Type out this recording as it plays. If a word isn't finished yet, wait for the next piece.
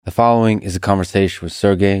The following is a conversation with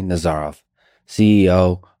Sergey Nazarov,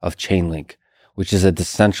 CEO of Chainlink, which is a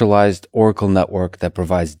decentralized Oracle network that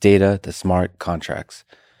provides data to smart contracts.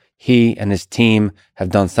 He and his team have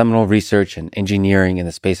done seminal research and engineering in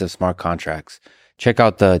the space of smart contracts. Check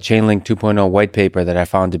out the Chainlink 2.0 white paper that I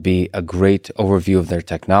found to be a great overview of their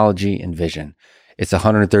technology and vision. It's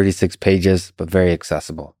 136 pages, but very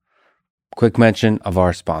accessible. Quick mention of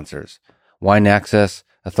our sponsors: Wine Access,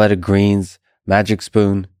 Athletic Greens, Magic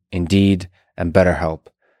Spoon, Indeed, and BetterHelp.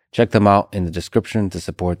 Check them out in the description to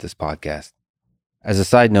support this podcast. As a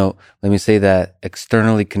side note, let me say that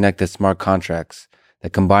externally connected smart contracts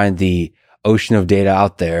that combine the ocean of data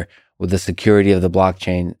out there with the security of the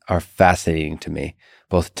blockchain are fascinating to me,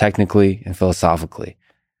 both technically and philosophically.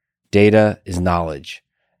 Data is knowledge,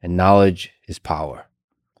 and knowledge is power.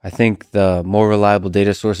 I think the more reliable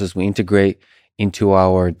data sources we integrate into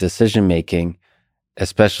our decision-making,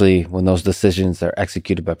 especially when those decisions are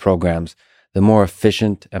executed by programs, the more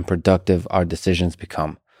efficient and productive our decisions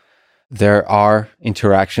become. There are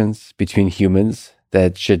interactions between humans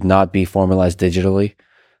that should not be formalized digitally,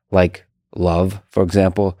 like love, for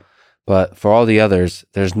example. But for all the others,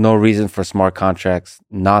 there's no reason for smart contracts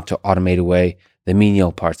not to automate away the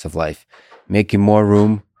menial parts of life, making more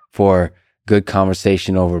room for good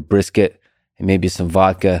conversation over brisket and maybe some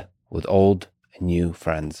vodka with old and new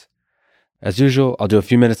friends. As usual, I'll do a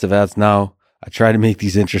few minutes of ads now. I try to make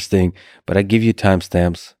these interesting, but I give you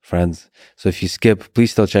timestamps, friends. So if you skip, please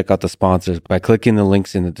still check out the sponsors by clicking the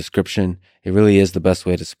links in the description. It really is the best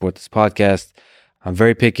way to support this podcast. I'm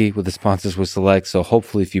very picky with the sponsors we select, so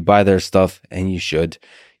hopefully if you buy their stuff, and you should,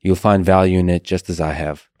 you'll find value in it just as I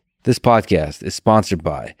have. This podcast is sponsored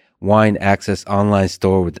by Wine Access Online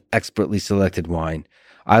Store with expertly selected wine.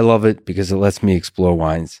 I love it because it lets me explore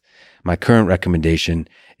wines. My current recommendation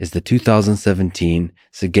is the 2017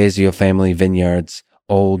 Sergey Family Vineyards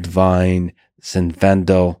Old Vine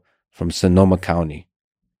Zinfandel from Sonoma County.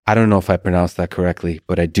 I don't know if I pronounced that correctly,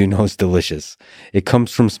 but I do know it's delicious. It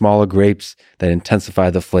comes from smaller grapes that intensify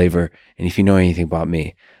the flavor, and if you know anything about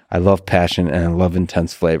me, I love passion and I love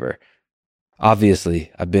intense flavor.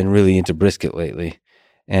 Obviously, I've been really into brisket lately,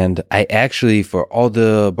 and I actually, for all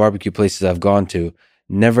the barbecue places I've gone to,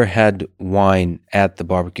 never had wine at the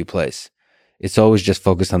barbecue place. It's always just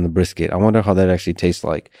focused on the brisket. I wonder how that actually tastes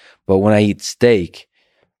like. But when I eat steak,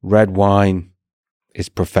 red wine is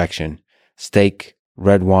perfection. Steak,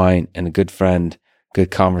 red wine, and a good friend,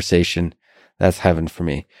 good conversation. That's heaven for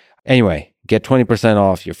me. Anyway, get 20%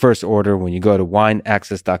 off your first order when you go to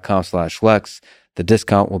wineaccess.com/Lex. The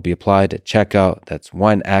discount will be applied at checkout. That's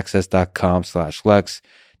wineaccess.com/Lex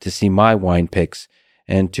to see my wine picks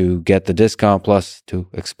and to get the discount, plus to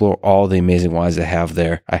explore all the amazing wines they have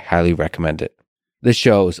there. I highly recommend it. This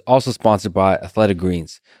show is also sponsored by Athletic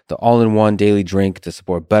Greens, the all-in-one daily drink to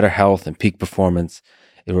support better health and peak performance.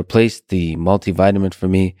 It replaced the multivitamin for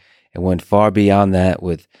me and went far beyond that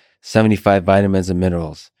with 75 vitamins and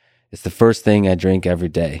minerals. It's the first thing I drink every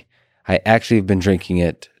day. I actually have been drinking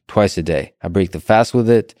it twice a day. I break the fast with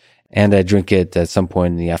it, and I drink it at some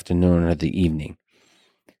point in the afternoon or the evening.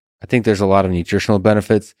 I think there's a lot of nutritional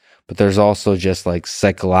benefits, but there's also just like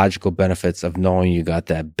psychological benefits of knowing you got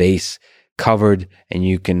that base covered and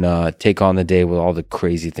you can take on the day with all the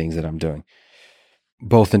crazy things that I'm doing,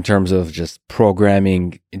 both in terms of just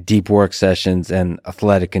programming, deep work sessions, and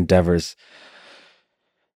athletic endeavors,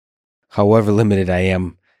 however limited I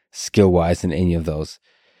am skill-wise in any of those.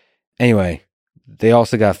 Anyway, they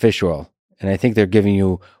also got fish oil, and I think they're giving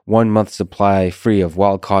you 1 month supply free of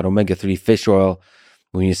wild-caught omega-3 fish oil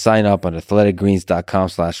when you sign up on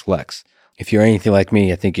athleticgreens.com/Lex. If you're anything like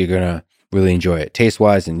me, I think you're going to really enjoy it,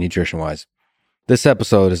 taste-wise and nutrition-wise. This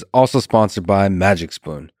episode is also sponsored by Magic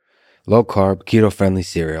Spoon, low-carb, keto-friendly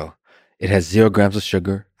cereal. It has 0 grams of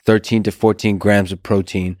sugar, 13 to 14 grams of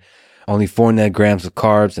protein, only 4 net grams of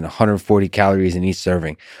carbs, and 140 calories in each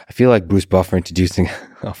serving. I feel like Bruce Buffer introducing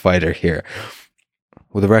a fighter here.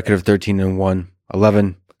 With a record of 13-1,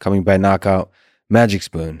 11 coming by knockout, Magic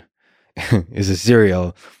Spoon is a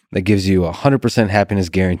cereal that gives you 100% happiness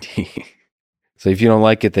guarantee. So if you don't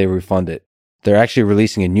like it, they refund it. They're actually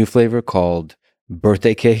releasing a new flavor called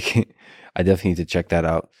birthday cake. I definitely need to check that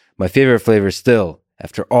out. My favorite flavor still,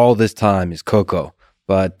 after all this time, is cocoa.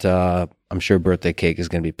 But I'm sure birthday cake is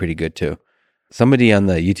going to be pretty good too. Somebody on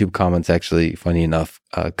the YouTube comments, actually, funny enough,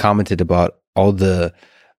 commented about all the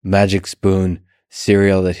Magic Spoon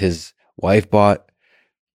cereal that his wife bought.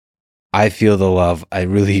 I feel the love. I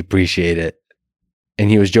really appreciate it. And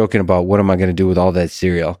he was joking about, what am I going to do with all that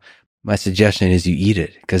cereal? My suggestion is you eat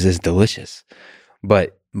it because it's delicious.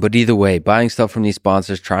 But But either way, buying stuff from these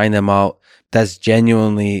sponsors, trying them out, that's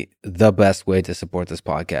genuinely the best way to support this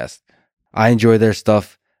podcast. I enjoy their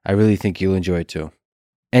stuff. I really think you'll enjoy it too.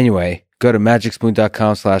 Anyway, go to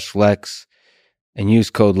magicspoon.com/Lex and use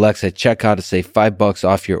code Lex at checkout to save $5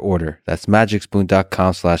 off your order. That's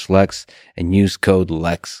magicspoon.com/Lex and use code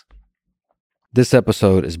Lex. This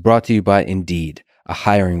episode is brought to you by Indeed, a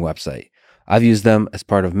hiring website. I've used them as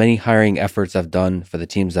part of many hiring efforts I've done for the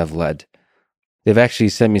teams I've led. They've actually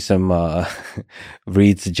sent me some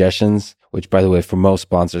read suggestions, which, by the way, for most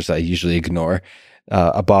sponsors, I usually ignore,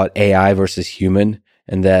 about AI versus human,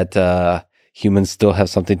 and that humans still have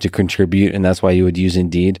something to contribute, and that's why you would use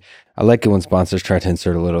Indeed. I like it when sponsors try to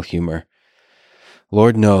insert a little humor.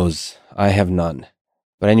 Lord knows I have none.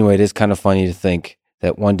 But anyway, it is kind of funny to think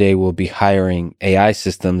that one day we'll be hiring AI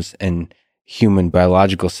systems and human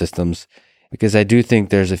biological systems, because I do think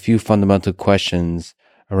there's a few fundamental questions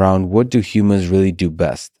around what do humans really do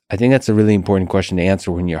best. I think that's a really important question to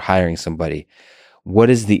answer when you're hiring somebody. What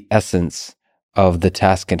is the essence of the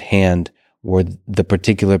task at hand where the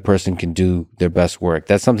particular person can do their best work?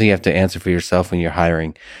 That's something you have to answer for yourself when you're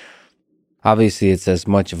hiring. Obviously, it's as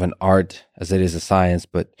much of an art as it is a science,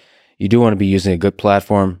 but you do want to be using a good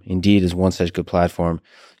platform. Indeed is one such good platform.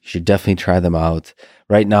 You should definitely try them out.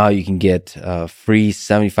 Right now, you can get a free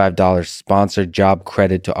 $75 sponsored job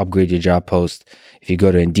credit to upgrade your job post if you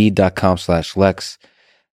go to Indeed.com/Lex.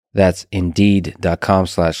 That's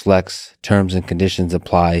Indeed.com/Lex. Terms and conditions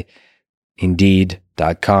apply.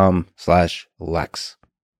 Indeed.com/Lex.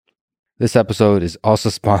 This episode is also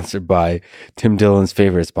sponsored by Tim Dillon's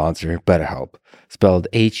favorite sponsor, BetterHelp, spelled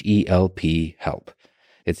H-E-L-P, help.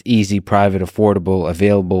 It's easy, private, affordable,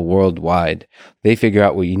 available worldwide. They figure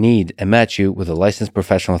out what you need and match you with a licensed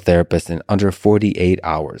professional therapist in under 48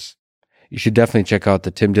 hours. You should definitely check out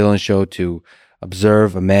the Tim Dillon Show to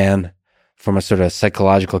observe a man from a sort of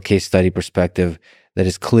psychological case study perspective that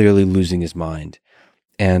is clearly losing his mind.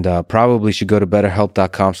 And probably should go to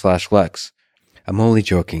betterhelp.com/Lex. I'm only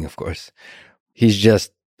joking, of course. He's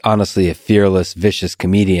just honestly a fearless, vicious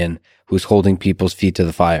comedian who's holding people's feet to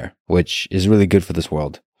the fire, which is really good for this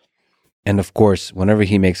world. And of course, whenever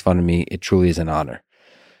he makes fun of me, it truly is an honor.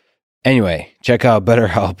 Anyway, check out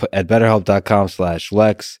BetterHelp at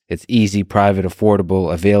betterhelp.com/Lex. It's easy, private,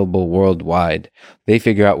 affordable, available worldwide. They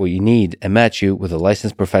figure out what you need and match you with a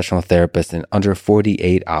licensed professional therapist in under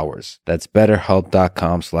 48 hours. That's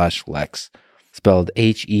betterhelp.com/Lex, spelled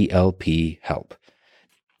H-E-L-P, help.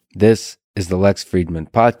 This is the Lex Friedman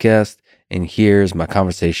Podcast, and here's my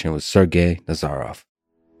conversation with Sergey Nazarov.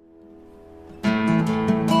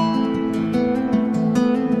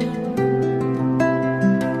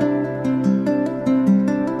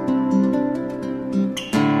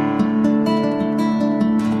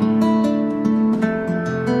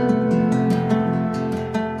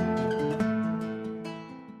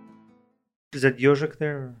 Is that Yojik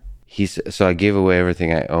there? So I gave away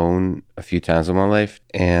everything I own a few times in my life,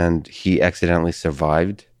 and he accidentally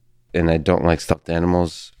survived. And I don't like stuffed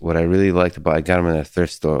animals. What I really liked about, I got him in a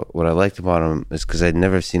thrift store. What I liked about him is because I'd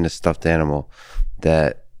never seen a stuffed animal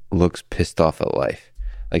that looks pissed off at life.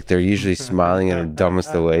 Like they're usually smiling in the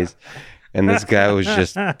dumbest of ways, and this guy was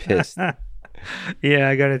just pissed. Yeah,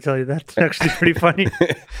 I gotta tell you, that's actually pretty funny.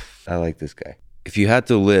 I like this guy. If you had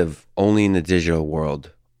to live only in the digital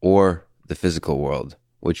world or the physical world,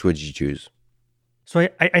 which would you choose? So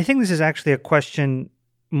I think this is actually a question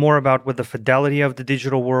more about what the fidelity of the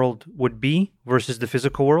digital world would be versus the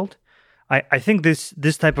physical world. I think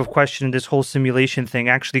this type of question, this whole simulation thing,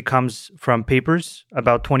 actually comes from papers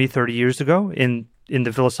about 20, 30 years ago in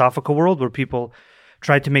the philosophical world, where people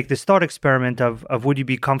tried to make this thought experiment of would you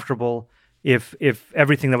be comfortable if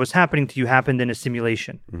everything that was happening to you happened in a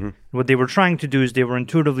simulation. Mm-hmm. What they were trying to do is they were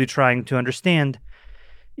intuitively trying to understand,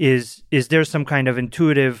 is there some kind of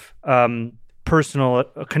intuitive personal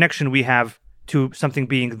connection we have to something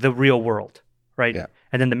being the real world, right? Yeah.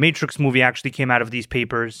 And then the Matrix movie actually came out of these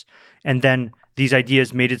papers, and then these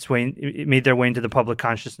ideas made their way into the public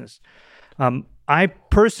consciousness. I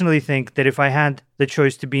personally think that if I had the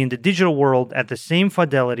choice to be in the digital world at the same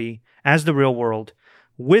fidelity as the real world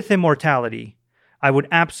with immortality, I would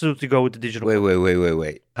absolutely go with the digital world.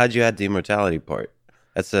 Wait. How'd you add the immortality part?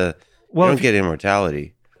 You don't get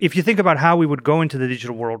immortality. If you think about how we would go into the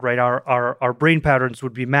digital world, right, our brain patterns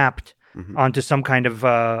would be mapped onto some kind of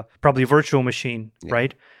probably virtual machine,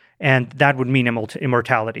 right? And that would mean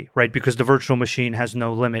immortality, right? Because the virtual machine has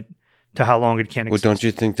no limit to how long it can exist. Well, don't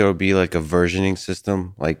you think there would be like a versioning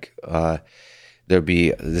system? Like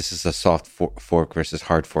this is a soft fork versus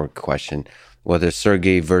hard fork question. Whether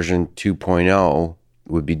Sergey version 2.0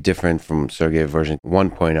 would be different from Sergey version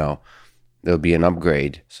 1.0. there'll be an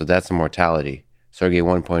upgrade. So that's immortality. Sergey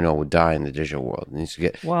 1.0 would die in the digital world. And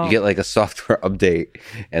you get like a software update,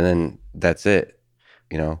 and then that's it.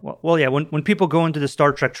 You know? Well, yeah. When people go into the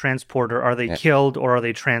Star Trek transporter, are they killed or are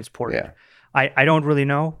they transported? Yeah. I don't really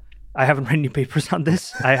know. I haven't read any papers on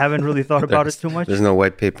this. I haven't really thought about it too much. There's no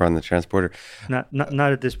white paper on the transporter. Not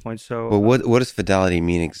at this point. So, but what does fidelity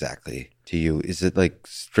mean exactly to you? Is it like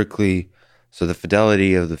strictly so the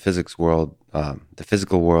fidelity of the physics world, the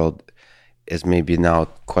physical world, is maybe now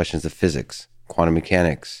questions of physics, quantum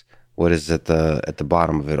mechanics? What is at the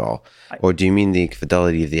bottom of it all, or do you mean the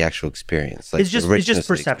fidelity of the actual experience? Like it's just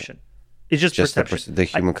perception. It's just perception. The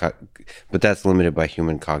human, but that's limited by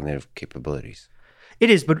human cognitive capabilities. It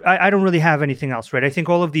is, but I don't really have anything else, right? I think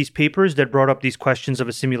all of these papers that brought up these questions of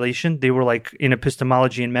a simulation, they were like in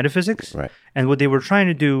epistemology and metaphysics. Right. And what they were trying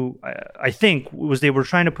to do, I think, was they were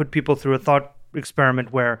trying to put people through a thought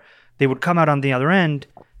experiment where they would come out on the other end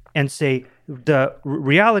and say, the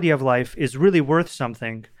reality of life is really worth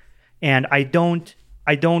something. And I don't,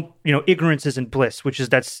 ignorance isn't bliss, which is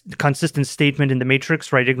that's consistent statement in the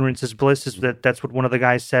Matrix, right? Ignorance is bliss is that's what one of the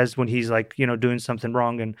guys says when he's like, doing something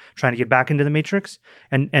wrong and trying to get back into the Matrix.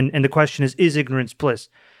 And the question is ignorance bliss?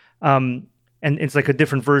 And it's like a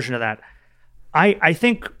different version of that. I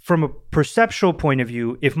think from a perceptual point of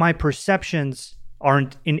view, if my perceptions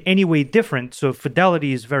aren't in any way different, so if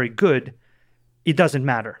fidelity is very good, it doesn't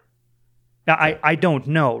matter. I don't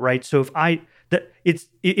know, right? So if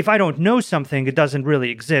I don't know something, it doesn't really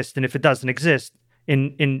exist, and if it doesn't exist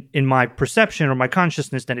in my perception or my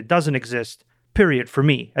consciousness, then it doesn't exist. Period, for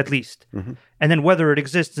me at least. Mm-hmm. And then whether it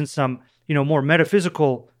exists in some more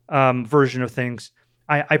metaphysical version of things,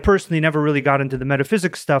 I personally never really got into the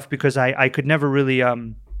metaphysics stuff because I could never really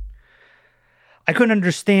I couldn't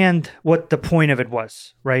understand what the point of it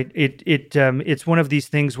was. Right? It's one of these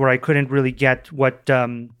things where I couldn't really get what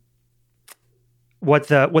the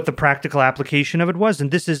practical application of it was.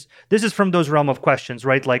 And this is from those realm of questions,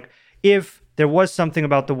 right? Like if there was something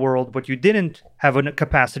about the world, but you didn't have a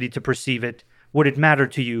capacity to perceive it, would it matter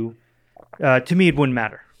to you? To me, it wouldn't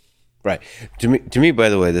matter. Right. To me, by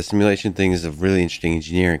the way, the simulation thing is a really interesting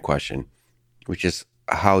engineering question, which is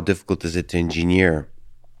how difficult is it to engineer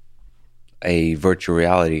a virtual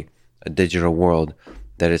reality, a digital world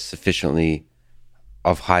that is sufficiently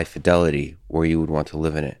of high fidelity where you would want to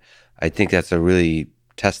live in it? I think that's a really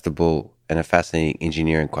testable and a fascinating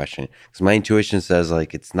engineering question. Because my intuition says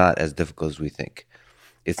like it's not as difficult as we think.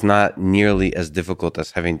 It's not nearly as difficult as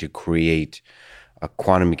having to create a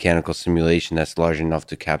quantum mechanical simulation that's large enough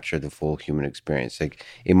to capture the full human experience. Like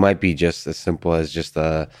it might be just as simple as just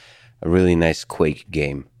a really nice Quake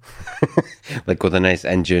game, like with a nice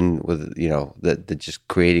engine with that just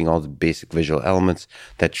creating all the basic visual elements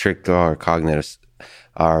that trick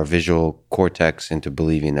our visual cortex into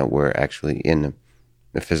believing that we're actually in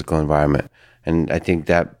the physical environment. And I think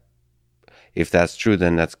that if that's true,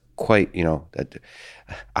 then that's quite, that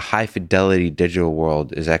a high fidelity digital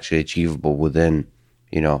world is actually achievable within,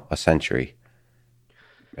 a century.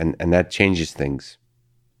 And that changes things.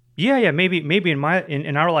 Yeah. Maybe in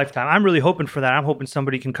our lifetime, I'm really hoping for that. I'm hoping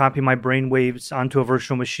somebody can copy my brain waves onto a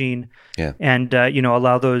virtual machine and,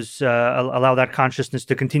 allow that consciousness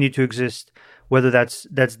to continue to exist. Whether that's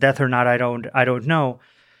death or not, I don't know.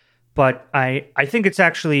 But I think it's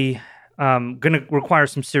actually going to require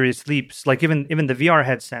some serious leaps. Like even the VR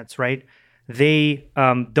headsets, right? They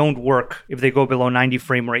don't work if they go below 90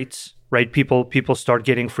 frame rates, right? People start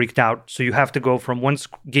getting freaked out. So you have to go from one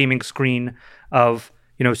gaming screen of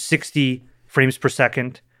 60 frames per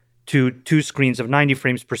second to two screens of 90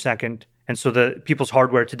 frames per second. And so the people's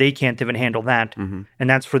hardware today can't even handle that. Mm-hmm. And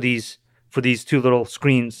that's for these two little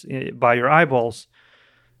screens by your eyeballs.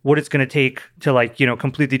 What it's going to take to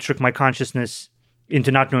completely trick my consciousness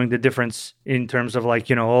into not knowing the difference in terms of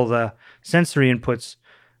all the sensory inputs.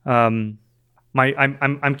 I'm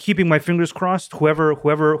keeping my fingers crossed.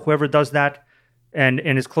 Whoever does that and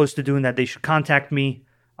is close to doing that, they should contact me.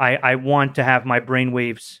 I want to have my brain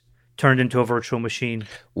waves turned into a virtual machine.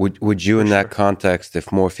 Would you, in that context,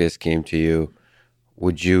 if Morpheus came to you,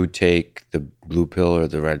 would you take the blue pill or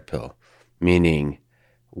the red pill? Meaning,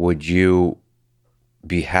 would you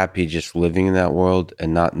be happy just living in that world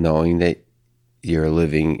and not knowing that you're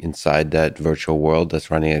living inside that virtual world that's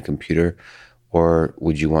running a computer? Or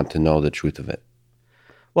would you want to know the truth of it?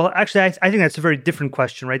 Well, actually, I think that's a very different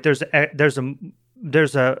question, right? There's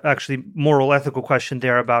a actually moral, ethical question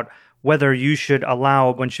there about whether you should allow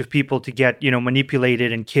a bunch of people to get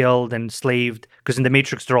manipulated and killed and enslaved, because in the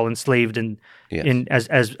Matrix they're all enslaved and as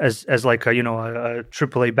like a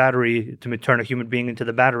AAA battery to turn a human being into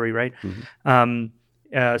the battery, right?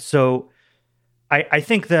 Mm-hmm. So I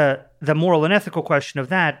think the the moral and ethical question of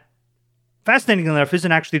that, fascinating enough,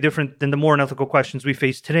 isn't actually different than the moral and ethical questions we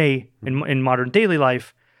face today in modern daily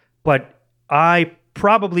life. But I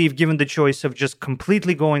probably, if given the choice of just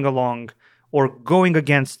completely going along or going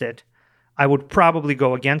against it, I would probably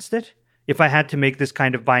go against it if I had to make this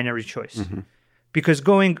kind of binary choice. Mm-hmm. Because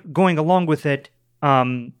going along with it,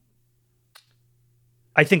 I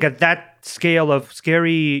think at that scale of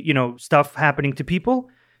scary, stuff happening to people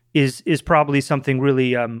is probably something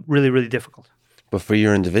really, really, really difficult. But for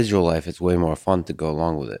your individual life, it's way more fun to go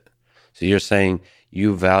along with it. So you're saying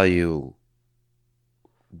you value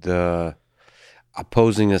the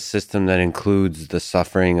opposing a system that includes the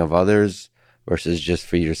suffering of others versus just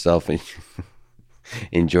for yourself and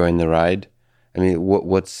enjoying the ride? I mean,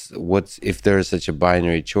 what's if there is such a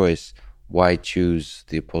binary choice, why choose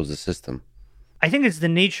the opposed system? I think it's the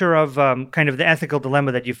nature of kind of the ethical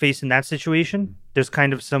dilemma that you face in that situation. There's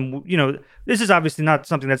kind of some, this is obviously not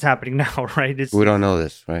something that's happening now, right? We don't know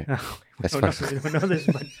this, right? We don't know this,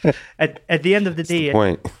 but at the end of the day, the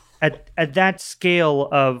point. At that scale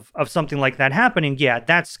of something like that happening, at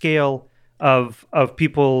that scale of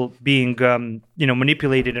people being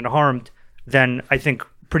manipulated and harmed, then I think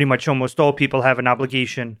pretty much almost all people have an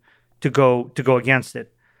obligation to go against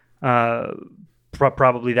it.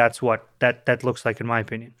 Probably that's what that looks like, in my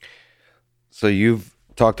opinion. So you've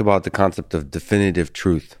talked about the concept of definitive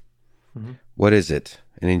truth. Mm-hmm. What is it?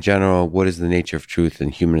 And in general, what is the nature of truth in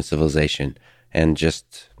human civilization? And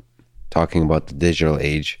just talking about the digital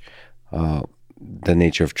age, the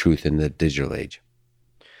nature of truth in the digital age.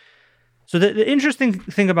 So the interesting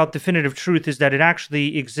thing about definitive truth is that it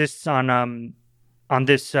actually exists on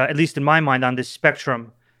this, at least in my mind, on this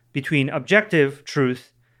spectrum between objective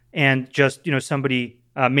truth and just somebody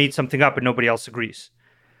made something up and nobody else agrees.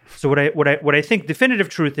 So what I think definitive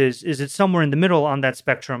truth is it's somewhere in the middle on that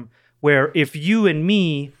spectrum, where if you and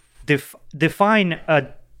me define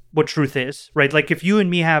what truth is, right? Like if you and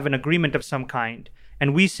me have an agreement of some kind,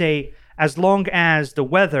 and we say as long as the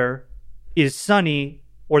weather is sunny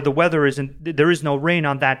or the weather there is no rain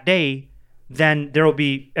on that day, then there will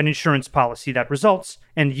be an insurance policy that results.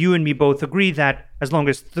 And you and me both agree that as long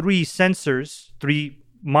as three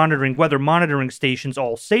weather monitoring stations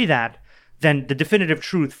all say that, then the definitive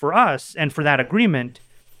truth for us and for that agreement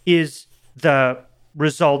is the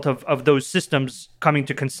result of those systems coming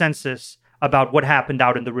to consensus about what happened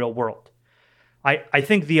out in the real world. I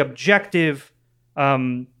think the objective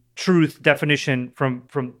truth definition from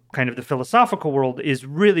kind of the philosophical world is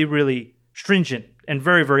really, really stringent and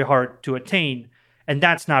very, very hard to attain. And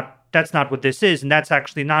that's not what this is. And that's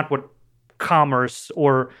actually not what commerce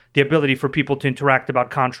or the ability for people to interact about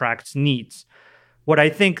contracts needs. What I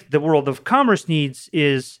think the world of commerce needs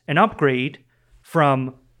is an upgrade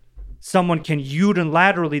from someone can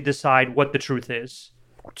unilaterally decide what the truth is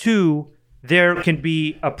to there can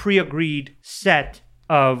be a pre-agreed set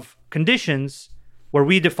of conditions where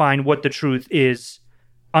we define what the truth is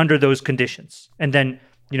under those conditions. And then,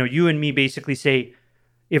 you and me basically say,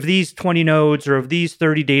 if these 20 nodes or if these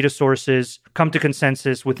 30 data sources come to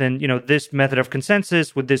consensus within, this method of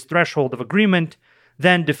consensus with this threshold of agreement,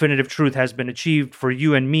 then definitive truth has been achieved for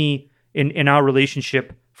you and me in our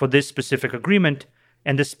relationship for this specific agreement.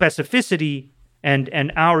 And the specificity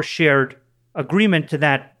and our shared agreement to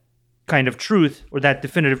that kind of truth or that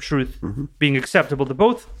definitive truth being acceptable to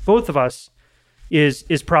both of us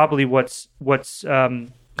is probably what's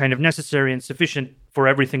kind of necessary and sufficient for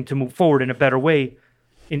everything to move forward in a better way.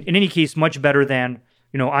 In any case, much better than,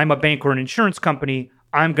 I'm a bank or an insurance company,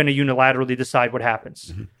 I'm going to unilaterally decide what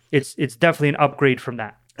happens. Mm-hmm. It's definitely an upgrade from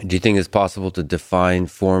that. Do you think it's possible to define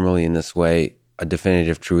formally in this way a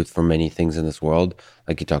definitive truth for many things in this world?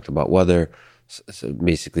 Like you talked about weather, so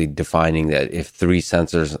basically defining that if three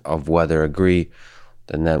sensors of weather agree,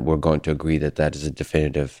 then that we're going to agree that is a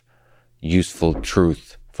definitive, useful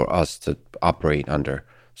truth for us to operate under.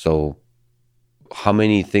 So how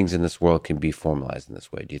many things in this world can be formalized in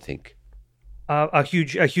this way, do you think? A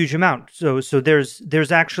huge amount. So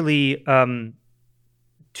there's actually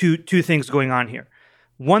two things going on here.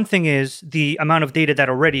 One thing is the amount of data that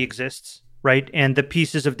already exists, right? And the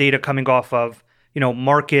pieces of data coming off of,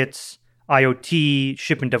 markets, IoT,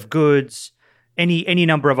 shipment of goods, any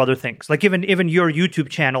number of other things. Like even your YouTube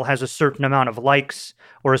channel has a certain amount of likes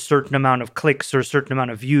or a certain amount of clicks or a certain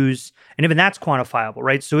amount of views. And even that's quantifiable,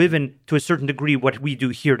 right? So even to a certain degree, what we do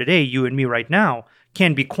here today, you and me right now,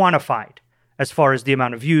 can be quantified as far as the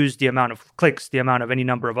amount of views, the amount of clicks, the amount of any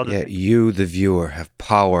number of other things. You, the viewer, have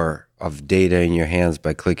power of data in your hands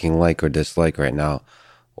by clicking like or dislike right now,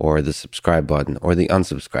 or the subscribe button or the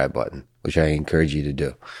unsubscribe button. which I encourage you to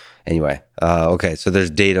do. Anyway, okay, so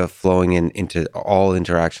there's data flowing into all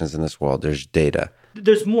interactions in this world. There's data.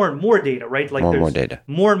 There's more and more data, right? Like More and there's more data.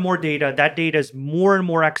 More and more data. That data is more and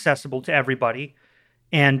more accessible to everybody.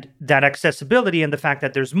 And that accessibility and the fact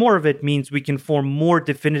that there's more of it means we can form more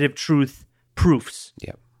definitive truth proofs.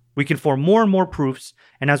 Yep. We can form more and more proofs.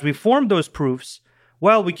 And as we form those proofs,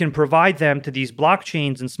 well, we can provide them to these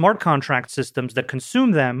blockchains and smart contract systems that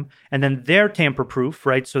consume them, and then they're tamper-proof,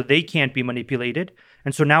 right? So they can't be manipulated.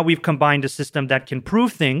 And so now we've combined a system that can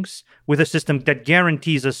prove things with a system that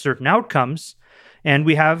guarantees us certain outcomes. And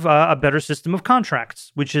we have a better system of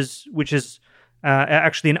contracts, which is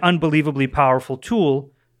actually an unbelievably powerful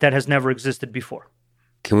tool that has never existed before.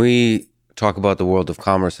 Can we talk about the world of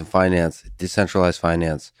commerce and finance, decentralized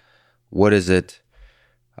finance? What is it?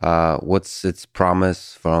 What's its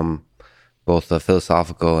promise from both a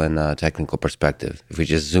philosophical and a technical perspective, if we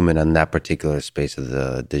just zoom in on that particular space of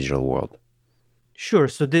the digital world? Sure.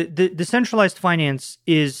 So the decentralized finance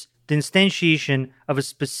is the instantiation of a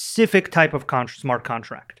specific type of smart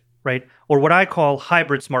contract, right? Or what I call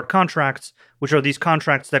hybrid smart contracts, which are these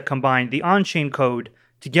contracts that combine the on-chain code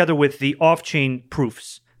together with the off-chain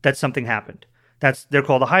proofs that something happened. They're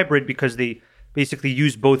called a hybrid because they basically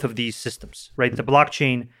use both of these systems, right? The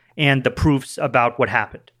blockchain and the proofs about what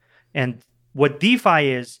happened. And what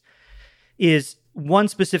DeFi is one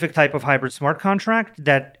specific type of hybrid smart contract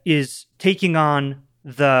that is taking on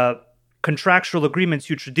the contractual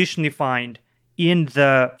agreements you traditionally find in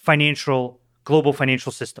the global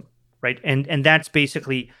financial system, right? And that's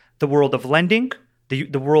basically the world of lending,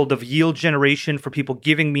 the world of yield generation for people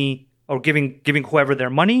giving me or giving whoever their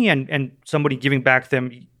money and somebody giving back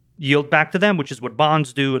them yield back to them, which is what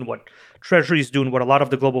bonds do and what treasuries do and what a lot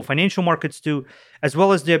of the global financial markets do, as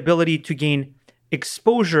well as the ability to gain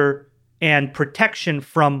exposure and protection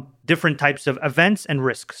from different types of events and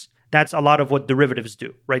risks. That's a lot of what derivatives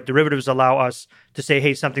do, right? Derivatives allow us to say,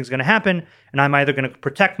 hey, something's going to happen, and I'm either going to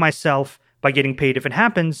protect myself by getting paid if it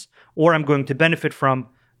happens, or I'm going to benefit from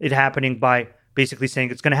it happening by basically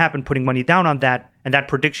saying it's going to happen, putting money down on that, and that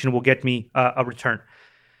prediction will get me a return.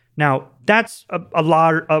 Now, that's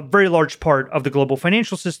a very large part of the global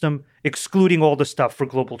financial system, excluding all the stuff for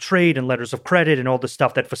global trade and letters of credit and all the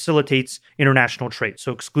stuff that facilitates international trade.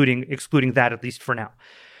 So excluding that, at least for now.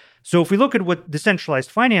 So if we look at what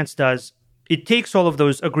decentralized finance does, it takes all of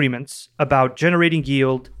those agreements about generating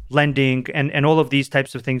yield, lending, and all of these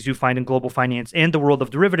types of things you find in global finance and the world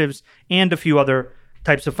of derivatives and a few other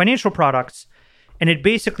types of financial products, and it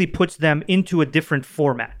basically puts them into a different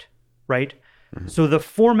format, right? Mm-hmm. So the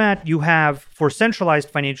format you have for centralized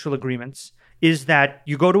financial agreements is that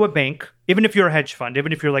you go to a bank, even if you're a hedge fund,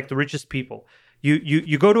 even if you're like the richest people,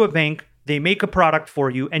 you go to a bank, they make a product for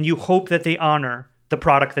you, and you hope that they honor the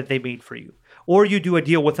product that they made for you. Or you do a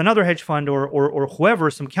deal with another hedge fund or whoever,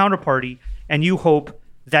 some counterparty, and you hope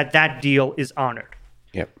that deal is honored.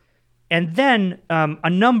 Yep. And then a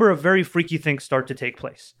number of very freaky things start to take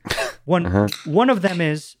place. One of them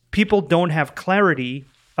is people don't have clarity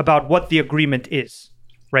about what the agreement is,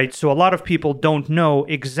 right? So a lot of people don't know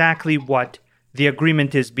exactly what the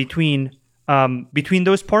agreement is between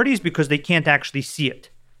those parties because they can't actually see it.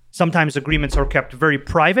 Sometimes agreements are kept very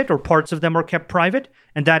private or parts of them are kept private,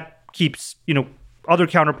 and that keeps, other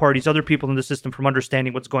counterparties, other people in the system from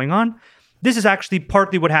understanding what's going on. This is actually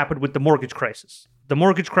partly what happened with the mortgage crisis. The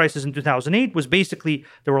mortgage crisis in 2008 was basically,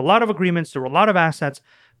 there were a lot of agreements, there were a lot of assets,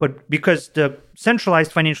 but because the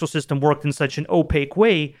centralized financial system worked in such an opaque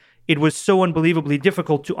way, it was so unbelievably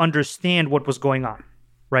difficult to understand what was going on,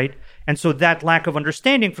 right? And so that lack of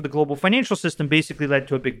understanding for the global financial system basically led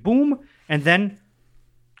to a big boom, and then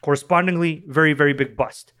correspondingly, very, very big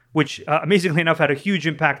bust, which amazingly enough had a huge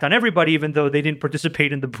impact on everybody, even though they didn't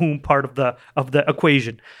participate in the boom part of the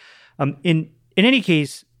equation. In any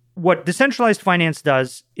case, what decentralized finance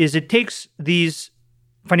does is it takes these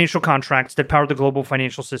financial contracts that power the global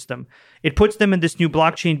financial system, it puts them in this new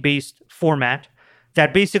blockchain-based format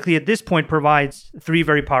that basically at this point provides three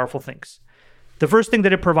very powerful things. The first thing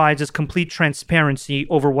that it provides is complete transparency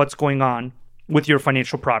over what's going on with your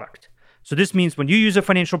financial product. So this means when you use a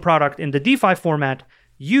financial product in the DeFi format,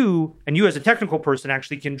 you as a technical person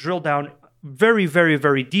actually can drill down very, very,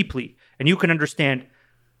 very deeply, and you can understand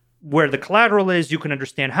where the collateral is, you can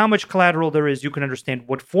understand how much collateral there is, you can understand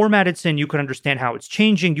what format it's in, you can understand how it's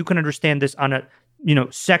changing, you can understand this on a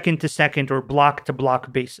second to second or block to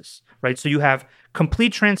block basis, right? So you have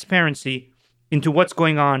complete transparency into what's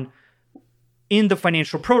going on in the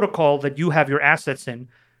financial protocol that you have your assets in,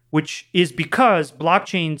 which is because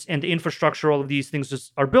blockchains and the infrastructure all of these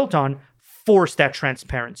things are built on force that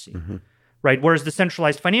transparency, right? Whereas the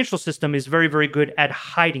centralized financial system is very, very good at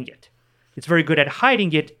hiding it. It's very good at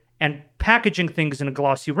hiding it and packaging things in a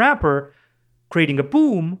glossy wrapper, creating a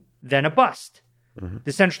boom, then a bust.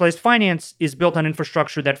 Decentralized finance is built on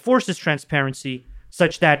infrastructure that forces transparency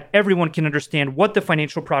such that everyone can understand what the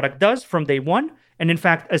financial product does from day one. And in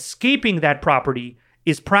fact, escaping that property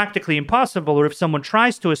is practically impossible, or if someone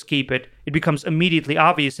tries to escape it, it becomes immediately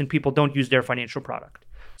obvious and people don't use their financial product.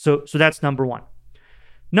 So that's number one.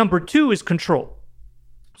 Number two is control.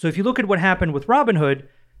 So if you look at what happened with Robinhood,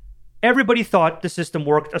 everybody thought the system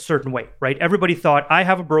worked a certain way, right? Everybody thought, I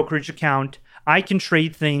have a brokerage account, I can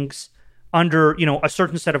trade things under, a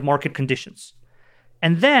certain set of market conditions.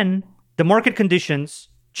 And then the market conditions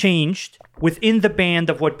changed within the band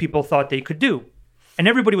of what people thought they could do. And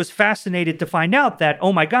everybody was fascinated to find out that,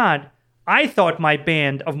 oh my God, I thought my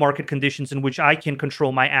band of market conditions in which I can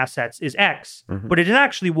control my assets is X, but it is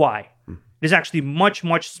actually Y. It is actually much,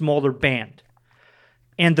 much smaller band.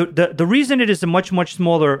 And the reason it is a much, much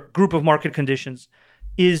smaller group of market conditions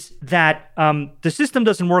is that the system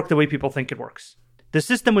doesn't work the way people think it works. The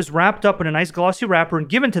system was wrapped up in a nice glossy wrapper and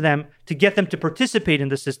given to them to get them to participate in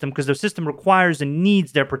the system because the system requires and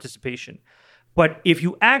needs their participation. But if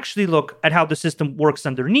you actually look at how the system works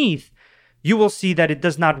underneath, you will see that it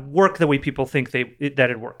does not work the way people think that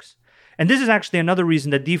it works. And this is actually another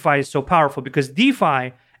reason that DeFi is so powerful, because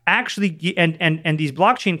DeFi actually, and these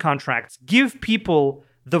blockchain contracts give people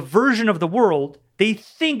the version of the world they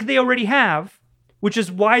think they already have, which is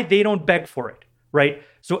why they don't beg for it, right?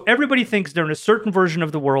 So everybody thinks they're in a certain version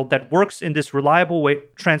of the world that works in this reliable way,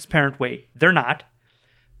 transparent way. They're not.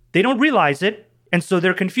 They don't realize it. And so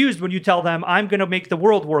they're confused when you tell them, I'm going to make the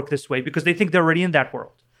world work this way, because they think they're already in that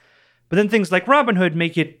world. But then things like Robinhood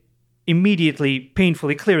make it immediately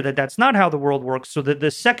painfully clear that that's not how the world works. So that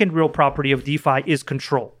the second real property of DeFi is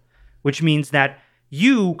control, which means that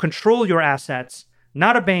you control your assets,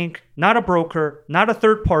 not a bank, not a broker, not a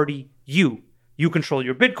third party, you. You control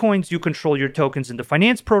your Bitcoins, you control your tokens in the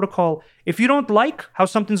finance protocol. If you don't like how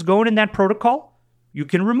something's going in that protocol, you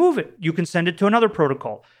can remove it. You can send it to another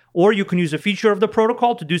protocol. Or you can use a feature of the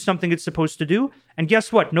protocol to do something it's supposed to do. And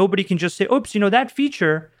guess what? Nobody can just say, oops, that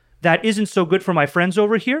feature that isn't so good for my friends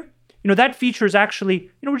over here, that feature is actually,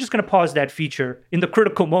 we're just going to pause that feature in the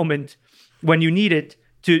critical moment when you need it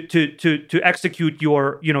to execute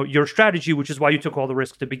your strategy, which is why you took all the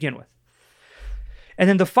risk to begin with. And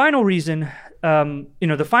then the final reason,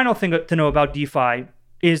 the final thing to know about DeFi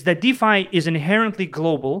is that DeFi is inherently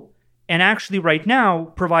global and actually right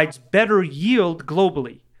now provides better yield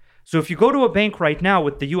globally. So if you go to a bank right now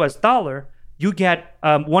with the US dollar, you get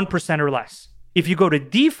 1% or less. If you go to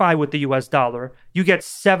DeFi with the US dollar, you get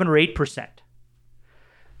 7 or 8%.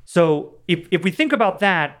 So if we think about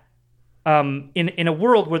that in a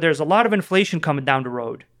world where there's a lot of inflation coming down the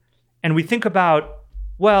road, and we think about,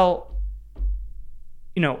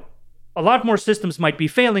 a lot more systems might be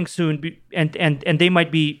failing soon, and they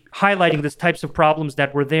might be highlighting these types of problems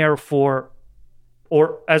that were there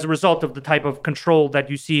or as a result of the type of control that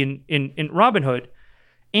you see in Robinhood.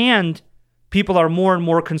 And people are more and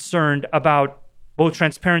more concerned about both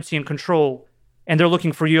transparency and control, and they're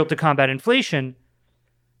looking for yield to combat inflation.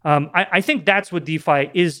 I think that's what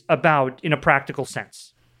DeFi is about in a practical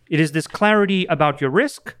sense. It is this clarity about your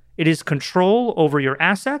risk. It is control over your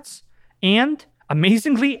assets. And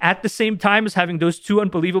amazingly, at the same time as having those two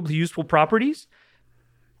unbelievably useful properties,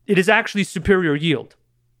 it is actually superior yield,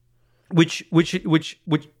 which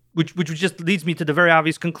just leads me to the very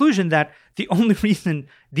obvious conclusion that the only reason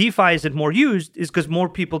DeFi isn't more used is because more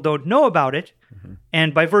people don't know about it. Mm-hmm.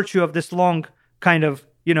 And by virtue of this long kind of,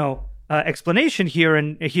 explanation here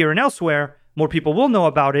and elsewhere, more people will know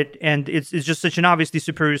about it. And it's just such an obviously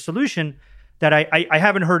superior solution that I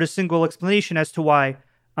haven't heard a single explanation as to why,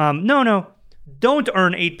 don't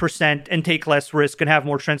earn 8% and take less risk and have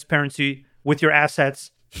more transparency with your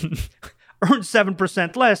assets. Earn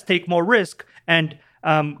 7% less, take more risk, and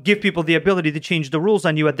give people the ability to change the rules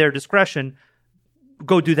on you at their discretion.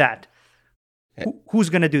 Go do that. Who's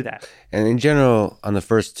going to do that? And in general, on the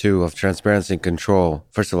first two of transparency and control,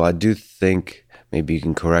 first of all, I do think, maybe you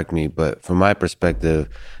can correct me, but from my perspective,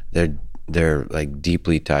 they're like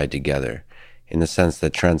deeply tied together in the sense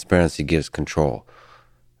that transparency gives control.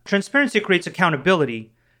 Transparency creates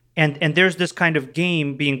accountability, and there's this kind of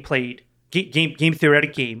game being played, game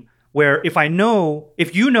theoretic game, where if I'm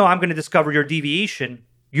going to discover your deviation,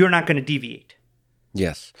 you're not going to deviate.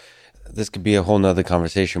 Yes. This could be a whole nother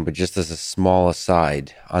conversation, but just as a small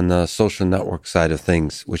aside, on the social network side of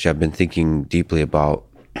things, which I've been thinking deeply about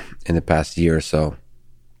in the past year or so,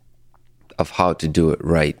 of how to do it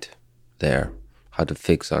right there, how to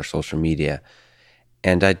fix our social media.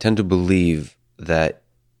 And I tend to believe that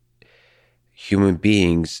human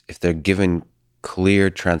beings, if they're given clear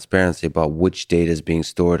transparency about which data is being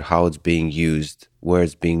stored, how it's being used, where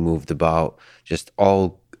it's being moved about, just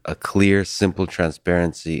all a clear, simple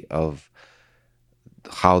transparency of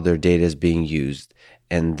how their data is being used,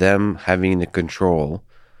 and them having the control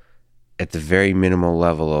at the very minimal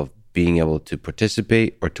level of being able to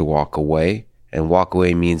participate or to walk away. And walk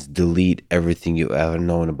away means delete everything you've ever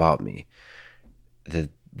known about me.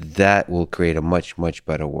 That will create a much, much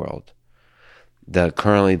better world.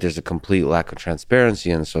 Currently, there's a complete lack of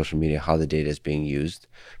transparency on social media, how the data is being used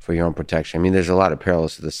for your own protection. I mean, there's a lot of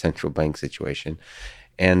parallels to the central bank situation.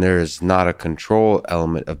 And there's not a control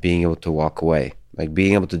element of being able to walk away. Like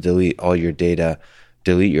being able to delete all your data,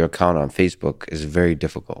 delete your account on Facebook is very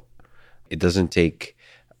difficult. It doesn't take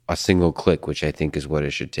a single click, which I think is what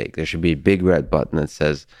it should take. There should be a big red button that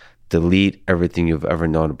says, delete everything you've ever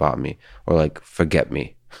known about me, or like, forget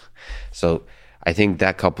me. So I think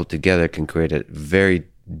that coupled together can create a very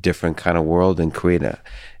different kind of world and create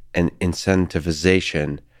an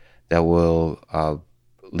incentivization that will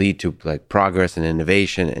lead to like progress and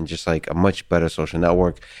innovation and just like a much better social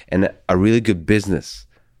network and a really good business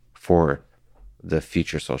for the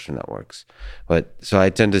future social networks. But so I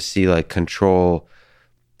tend to see like control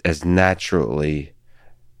as naturally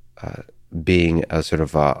being a sort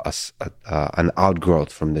of an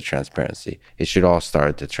outgrowth from the transparency. It should all start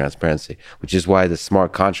at the transparency, which is why the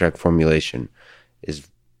smart contract formulation is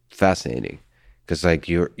fascinating, because like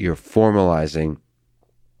you're formalizing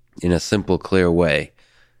in a simple, clear way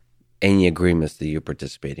any agreements that you're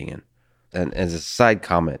participating in. And as a side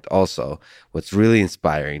comment also, what's really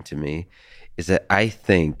inspiring to me is that I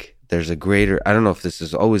think there's a greater, I don't know if this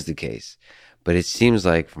is always the case, but it seems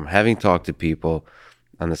like from having talked to people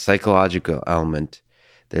on the psychological element,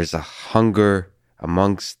 there's a hunger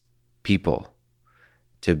amongst people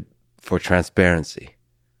for transparency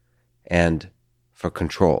and for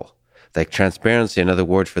control. Like transparency, another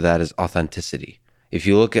word for that is authenticity. If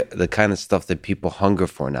you look at the kind of stuff that people hunger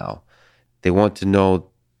for now, they want to know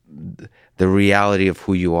the reality of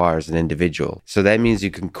who you are as an individual. So that means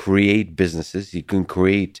you can create businesses, you can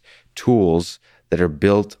create tools that are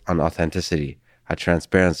built on authenticity, on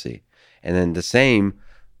transparency. And then the same,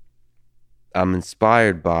 I'm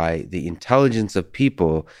inspired by the intelligence of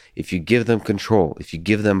people. If you give them control, if you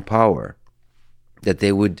give them power, that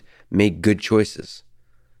they would make good choices.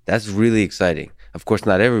 That's really exciting. Of course,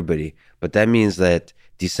 not everybody, but that means that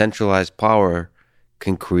decentralized power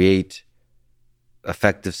can create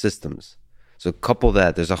effective systems. So couple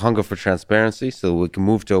that, there's a hunger for transparency, so we can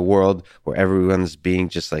move to a world where everyone's being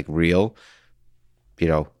just like real,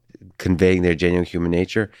 conveying their genuine human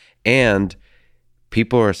nature, and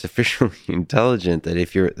people are sufficiently intelligent that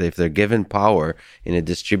if they're given power in a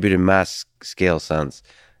distributed mass scale sense,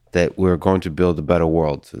 that we're going to build a better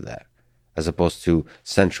world through that, as opposed to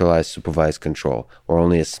centralized supervised control, where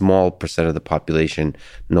only a small percent of the population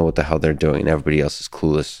know what the hell they're doing and everybody else is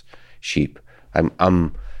clueless sheep.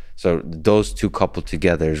 So those two coupled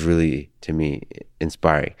together is really, to me,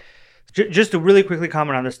 inspiring. Just to really quickly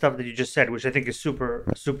comment on the stuff that you just said, which I think is super,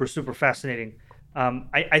 super, super fascinating.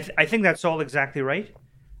 I think that's all exactly right.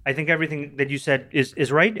 I think everything that you said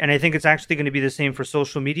is right. And I think it's actually going to be the same for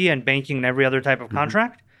social media and banking and every other type of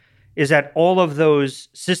contract, is that all of those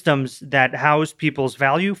systems that house people's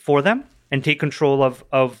value for them and take control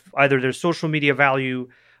of either their social media value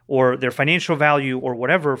or their financial value or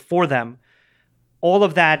whatever for them, all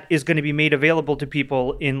of that is going to be made available to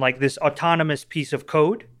people in like this autonomous piece of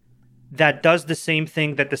code that does the same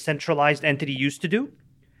thing that the centralized entity used to do.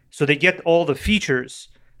 So they get all the features,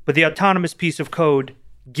 but the autonomous piece of code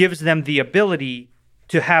gives them the ability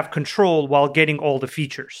to have control while getting all the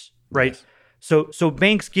features, right? Yes. So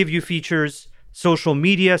banks give you features, social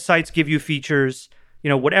media sites give you features,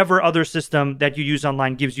 whatever other system that you use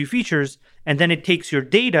online gives you features, and then it takes your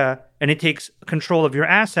data and it takes control of your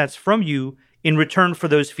assets from you in return for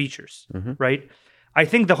those features, right? I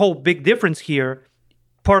think the whole big difference here,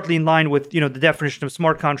 partly in line with the definition of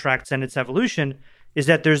smart contracts and its evolution, is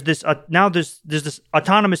that there's this there's this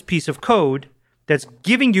autonomous piece of code that's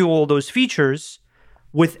giving you all those features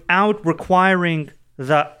without requiring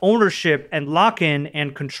the ownership and lock-in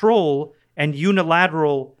and control and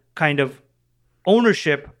unilateral kind of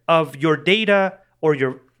ownership of your data or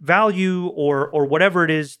your value or whatever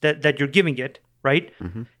it is that you're giving it, right?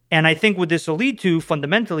 And I think what this will lead to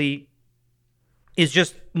fundamentally is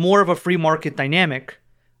just more of a free market dynamic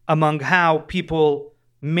among how people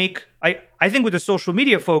make. I think with the social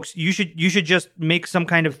media folks, you should just make some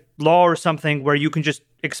kind of law or something where you can just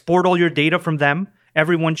export all your data from them.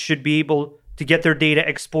 Everyone should be able to get their data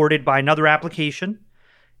exported by another application.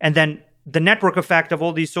 And then the network effect of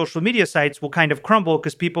all these social media sites will kind of crumble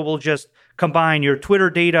because people will just combine your Twitter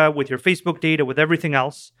data with your Facebook data with everything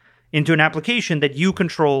else into an application that you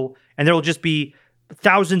control. And there will just be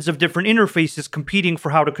thousands of different interfaces competing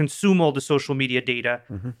for how to consume all the social media data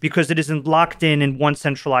because it isn't locked in one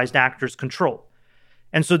centralized actor's control.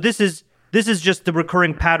 And so this is just the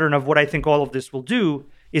recurring pattern of what I think all of this will do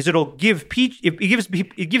is it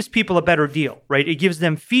gives people a better deal, right? It gives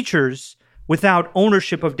them features without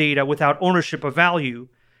ownership of data, without ownership of value,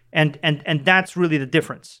 and that's really the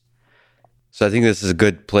difference. So I think this is a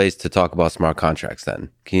good place to talk about smart contracts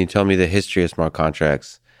then. Can you tell me the history of smart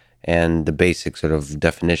contracts and the basic sort of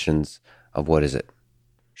definitions of what is it?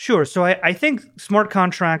 Sure. So I think smart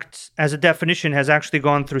contracts as a definition has actually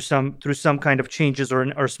gone through some kind of changes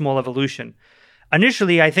or small evolution.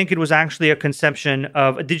 Initially, I think it was actually a conception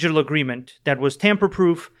of a digital agreement that was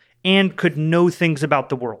tamper-proof and could know things about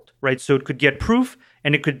the world, right? So it could get proof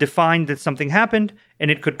and it could define that something happened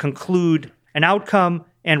and it could conclude an outcome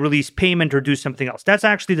and release payment or do something else. That's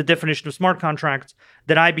actually the definition of smart contracts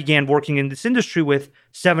that I began working in this industry with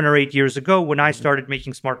 7 or 8 years ago when I started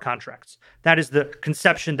making smart contracts. That is the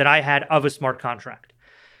conception that I had of a smart contract.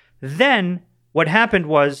 Then what happened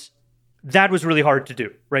was that was really hard to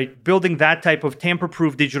do, right? Building that type of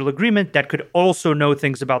tamper-proof digital agreement that could also know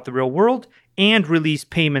things about the real world and release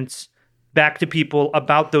payments back to people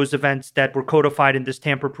about those events that were codified in this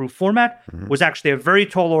tamper-proof format was actually a very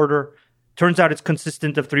tall order. Turns out it's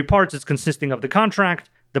consistent of 3 parts. It's consisting of the contract,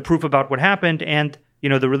 the proof about what happened, and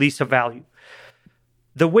the release of value.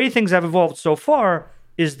 The way things have evolved so far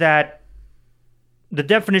is that the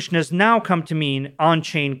definition has now come to mean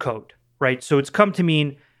on-chain code, right? So it's come to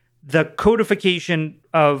mean the codification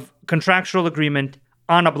of contractual agreement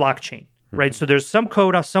on a blockchain, right? So there's some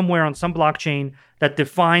code somewhere on some blockchain that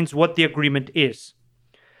defines what the agreement is.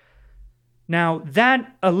 Now,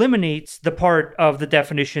 that eliminates the part of the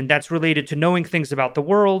definition that's related to knowing things about the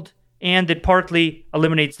world, and it partly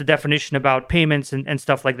eliminates the definition about payments and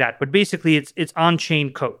stuff like that. But basically, it's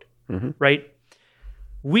on-chain code, right?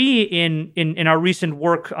 We, in our recent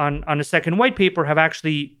work on a second white paper, have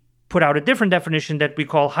actually put out a different definition that we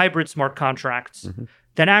call hybrid smart contracts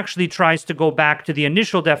that actually tries to go back to the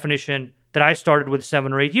initial definition that I started with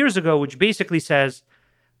 7 or 8 years ago, which basically says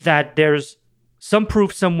that there's some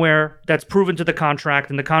proof somewhere that's proven to the contract,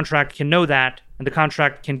 and the contract can know that, and the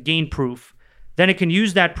contract can gain proof. Then it can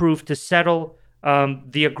use that proof to settle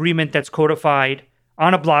the agreement that's codified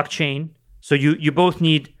on a blockchain. So you both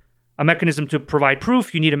need a mechanism to provide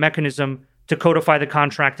proof. You need a mechanism to codify the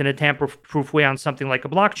contract in a tamper-proof way on something like a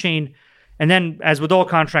blockchain. And then, as with all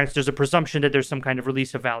contracts, there's a presumption that there's some kind of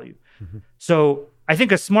release of value. So I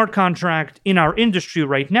think a smart contract in our industry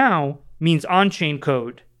right now means on-chain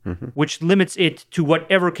code, which limits it to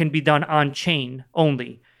whatever can be done on-chain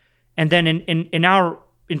only. And then in our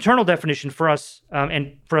internal definition for us,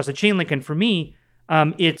 and for us at Chainlink and for me,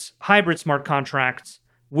 it's hybrid smart contracts,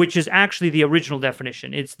 which is actually the original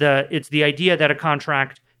definition. It's the idea that a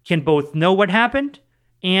contract can both know what happened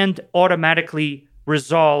and automatically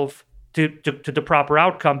resolve to the proper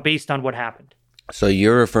outcome based on what happened. So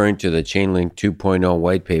you're referring to the Chainlink 2.0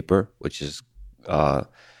 white paper, which is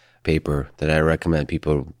paper that I recommend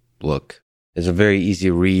people look. It's a very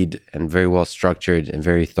easy read and very well structured and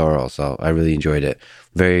very thorough. So I really enjoyed it.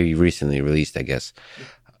 Very recently released, I guess.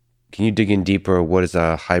 Can you dig in deeper? What is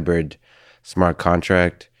a hybrid smart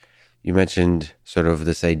contract? You mentioned sort of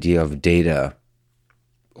this idea of data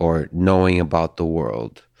or knowing about the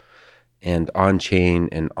world and on-chain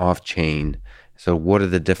and off-chain. So what are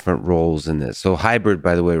the different roles in this? So hybrid,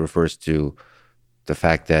 by the way, refers to the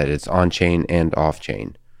fact that it's on-chain and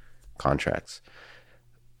off-chain contracts.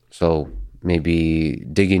 So maybe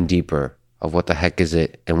dig in deeper of what the heck is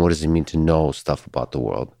it and what does it mean to know stuff about the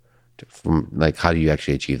world? How do you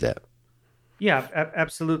actually achieve that? Yeah,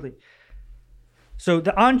 absolutely. So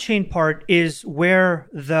the on-chain part is where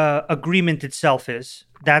the agreement itself is.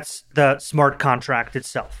 That's the smart contract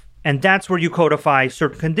itself. And that's where you codify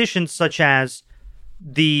certain conditions, such as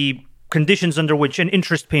the conditions under which an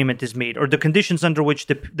interest payment is made, or the conditions under which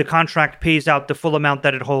the contract pays out the full amount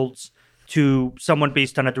that it holds to someone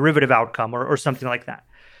based on a derivative outcome or something like that.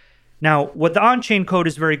 Now, what the on-chain code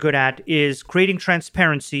is very good at is creating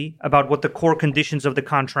transparency about what the core conditions of the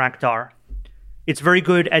contract are. It's very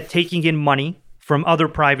good at taking in money from other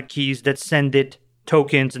private keys that send it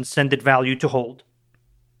tokens and send it value to hold.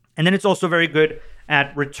 And then it's also very good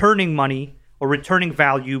at returning money or returning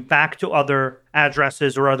value back to other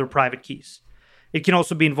addresses or other private keys. It can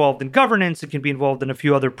also be involved in governance. It can be involved in a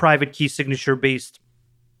few other private key signature-based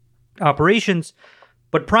operations.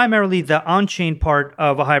 But primarily, the on-chain part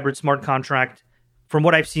of a hybrid smart contract from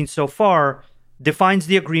what I've seen so far, defines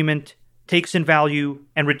the agreement, takes in value,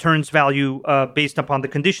 and returns value based upon the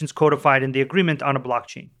conditions codified in the agreement on a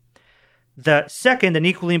blockchain. The second and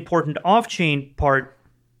equally important off-chain part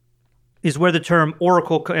is where the term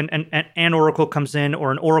oracle and oracle comes in,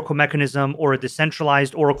 or an oracle mechanism, or a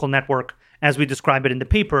decentralized oracle network, as we describe it in the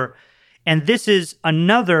paper. And this is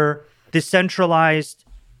another decentralized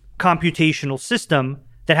computational system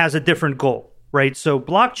that has a different goal, right? So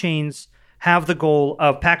blockchains have the goal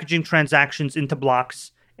of packaging transactions into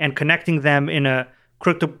blocks and connecting them in a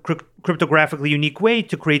cryptographically unique way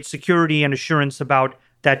to create security and assurance about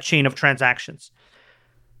that chain of transactions.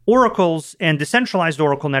 Oracles and decentralized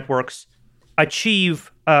oracle networks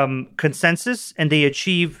achieve consensus, and they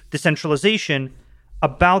achieve decentralization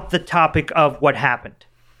about the topic of what happened,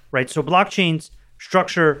 right? So blockchains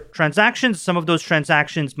structure transactions. Some of those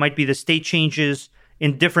transactions might be the state changes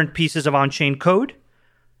in different pieces of on-chain code.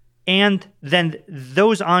 And then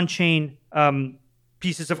those on-chain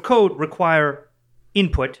pieces of code require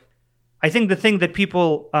input. I think the thing that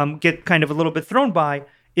people get kind of a little bit thrown by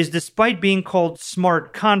is, despite being called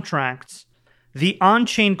smart contracts, the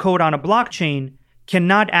on-chain code on a blockchain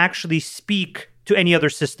cannot actually speak to any other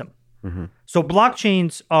system. Mm-hmm. So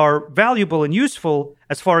blockchains are valuable and useful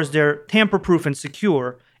as far as they're tamper-proof and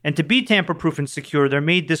secure. And to be tamper-proof and secure, they're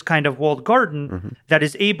made this kind of walled garden that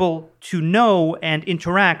is able to know and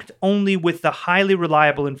interact only with the highly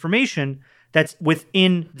reliable information that's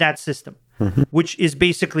within that system, which is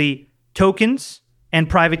basically tokens and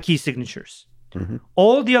private key signatures.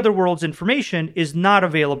 All the other world's information is not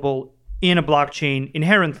available in a blockchain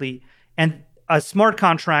inherently. And a smart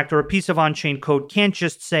contract or a piece of on-chain code can't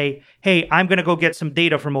just say, hey, I'm going to go get some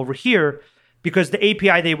data from over here, because the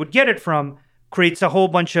API they would get it from creates a whole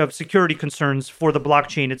bunch of security concerns for the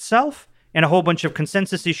blockchain itself and a whole bunch of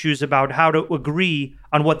consensus issues about how to agree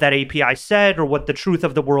on what that API said or what the truth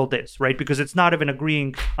of the world is, right? Because it's not even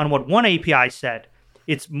agreeing on what one API said.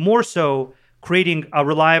 It's more so creating a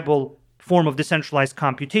reliable form of decentralized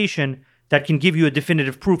computation that can give you a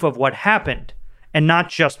definitive proof of what happened and not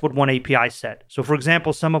just what one API said. So, for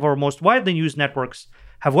example, some of our most widely used networks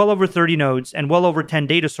have well over 30 nodes and well over 10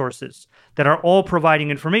 data sources that are all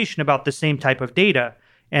providing information about the same type of data.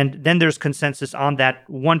 And then there's consensus on that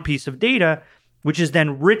one piece of data, which is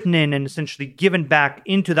then written in and essentially given back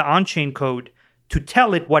into the on-chain code to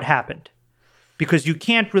tell it what happened. Because you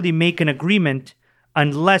can't really make an agreement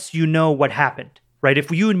unless you know what happened, right?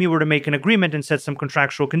 If you and me were to make an agreement and set some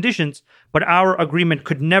contractual conditions, but our agreement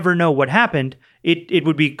could never know what happened, it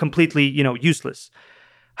would be completely, useless.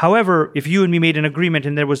 However, if you and me made an agreement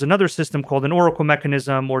and there was another system called an oracle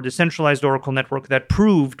mechanism or decentralized oracle network that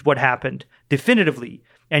proved what happened definitively,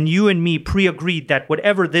 and you and me pre-agreed that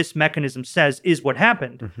whatever this mechanism says is what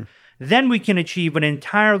happened, then we can achieve an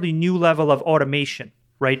entirely new level of automation,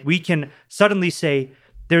 right? We can suddenly say,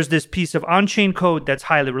 there's this piece of on-chain code that's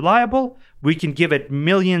highly reliable. We can give it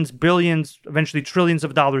millions, billions, eventually trillions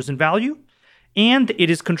of dollars in value. And it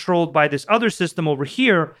is controlled by this other system over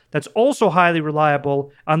here that's also highly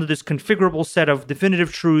reliable under this configurable set of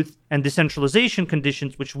definitive truth and decentralization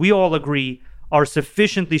conditions, which we all agree are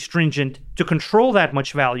sufficiently stringent to control that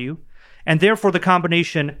much value. And therefore, the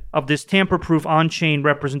combination of this tamper-proof on-chain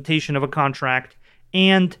representation of a contract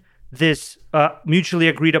and this mutually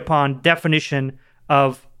agreed upon definition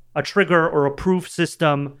of a trigger or a proof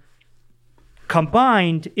system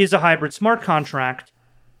combined is a hybrid smart contract,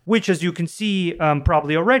 which, as you can see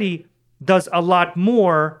probably already, does a lot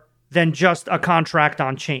more than just a contract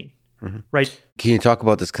on chain, right? Can you talk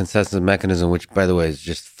about this consensus mechanism, which, by the way, is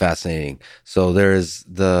just fascinating? So there is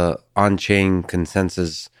the on-chain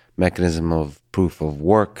consensus mechanism of proof of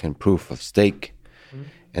work and proof of stake.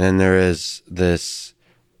 And then there is this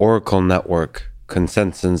Oracle network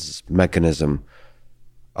consensus mechanism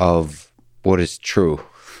of what is true.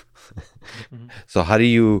 So can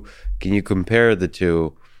you compare the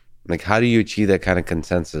two? Like, how do you achieve that kind of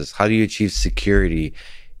consensus? How do you achieve security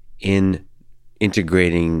in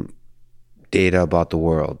integrating data about the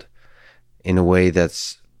world in a way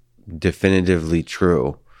that's definitively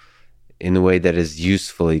true, in a way that is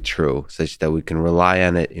usefully true, such that we can rely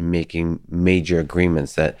on it in making major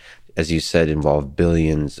agreements that, as you said, involve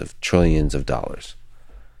billions of trillions of dollars?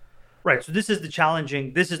 Right. So this is the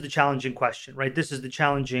challenging question, right? This is the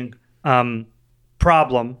challenging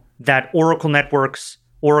problem that Oracle networks,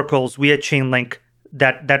 oracles, we at Chainlink,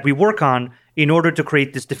 that we work on in order to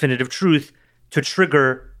create this definitive truth to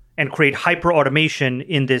trigger and create hyper automation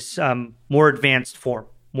in this more advanced form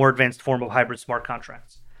of hybrid smart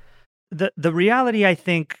contracts. The reality, I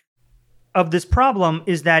think, of this problem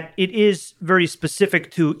is that it is very specific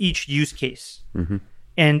to each use case.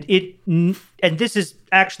 And this is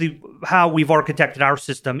actually how we've architected our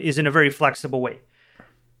system, is in a very flexible way.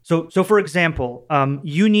 So for example,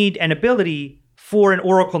 you need an ability for an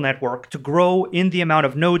Oracle network to grow in the amount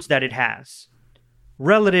of nodes that it has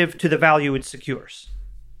relative to the value it secures,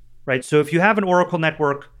 right? So if you have an Oracle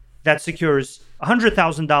network that secures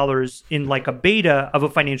 $100,000 in like a beta of a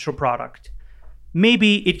financial product,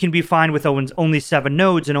 maybe it can be fine with only 7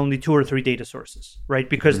 nodes and only 2 or 3 data sources, right?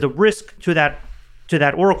 Because the risk to that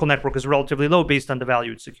Oracle network is relatively low based on the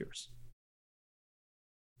value it secures.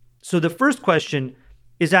 So the first question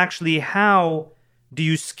is actually, how do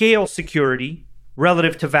you scale security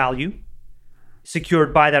relative to value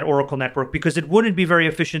secured by that Oracle network? Because it wouldn't be very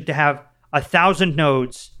efficient to have 1,000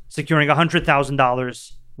 nodes securing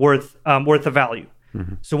 $100,000 worth of value.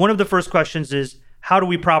 So one of the first questions is, how do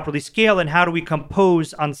we properly scale, and how do we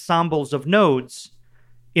compose ensembles of nodes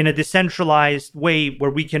in a decentralized way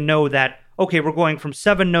where we can know that, okay, we're going from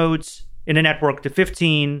 7 nodes in a network to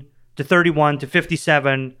 15 to 31 to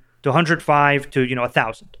 57 to 105 to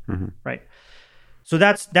 1,000, right? So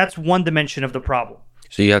that's one dimension of the problem.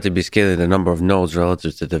 So you have to be scaling the number of nodes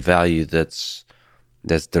relative to the value that's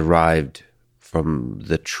derived from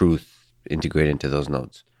the truth integrated into those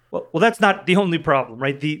nodes. Well, that's not the only problem,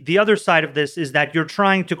 right? The other side of this is that you're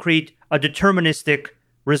trying to create a deterministic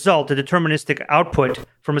result, a deterministic output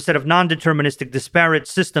from a set of non-deterministic disparate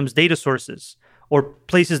systems, data sources, or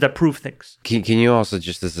places that prove things. Can you also,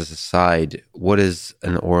 just as an aside, what is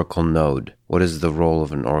an Oracle node? What is the role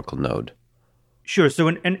of an Oracle node? Sure. So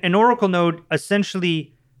an Oracle node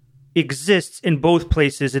essentially exists in both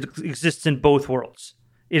places. It exists in both worlds.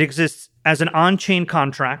 It exists as an on-chain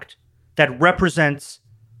contract that represents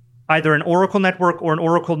either an Oracle network or an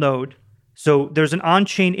Oracle node. So there's an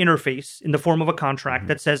on-chain interface in the form of a contract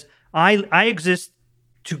that says, I exist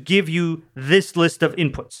to give you this list of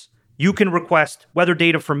inputs. You can request weather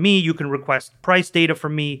data from me. You can request price data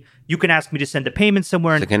from me. You can ask me to send a payment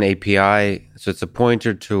somewhere. It's like an API. So it's a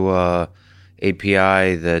pointer to a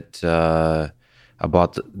API that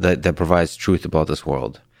provides truth about this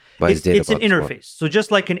world. It's an interface. So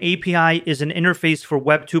just like an API is an interface for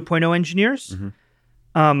Web 2.0 engineers,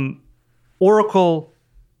 Oracle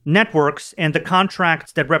networks and the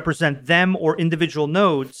contracts that represent them or individual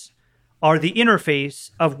nodes are the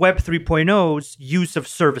interface of Web 3.0's use of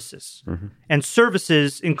services. And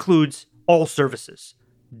services includes all services: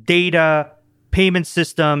 data, payment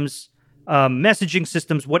systems, messaging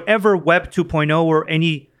systems, whatever Web 2.0 or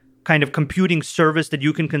any kind of computing service that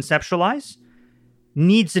you can conceptualize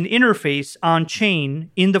needs an interface on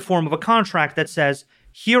chain in the form of a contract that says,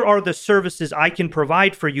 here are the services I can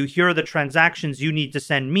provide for you. Here are the transactions you need to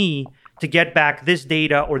send me to get back this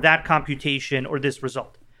data or that computation or this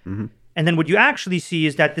result. And then what you actually see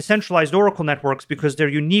is that decentralized Oracle networks, because they're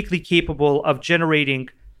uniquely capable of generating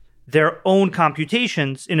their own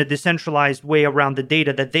computations in a decentralized way around the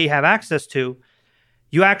data that they have access to,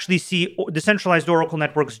 you actually see decentralized Oracle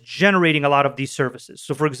networks generating a lot of these services.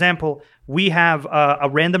 So for example, we have a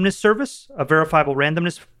randomness service, a verifiable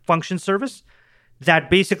randomness function service, that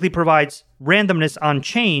basically provides randomness on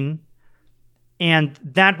chain, and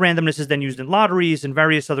that randomness is then used in lotteries and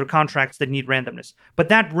various other contracts that need randomness. But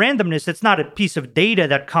that randomness, it's not a piece of data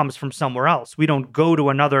that comes from somewhere else. We don't go to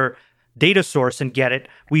another data source and get it.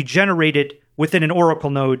 We generate it within an Oracle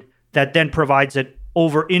node that then provides it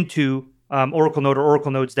over into Oracle node or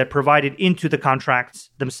Oracle nodes that provide it into the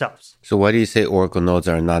contracts themselves. So why do you say Oracle nodes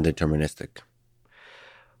are non-deterministic?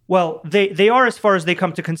 Well, they are as far as they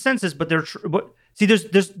come to consensus, but see,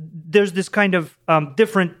 there's this kind of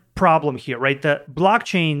different problem here, right? The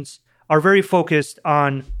blockchains are very focused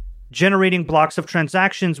on generating blocks of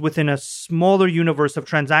transactions within a smaller universe of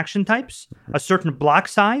transaction types, a certain block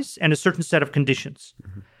size, and a certain set of conditions.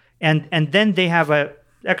 And then they have a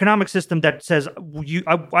economic system that says,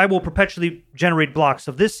 I will perpetually generate blocks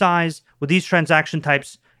of this size with these transaction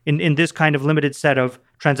types in this kind of limited set of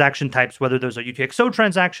transaction types, whether those are UTXO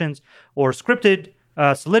transactions or scripted,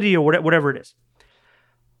 Solidity, or whatever it is.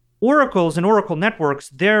 Oracles and Oracle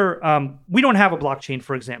networks, we don't have a blockchain,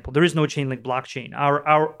 for example. There is no Chainlink blockchain.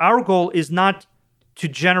 Our goal is not to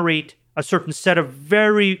generate a certain set of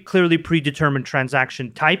very clearly predetermined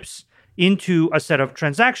transaction types into a set of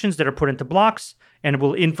transactions that are put into blocks, and it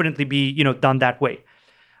will infinitely be done that way.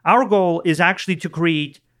 Our goal is actually to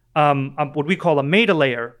create what we call a meta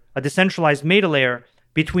layer, a decentralized meta layer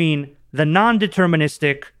between the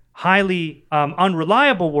non-deterministic, highly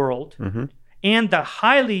unreliable world and the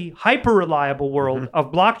highly hyper-reliable world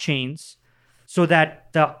of blockchains, so that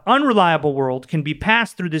the unreliable world can be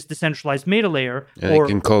passed through this decentralized meta layer. And it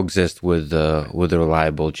can coexist with the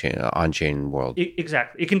reliable on-chain world.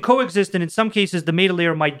 Exactly. It can coexist, and in some cases, the meta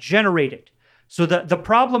layer might generate it. So the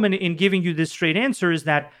problem in giving you this straight answer is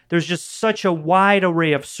that there's just such a wide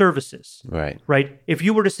array of services. Right? If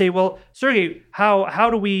you were to say, well, Sergey, how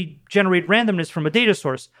do we generate randomness from a data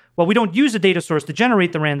source? Well, we don't use a data source to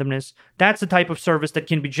generate the randomness. That's the type of service that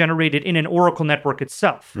can be generated in an Oracle network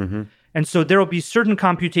itself. And so there will be certain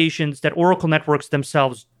computations that Oracle networks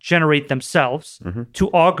themselves generate themselves to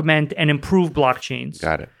augment and improve blockchains.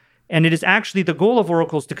 Got it. And it is actually the goal of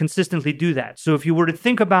Oracles to consistently do that. So if you were to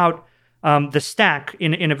think about the stack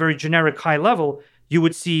in a very generic high level, you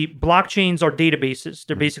would see blockchains are databases.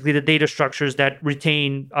 They're basically the data structures that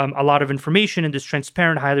retain a lot of information in this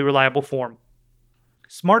transparent, highly reliable form.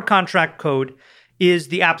 Smart contract code is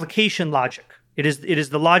the application logic. It is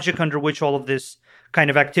the logic under which all of this kind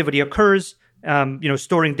of activity occurs.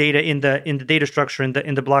 Storing data in the data structure in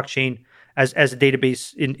the blockchain as a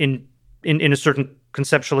database in a certain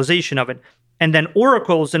conceptualization of it. And then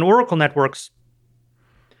oracles and Oracle networks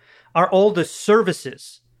are all the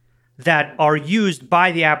services that are used by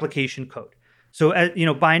the application code. So,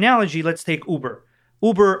 by analogy, let's take Uber.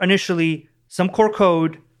 Uber initially, some core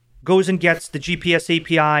code goes and gets the GPS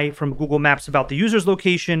API from Google Maps about the user's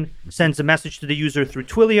location, sends a message to the user through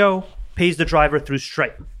Twilio, pays the driver through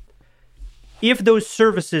Stripe. If those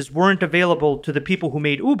services weren't available to the people who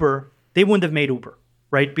made Uber, they wouldn't have made Uber,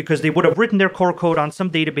 right? Because they would have written their core code on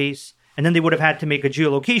some database, and then they would have had to make a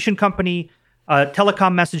geolocation company, a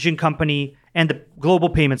telecom messaging company, and the global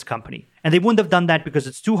payments company. And they wouldn't have done that because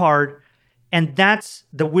it's too hard. And that's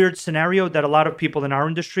the weird scenario that a lot of people in our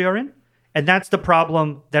industry are in. And that's the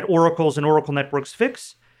problem that Oracles and Oracle networks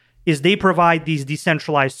fix, is they provide these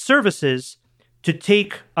decentralized services to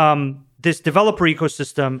take this developer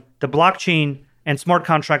ecosystem, the blockchain and smart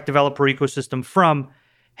contract developer ecosystem, from,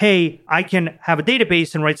 hey, I can have a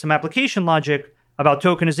database and write some application logic about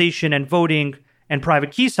tokenization and voting and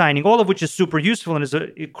private key signing, all of which is super useful and is a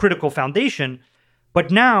critical foundation.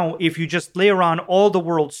 But now, if you just layer on all the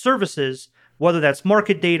world's services, whether that's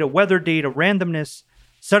market data, weather data, randomness,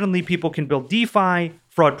 suddenly people can build DeFi,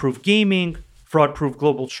 fraud-proof gaming, fraud-proof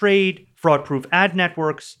global trade, fraud-proof ad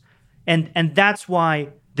networks. And that's why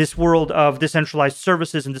this world of decentralized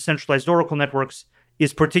services and decentralized Oracle networks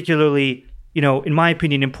is particularly, in my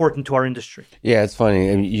opinion, important to our industry. Yeah, it's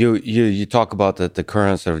funny. I mean, you talk about the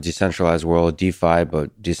current sort of decentralized world, DeFi,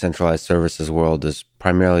 but decentralized services world is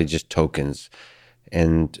primarily just tokens,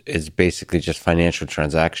 and it's basically just financial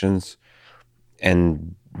transactions.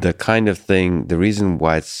 And the kind of thing, the reason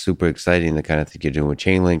why it's super exciting, the kind of thing you're doing with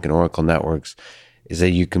Chainlink and Oracle networks, is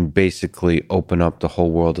that you can basically open up the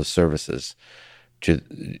whole world of services to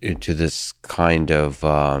this kind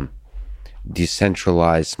of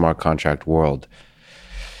decentralized smart contract world.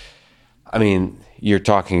 I mean, you're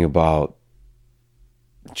talking about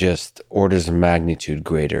just orders of magnitude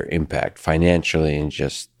greater impact financially and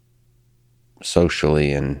just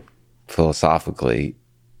socially and philosophically.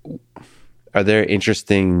 Are there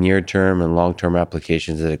interesting near-term and long-term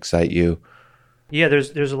applications that excite you? Yeah,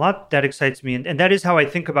 there's a lot that excites me. And that is how I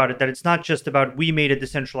think about it, that it's not just about we made a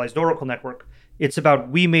decentralized Oracle network. It's about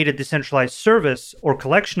we made a decentralized service or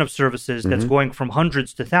collection of services that's going from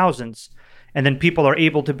hundreds to thousands. And then people are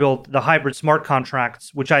able to build the hybrid smart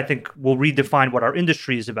contracts, which I think will redefine what our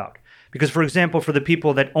industry is about. Because, for example, for the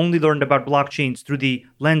people that only learned about blockchains through the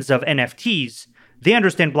lens of NFTs, they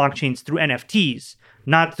understand blockchains through NFTs,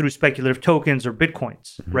 not through speculative tokens or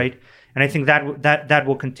Bitcoins, right? And I think that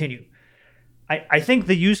will continue. I think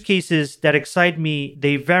the use cases that excite me,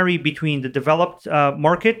 they vary between the developed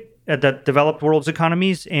market, the developed world's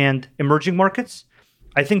economies, and emerging markets.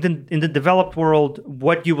 I think in the developed world,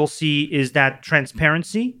 what you will see is that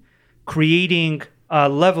transparency, creating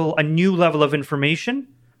a new level of information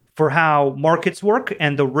for how markets work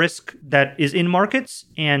and the risk that is in markets,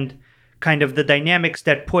 and kind of the dynamics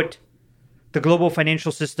that put the global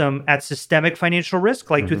financial system at systemic financial risk,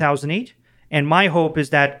 like 2008. And my hope is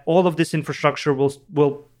that all of this infrastructure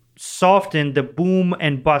will soften the boom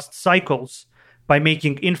and bust cycles by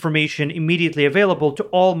making information immediately available to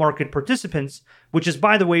all market participants, which is,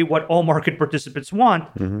 by the way, what all market participants want,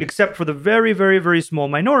 except for the very, very, very small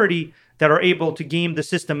minority that are able to game the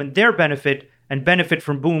system in their benefit and benefit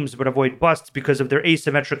from booms but avoid busts because of their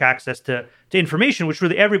asymmetric access to information, which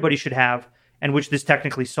really everybody should have, and which this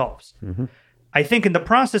technically solves. I think in the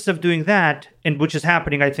process of doing that, and which is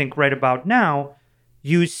happening, I think, right about now,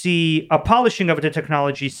 you see a polishing of the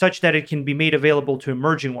technology such that it can be made available to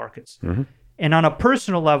emerging markets. And on a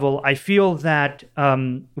personal level, I feel that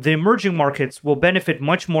the emerging markets will benefit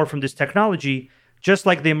much more from this technology, just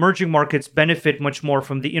like the emerging markets benefit much more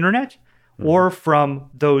from the internet or from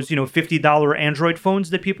those, $50 Android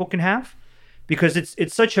phones that people can have, because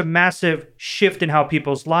it's such a massive shift in how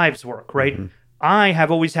people's lives work, right? I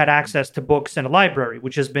have always had access to books and a library,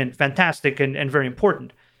 which has been fantastic and very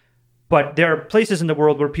important. But there are places in the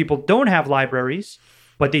world where people don't have libraries,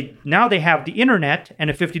 but now they have the internet and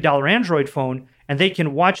a $50 Android phone, and they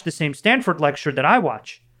can watch the same Stanford lecture that I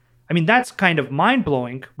watch. I mean, that's kind of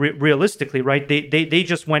mind-blowing, realistically, right? They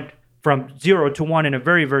just went from 0 to 1 in a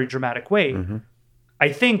very, very dramatic way.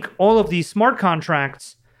 I think all of these smart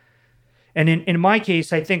contracts, and in my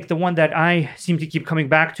case, I think the one that I seem to keep coming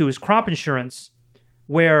back to is crop insurance,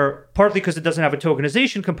 where partly because it doesn't have a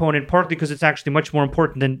tokenization component, partly because it's actually much more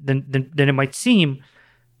important than it might seem.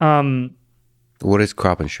 What is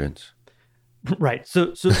crop insurance? Right.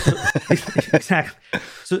 So exactly.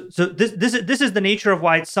 So this is the nature of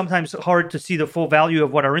why it's sometimes hard to see the full value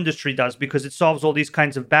of what our industry does, because it solves all these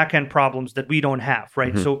kinds of back-end problems that we don't have,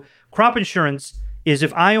 right? So crop insurance is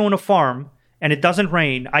if I own a farm and it doesn't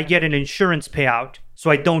rain, I get an insurance payout,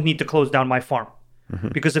 so I don't need to close down my farm.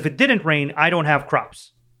 Because if it didn't rain, I don't have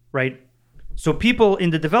crops, right? So people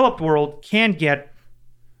in the developed world can get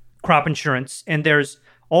crop insurance, and there's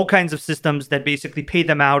all kinds of systems that basically pay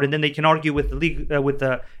them out, and then they can argue with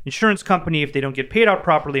the insurance company if they don't get paid out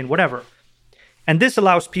properly and whatever. And this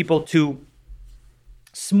allows people to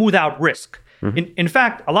smooth out risk. In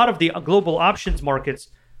fact, a lot of the global options markets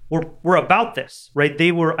were about this, right?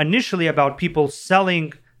 They were initially about people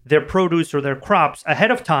selling their produce or their crops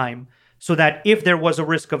ahead of time so that if there was a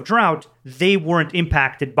risk of drought, they weren't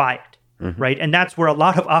impacted by it, right? And that's where a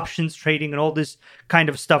lot of options trading and all this kind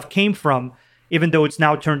of stuff came from, even though it's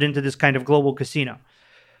now turned into this kind of global casino.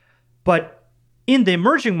 But in the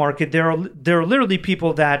emerging market, there are literally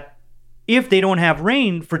people that, if they don't have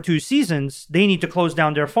rain for 2 seasons, they need to close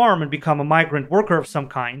down their farm and become a migrant worker of some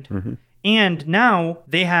kind. And now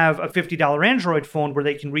they have a $50 Android phone where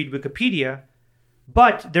they can read Wikipedia,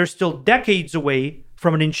 but they're still decades away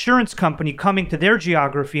from an insurance company coming to their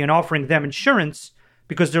geography and offering them insurance,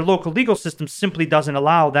 because their local legal system simply doesn't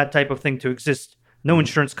allow that type of thing to exist. No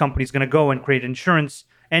insurance company is going to go and create an insurance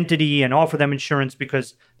entity and offer them insurance,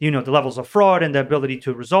 because the levels of fraud and the ability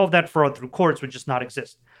to resolve that fraud through courts would just not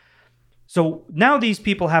exist. So now these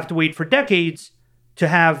people have to wait for decades to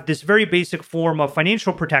have this very basic form of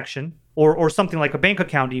financial protection, or something like a bank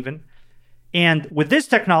account even. And with this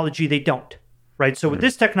technology, they don't, right? So with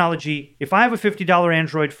this technology, if I have a $50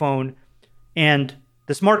 Android phone and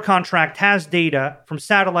the smart contract has data from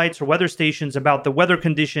satellites or weather stations about the weather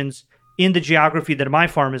conditions in the geography that my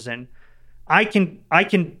farm is in, I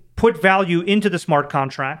can put value into the smart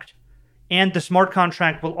contract, and the smart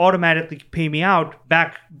contract will automatically pay me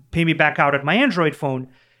back out at my Android phone.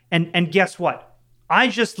 And guess what? I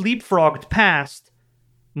just leapfrogged past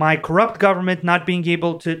my corrupt government not being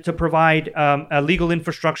able to provide a legal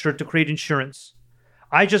infrastructure to create insurance.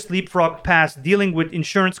 I just leapfrogged past dealing with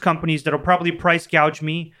insurance companies that will probably price gouge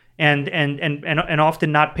me and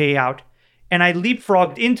often not pay out. And I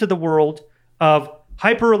leapfrogged into the world of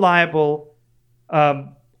hyper-reliable,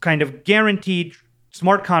 kind of guaranteed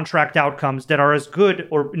smart contract outcomes that are as good,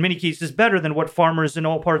 or in many cases better, than what farmers in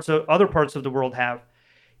other parts of the world have.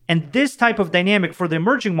 And this type of dynamic for the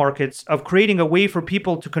emerging markets of creating a way for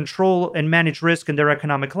people to control and manage risk in their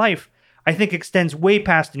economic life, I think extends way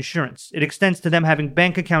past insurance. It extends to them having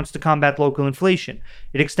bank accounts to combat local inflation.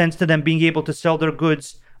 It extends to them being able to sell their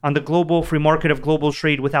goods on the global free market of global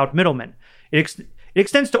trade without middlemen. It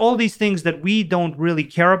extends to all these things that we don't really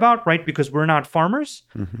care about, right? Because we're not farmers,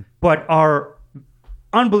 but are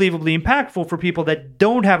unbelievably impactful for people that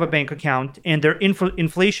don't have a bank account and their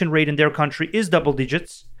inflation rate in their country is double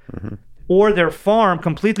digits, or their farm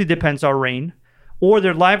completely depends on rain, or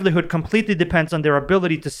their livelihood completely depends on their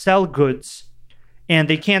ability to sell goods, and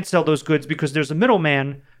they can't sell those goods because there's a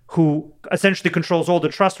middleman who essentially controls all the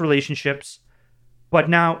trust relationships. But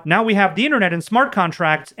now we have the internet and smart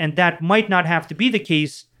contracts, and that might not have to be the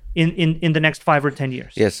case in the next 5 or 10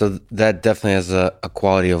 years. Yeah, so that definitely has a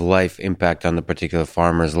quality of life impact on the particular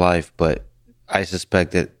farmer's life, but I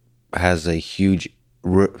suspect it has a huge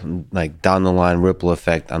down the line ripple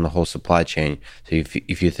effect on the whole supply chain. So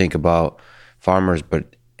if you think about farmers,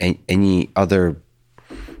 but any other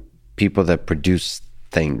people that produce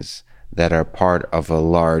things that are part of a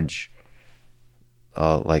large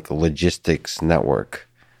like a logistics network,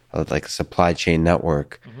 like a supply chain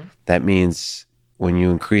network, that means when you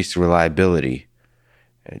increase reliability,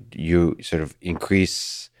 you sort of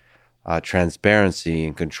increase transparency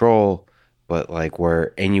and control, but like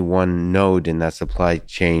where any one node in that supply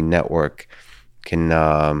chain network can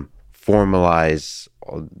formalize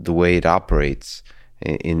the way it operates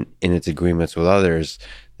in its agreements with others,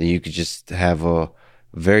 then you could just have a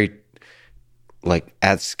very like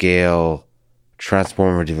at scale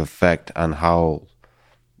transformative effect on how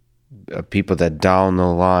people that down the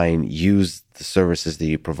line use the services that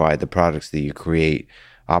you provide, the products that you create,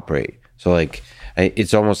 operate. So like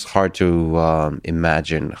it's almost hard to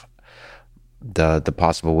imagine the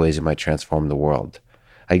possible ways it might transform the world.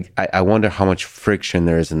 I wonder how much friction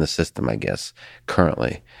there is in the system, I guess,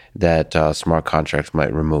 currently, that smart contracts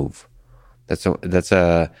might remove. That's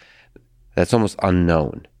almost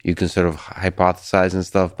unknown. You can sort of hypothesize and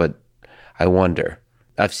stuff, but I wonder.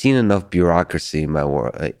 I've seen enough bureaucracy in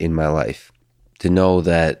my life to know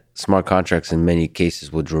that smart contracts in many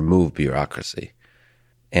cases would remove bureaucracy.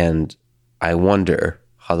 And I wonder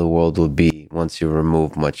how the world will be once you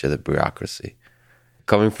remove much of the bureaucracy.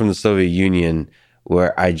 Coming from the Soviet Union,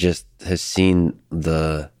 where I just have seen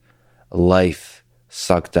the life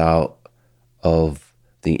sucked out of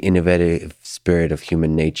the innovative spirit of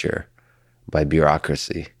human nature by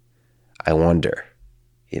bureaucracy, I wonder,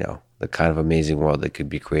 the kind of amazing world that could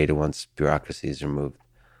be created once bureaucracy is removed.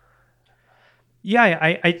 Yeah,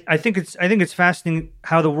 I think it's fascinating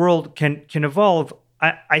how the world can evolve.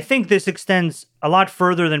 I think this extends a lot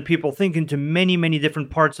further than people think into many, many different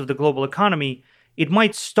parts of the global economy. It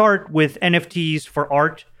might start with NFTs for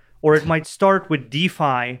art, or it might start with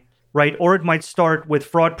DeFi, right? Or it might start with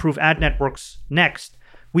fraud-proof ad networks next.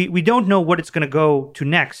 We don't know what it's going to go to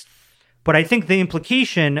next. But I think the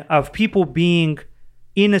implication of people being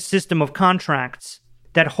in a system of contracts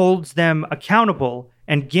that holds them accountable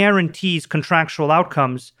and guarantees contractual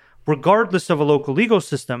outcomes, regardless of a local legal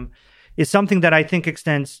system, is something that I think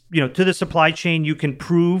extends, to the supply chain. You can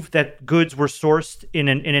prove that goods were sourced in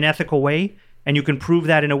an ethical way, and you can prove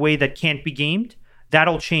that in a way that can't be gamed.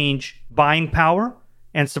 That'll change buying power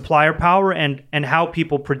and supplier power and how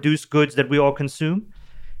people produce goods that we all consume.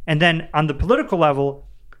 And then on the political level,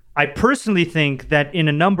 I personally think that in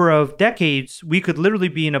a number of decades, we could literally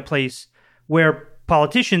be in a place where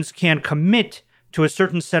politicians can commit to a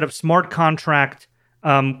certain set of smart contract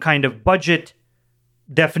kind of budget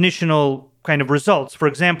definitional kind of results. For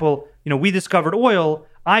example, we discovered oil.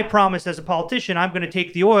 I promised as a politician, I'm going to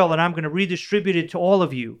take the oil and I'm going to redistribute it to all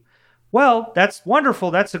of you. Well, that's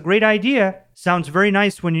wonderful. That's a great idea. Sounds very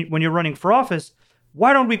nice when you're running for office.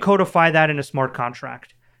 Why don't we codify that in a smart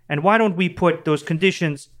contract? And why don't we put those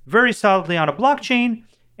conditions very solidly on a blockchain?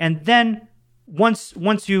 And then once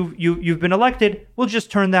you've been elected, we'll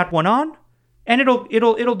just turn that one on, and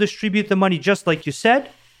it'll distribute the money just like you said,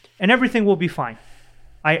 and everything will be fine.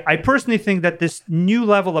 I personally think that this new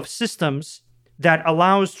level of systems that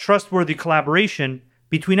allows trustworthy collaboration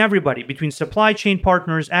between everybody, between supply chain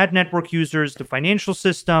partners, ad network users, the financial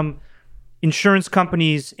system, insurance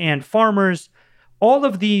companies, and farmers, all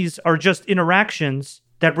of these are just interactions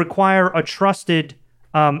that require a trusted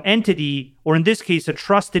entity, or in this case, a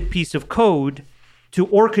trusted piece of code to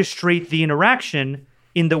orchestrate the interaction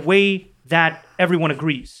in the way that everyone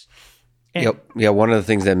agrees. Yep. Yeah, one of the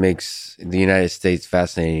things that makes the United States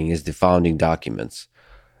fascinating is the founding documents.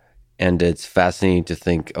 And it's fascinating to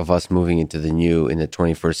think of us moving into the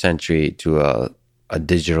 21st century to a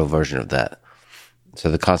digital version of that. So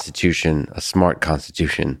the Constitution, a smart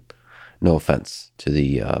Constitution, no offense to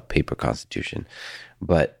the paper Constitution,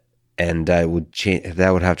 and that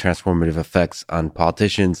would have transformative effects on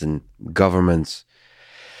politicians and governments,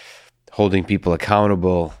 holding people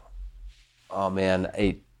accountable. Oh man,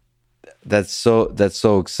 that's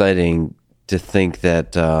so exciting to think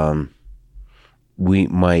that we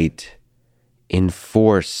might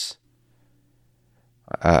enforce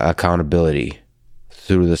accountability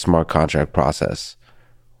through the smart contract process.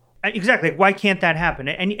 Exactly. Why can't that happen?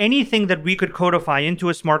 Anything that we could codify into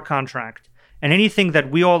a smart contract, and anything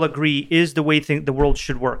that we all agree is the way the world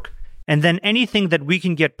should work, and then anything that we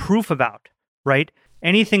can get proof about, right?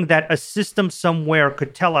 Anything that a system somewhere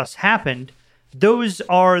could tell us happened, those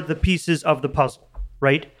are the pieces of the puzzle,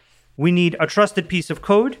 right? We need a trusted piece of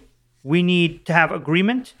code. We need to have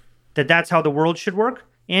agreement that that's how the world should work.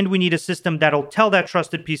 And we need a system that'll tell that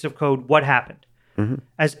trusted piece of code what happened. Mm-hmm.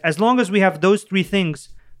 As long as we have those three things,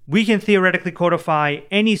 we can theoretically codify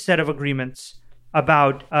any set of agreements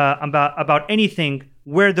about anything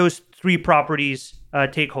where those three properties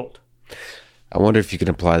take hold. I wonder if you can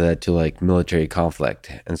apply that to like military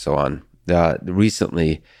conflict and so on.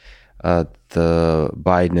 Recently, the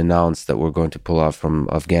Biden announced that we're going to pull out from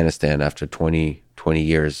Afghanistan after 20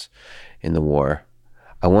 years in the war.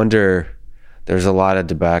 I wonder, there's a lot of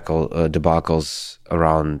debacles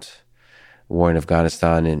around war in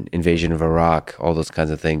Afghanistan and invasion of Iraq, all those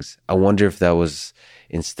kinds of things. I wonder if that was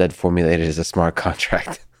instead formulated as a smart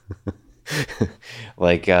contract.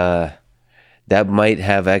 Like, that might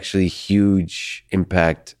have actually huge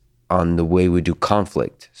impact on the way we do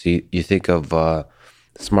conflict. So you think of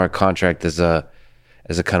smart contract as a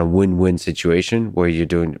kind of win-win situation where you're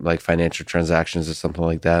doing like financial transactions or something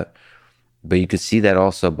like that. But you could see that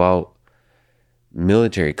also about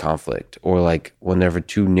military conflict, or like whenever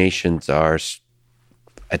two nations are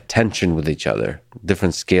at tension with each other,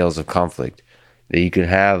 different scales of conflict, that you could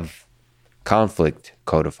have conflict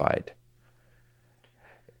codified.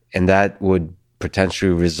 And that would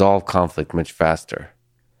potentially resolve conflict much faster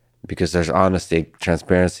because there's honesty,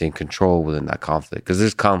 transparency, and control within that conflict, because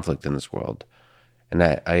there's conflict in this world. And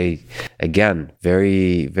I again,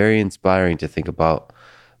 very, very inspiring to think about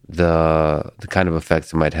the kind of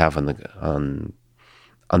effects it might have on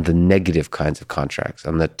the negative kinds of contracts,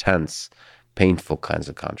 on the tense, painful kinds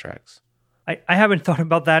of contracts. I haven't thought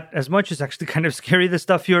about that as much. It's actually kind of scary, the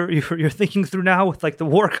stuff you're thinking through now with like the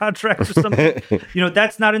war contracts or something.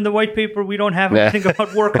 That's not in the white paper. We don't have anything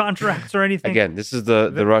about war contracts or anything. Again, this is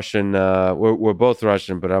the Russian. We're both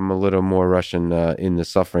Russian, but I'm a little more Russian in the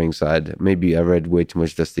suffering side. Maybe I read way too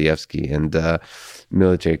much Dostoevsky and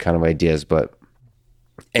military kind of ideas. But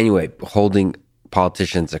anyway, holding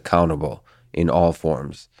politicians accountable in all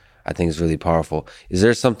forms, I think is really powerful. Is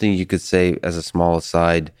there something you could say as a small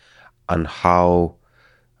aside on how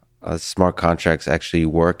smart contracts actually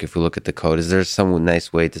work if we look at the code? Is there some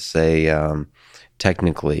nice way to say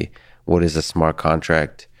technically what is a smart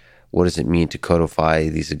contract? What does it mean to codify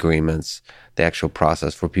these agreements, the actual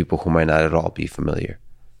process for people who might not at all be familiar?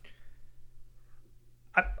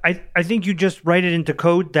 I think you just write it into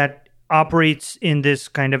code that operates in this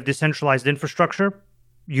kind of decentralized infrastructure.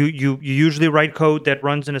 You usually write code that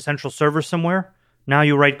runs in a central server somewhere. Now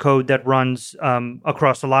you write code that runs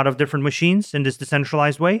across a lot of different machines in this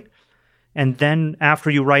decentralized way. And then after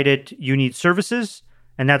you write it, you need services.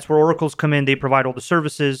 And that's where oracles come in. They provide all the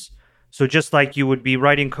services. So just like you would be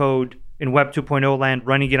writing code in Web 2.0 land,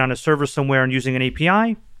 running it on a server somewhere and using an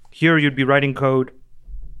API, here you'd be writing code,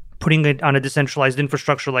 putting it on a decentralized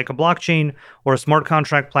infrastructure like a blockchain or a smart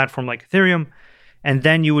contract platform like Ethereum. And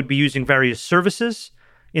then you would be using various services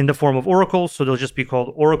in the form of oracles. So they'll just be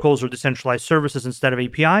called oracles or decentralized services instead of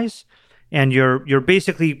APIs. And you're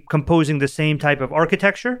basically composing the same type of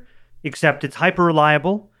architecture, except it's hyper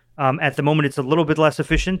reliable. At the moment, it's a little bit less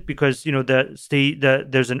efficient because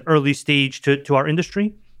there's an early stage to our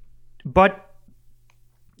industry, but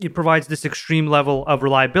it provides this extreme level of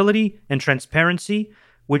reliability and transparency,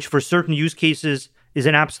 which for certain use cases is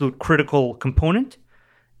an absolute critical component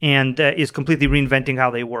and is completely reinventing how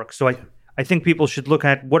they work. So I think people should look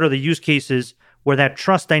at what are the use cases where that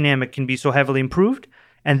trust dynamic can be so heavily improved.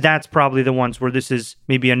 And that's probably the ones where this is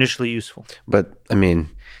maybe initially useful. But I mean,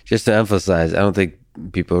 just to emphasize, I don't think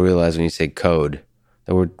people realize when you say code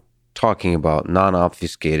that we're talking about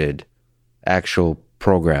non-obfuscated actual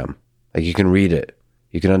program. Like you can read it,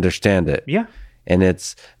 you can understand it. Yeah. And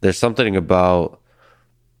there's something about,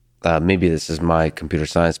 maybe this is my computer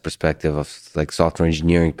science perspective of like software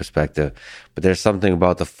engineering perspective, but there's something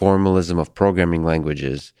about the formalism of programming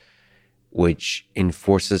languages which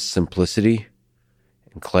enforces simplicity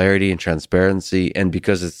and clarity and transparency. And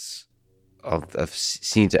because it's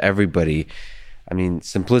seen to everybody, I mean,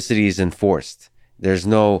 simplicity is enforced. There's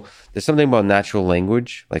something about natural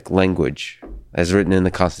language, like language as written in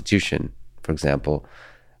the Constitution, for example,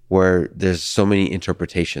 where there's so many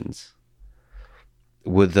interpretations.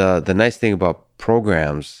 With the nice thing about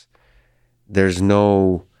programs, there's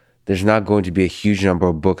not going to be a huge number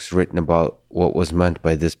of books written about what was meant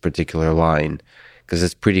by this particular line, because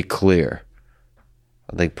it's pretty clear.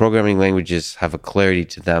 Like programming languages have a clarity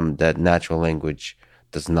to them that natural language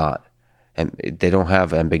does not, and they don't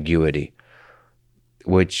have ambiguity,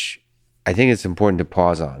 which I think it's important to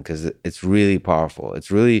pause on because it's really powerful.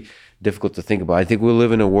 It's really difficult to think about. I think we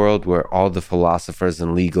live in a world where all the philosophers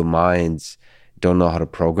and legal minds don't know how to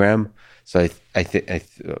program. So I think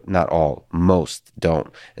not all, most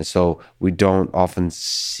don't. And so we don't often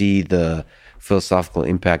see the philosophical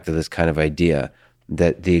impact of this kind of idea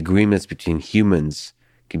that the agreements between humans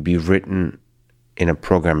can be written in a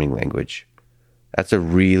programming language. That's a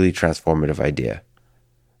really transformative idea.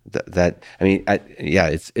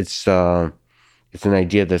 It's an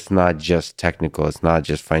idea that's not just technical. It's not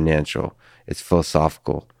just financial. It's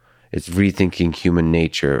philosophical. It's rethinking human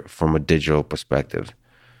nature from a digital perspective.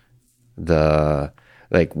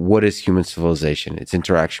 What is human civilization? It's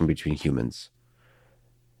interaction between humans.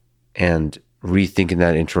 And rethinking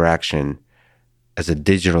that interaction as a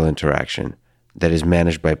digital interaction that is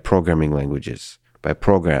managed by programming languages, by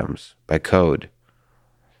programs, by code.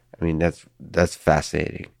 I mean, that's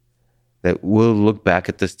fascinating. That we'll look back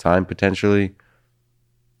at this time potentially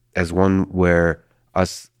as one where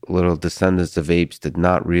us little descendants of apes did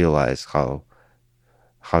not realize how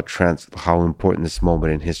important this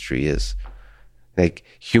moment in history is. Like,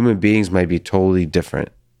 human beings might be totally different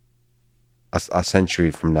a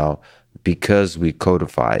century from now because we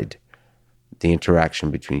codified the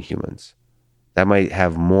interaction between humans. That might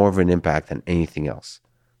have more of an impact than anything else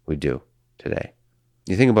we do today.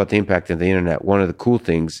 You think about the impact of the internet, one of the cool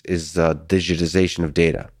things is the digitization of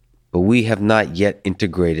data. But we have not yet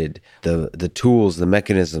integrated the tools, the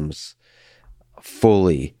mechanisms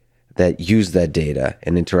fully that use that data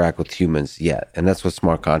and interact with humans yet. And that's what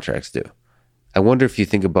smart contracts do. I wonder if you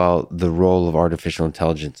think about the role of artificial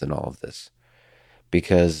intelligence in all of this.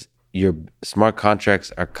 Because your smart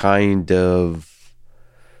contracts are kind of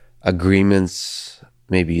agreements,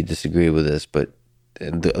 maybe you disagree with this, but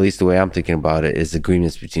at least the way I'm thinking about it is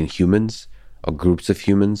agreements between humans or groups of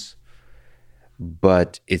humans.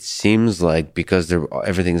 But it seems like because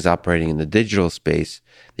everything is operating in the digital space,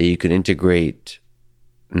 that you could integrate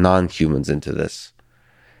non-humans into this,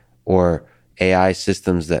 or AI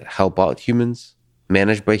systems that help out humans,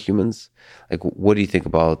 managed by humans. Like, what do you think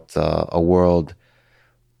about a world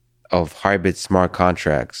of hybrid smart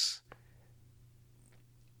contracts,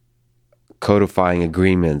 codifying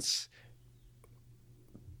agreements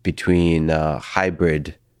between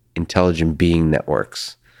hybrid intelligent being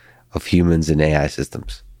networks of humans and AI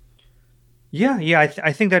systems? Yeah.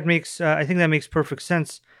 I think that makes perfect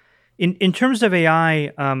sense. In terms of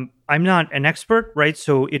AI, I'm not an expert, right?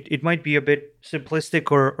 So it might be a bit simplistic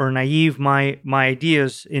or naive, my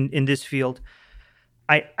ideas in this field.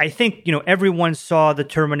 I think, everyone saw the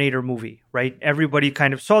Terminator movie, right? Everybody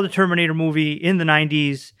kind of saw the Terminator movie in the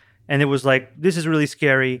 90s, and it was like, this is really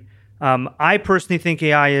scary. I personally think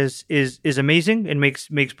AI is amazing and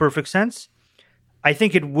makes perfect sense. I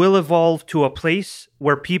think it will evolve to a place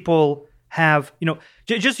where people have,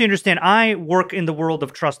 just so you understand, I work in the world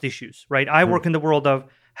of trust issues, right? I work in the world of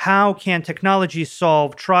how can technology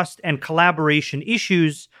solve trust and collaboration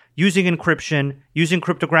issues using encryption, using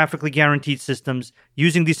cryptographically guaranteed systems,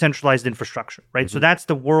 using decentralized infrastructure, right? So that's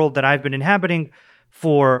the world that I've been inhabiting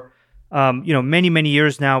for, many, many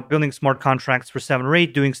years now, building smart contracts for 7 or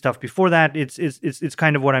 8, doing stuff before that. It's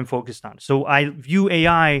kind of what I'm focused on. So I view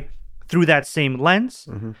AI through that same lens.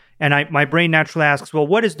 And my brain naturally asks, well,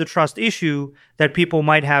 what is the trust issue that people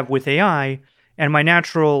might have with AI? And my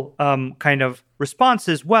natural kind of response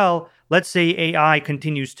is, well, let's say AI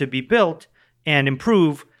continues to be built and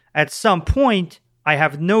improve. At some point, I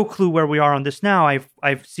have no clue where we are on this now.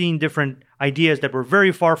 I've seen different ideas that were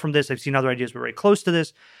very far from this. I've seen other ideas that were very close to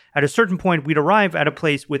this. At a certain point, we'd arrive at a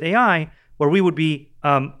place with AI where we would be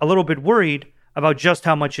a little bit worried about just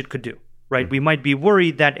how much it could do, right? We might be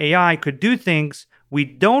worried that AI could do things we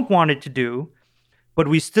don't want it to do, but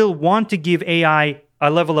we still want to give AI a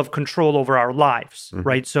level of control over our lives,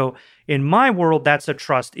 right? So in my world, that's a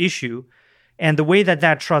trust issue. And the way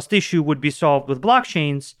that trust issue would be solved with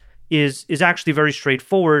blockchains is actually very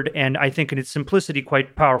straightforward, and I think in its simplicity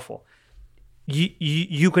quite powerful.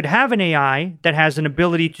 You could have an AI that has an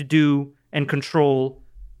ability to do and control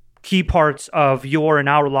key parts of your and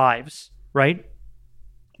our lives, right?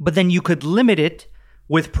 But then you could limit it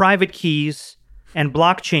with private keys and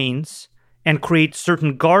blockchains and create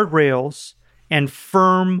certain guardrails and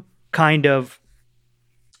firm kind of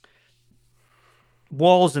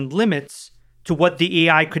walls and limits to what the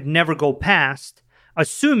AI could never go past,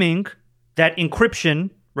 assuming that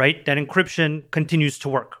encryption, right, that encryption continues to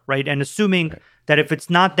work, right? And assuming that if it's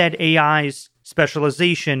not that AI's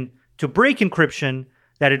specialization to break encryption,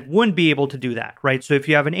 that it wouldn't be able to do that, right? So if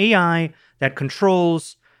you have an AI that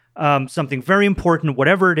controls something very important,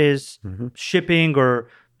 whatever it is, shipping or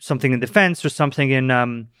something in defense or something in,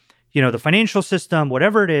 the financial system,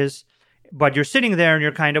 whatever it is, but you're sitting there and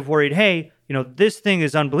you're kind of worried, hey, this thing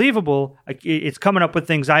is unbelievable. It's coming up with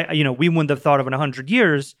things we wouldn't have thought of in 100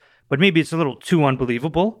 years, but maybe it's a little too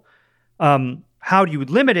unbelievable. How do you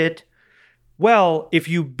limit it? Well, if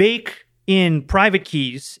you bake in private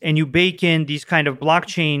keys and you bake in these kind of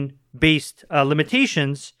blockchain-based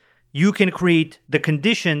limitations, you can create the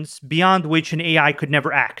conditions beyond which an AI could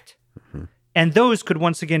never act. And those could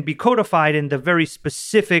once again be codified in the very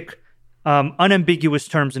specific, unambiguous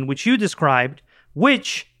terms in which you described,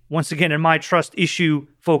 which, once again, in my trust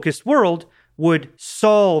issue-focused world, would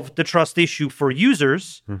solve the trust issue for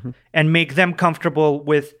users and make them comfortable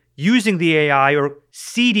with using the AI or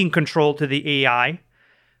ceding control to the AI,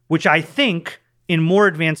 which I think in more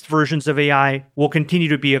advanced versions of AI will continue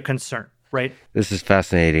to be a concern. right? This is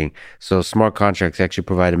fascinating. So smart contracts actually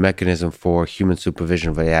provide a mechanism for human supervision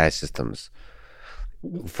of AI systems.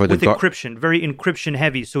 For with encryption, very encryption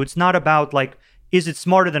heavy. So it's not about like, is it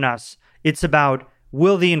smarter than us? It's about,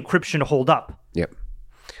 will the encryption hold up? Yep.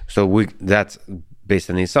 So that's based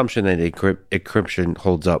on the assumption that encryption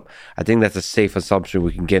holds up. I think that's a safe assumption.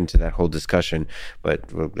 We can get into that whole discussion, but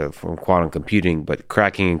from quantum computing, but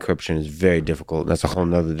cracking encryption is very difficult. That's a whole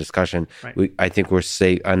nother discussion. Right. I think we're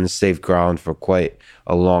on safe ground for quite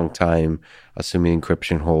a long time, assuming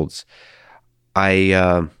encryption holds.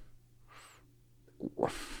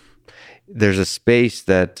 There's a space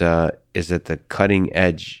that is at the cutting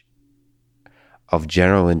edge of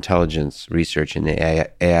general intelligence research in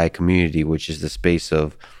the AI community, which is the space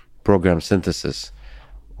of program synthesis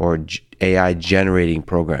or AI generating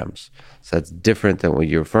programs. So that's different than what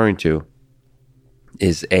you're referring to,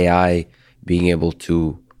 is AI being able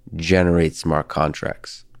to generate smart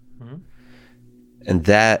contracts. Mm-hmm. And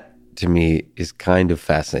that, to me, is kind of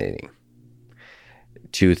fascinating.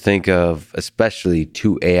 To think of especially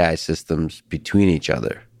two AI systems between each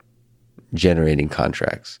other generating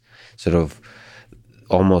contracts, sort of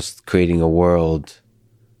almost creating a world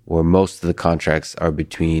where most of the contracts are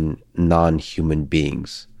between non-human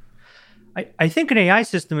beings. I think an AI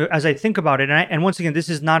system, as I think about it, and once again, this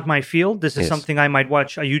is not my field. This is something I might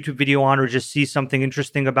watch a YouTube video on or just see something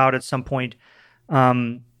interesting about at some point.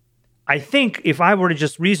 I think if I were to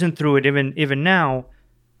just reason through it even now,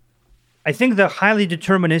 I think the highly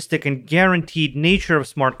deterministic and guaranteed nature of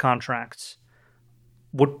smart contracts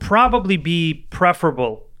would probably be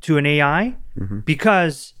preferable to an AI,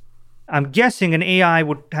 because I'm guessing an AI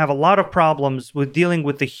would have a lot of problems with dealing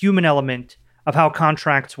with the human element of how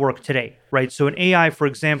contracts work today, right? So an AI, for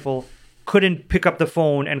example, couldn't pick up the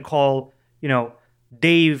phone and call,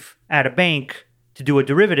 Dave at a bank to do a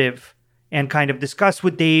derivative and kind of discuss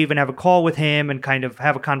with Dave and have a call with him and kind of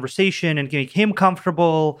have a conversation and make him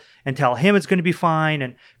comfortable and tell him it's going to be fine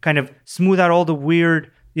and kind of smooth out all the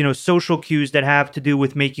weird, social cues that have to do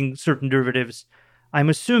with making certain derivatives. I'm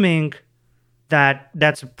assuming that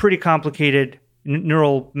that's a pretty complicated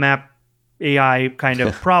neural map AI kind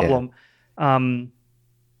of problem. So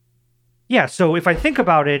if I think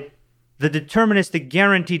about it, the deterministic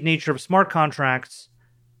guaranteed nature of smart contracts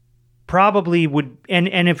probably would, and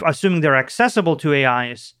if assuming they're accessible to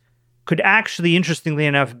AIs, could actually, interestingly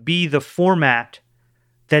enough, be the format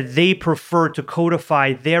that they prefer to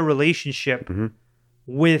codify their relationship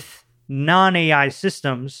with non-AI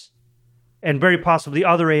systems and very possibly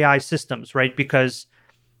other AI systems, right? Because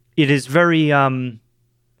it is very,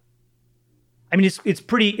 it's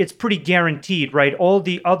pretty guaranteed, right? All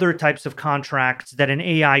the other types of contracts that an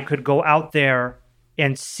AI could go out there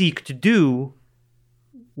and seek to do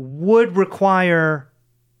would require,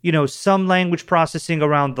 some language processing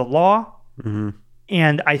around the law.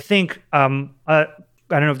 And I think, I don't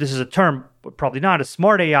know if this is a term, but probably not, a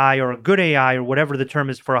smart AI or a good AI or whatever the term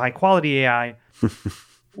is for a high quality AI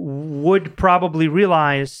would probably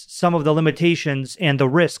realize some of the limitations and the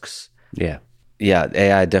risks. Yeah,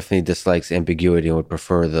 AI definitely dislikes ambiguity and would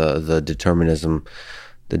prefer the determinism,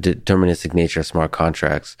 the deterministic nature of smart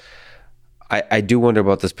contracts. I do wonder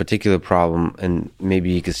about this particular problem, and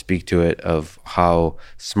maybe you could speak to it, of how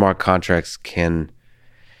smart contracts can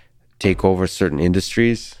take over certain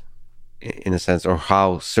industries, in a sense, or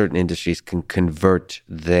how certain industries can convert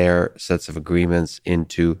their sets of agreements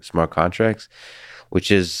into smart contracts,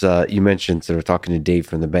 which is, you mentioned, sort of talking to Dave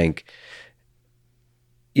from the bank.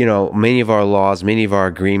 Many of our laws, many of our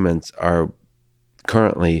agreements are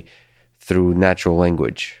currently through natural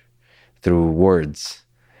language, through words.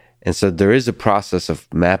 And so there is a process of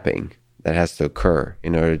mapping that has to occur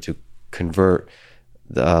in order to convert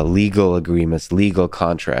the legal agreements, legal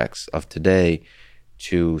contracts of today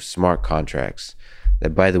to smart contracts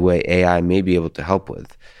that, by the way, AI may be able to help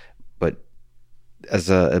with. But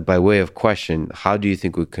by way of question, how do you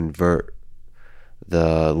think we convert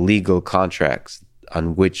the legal contracts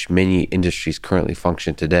on which many industries currently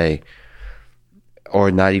function today,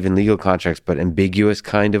 or not even legal contracts, but ambiguous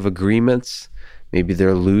kind of agreements, maybe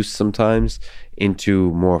they're loose sometimes,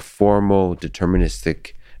 into more formal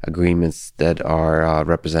deterministic agreements that are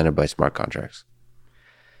represented by smart contracts?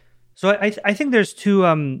 So I think there's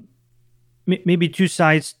maybe two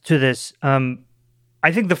sides to this.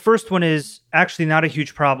 I think the first one is actually not a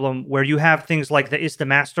huge problem, where you have things like the ISTA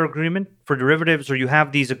master agreement for derivatives, or you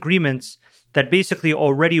have these agreements that basically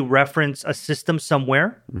already reference a system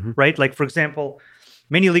somewhere, right? Like, for example,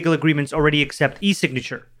 many legal agreements already accept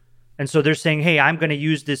e-signature. And so they're saying, hey, I'm going to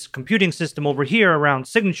use this computing system over here around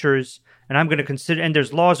signatures, and I'm going to consider, and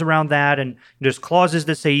there's laws around that, and there's clauses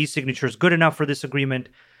that say e-signature is good enough for this agreement.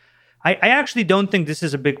 I actually don't think this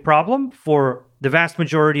is a big problem for the vast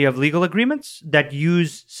majority of legal agreements that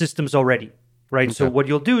use systems already, right? Okay. So what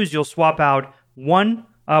you'll do is you'll swap out one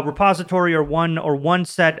repository or one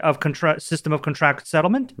set of system of contract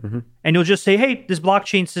settlement, and you'll just say, hey, this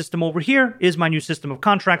blockchain system over here is my new system of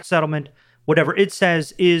contract settlement. Whatever it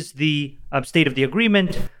says is the state of the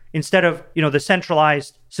agreement, instead of the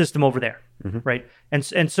centralized system over there, right?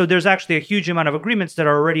 And so there's actually a huge amount of agreements that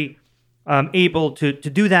are already able to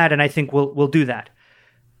do that, and I think we'll do that.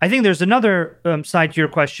 I think there's another side to your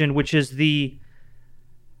question, which is the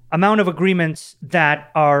amount of agreements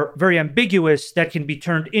that are very ambiguous that can be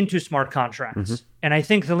turned into smart contracts. And I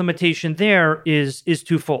think the limitation there is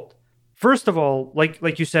twofold. First of all,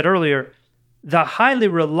 like you said earlier, the highly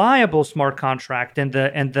reliable smart contract and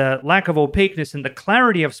the lack of opaqueness and the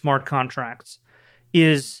clarity of smart contracts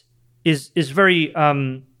is very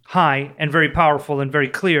high and very powerful and very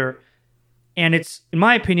clear. And it's, in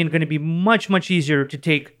my opinion, going to be much, much easier to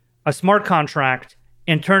take a smart contract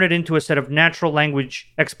and turn it into a set of natural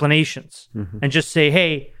language explanations and just say,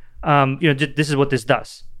 hey, this is what this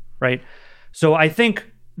does, right? So I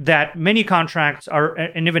think that many contracts are,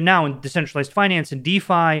 and even now in decentralized finance and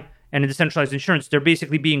DeFi and in decentralized insurance, they're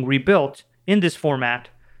basically being rebuilt in this format.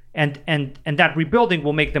 And that rebuilding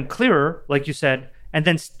will make them clearer, like you said, and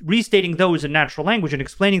then restating those in natural language and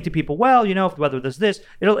explaining to people, well, whether there's this,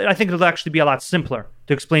 I think it'll actually be a lot simpler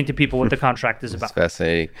to explain to people what the contract is about. That's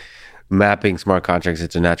fascinating. Mapping smart contracts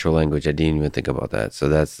into natural language. I didn't even think about that. So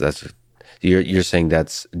that's you're saying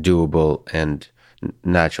that's doable and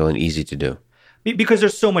natural and easy to do. Because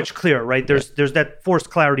there's so much clearer, right? There's that forced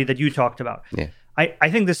clarity that you talked about. Yeah.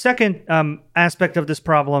 I think the second aspect of this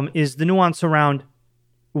problem is the nuance around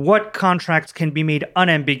what contracts can be made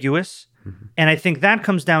unambiguous. And I think that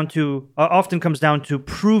often comes down to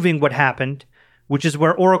proving what happened, which is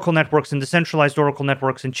where Oracle networks and decentralized Oracle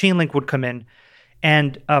networks and Chainlink would come in.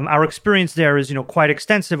 And our experience there is, quite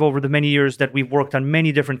extensive over the many years that we've worked on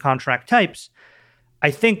many different contract types.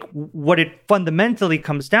 I think what it fundamentally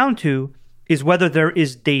comes down to is whether there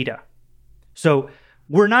is data. So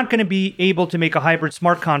we're not going to be able to make a hybrid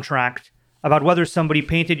smart contract about whether somebody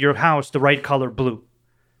painted your house the right color blue.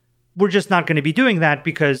 We're just not going to be doing that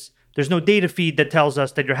because there's no data feed that tells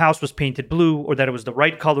us that your house was painted blue or that it was the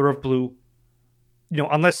right color of blue.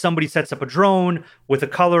 Unless somebody sets up a drone with a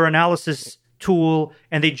color analysis tool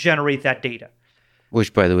and they generate that data.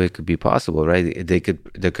 Which, by the way, could be possible, right? There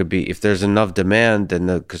could be, if there's enough demand, then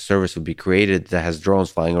the service would be created that has drones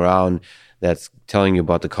flying around that's telling you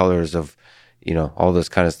about the colors of, all this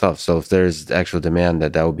kind of stuff. So if there's actual demand,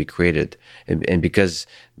 that would be created, and because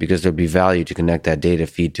there'd be value to connect that data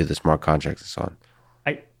feed to the smart contracts and so on.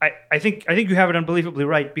 I think you have it unbelievably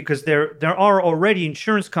right, because there are already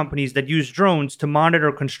insurance companies that use drones to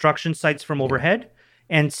monitor construction sites from overhead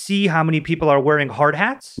and see how many people are wearing hard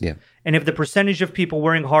hats. Yeah. And if the percentage of people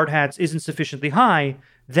wearing hard hats isn't sufficiently high,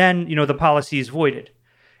 then, the policy is voided.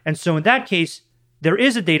 And so in that case, there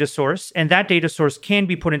is a data source, and that data source can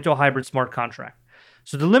be put into a hybrid smart contract.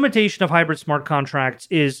 So the limitation of hybrid smart contracts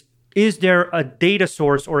is there a data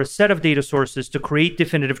source or a set of data sources to create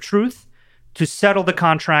definitive truth, to settle the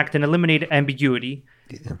contract and eliminate ambiguity?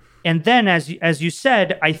 Yeah. And then, as you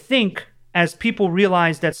said, I think as people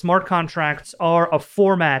realize that smart contracts are a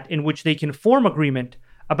format in which they can form agreement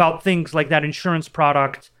about things like that insurance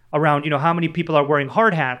product around, how many people are wearing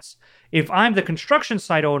hard hats. If I'm the construction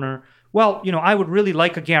site owner, well, I would really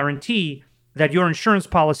like a guarantee that your insurance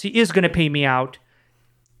policy is going to pay me out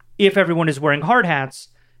if everyone is wearing hard hats.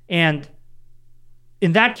 And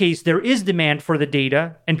in that case, there is demand for the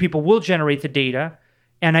data and people will generate the data.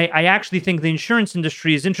 And I actually think the insurance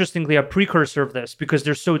industry is, interestingly, a precursor of this because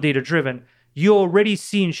they're so data-driven. You already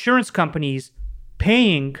see insurance companies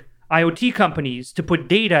paying IoT companies to put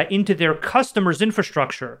data into their customers'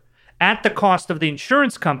 infrastructure at the cost of the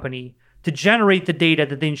insurance company to generate the data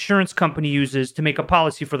that the insurance company uses to make a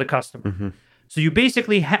policy for the customer. So you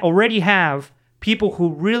basically already have people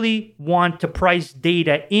who really want to price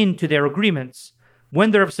data into their agreements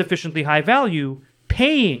when they're of sufficiently high value,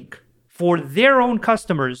 paying for their own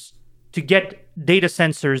customers to get data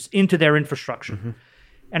sensors into their infrastructure.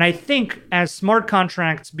 And I think as smart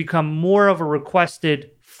contracts become more of a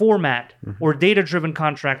requested format, or data-driven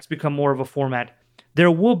contracts become more of a format,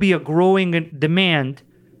 there will be a growing demand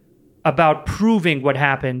about proving what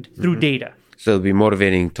happened through data. So it'll be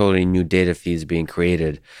motivating totally new data feeds being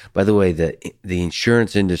created. By the way, the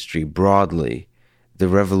insurance industry broadly, the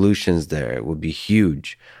revolutions there would be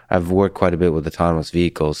huge. I've worked quite a bit with autonomous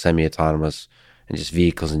vehicles, semi-autonomous, and just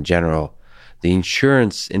vehicles in general. The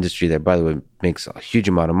insurance industry there, by the way, makes a huge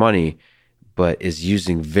amount of money, but is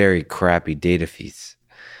using very crappy data feeds.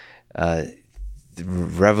 uh,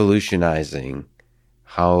 revolutionizing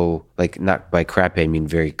how, like, not by crappy, I mean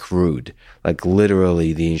very crude. Like,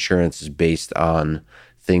 literally, the insurance is based on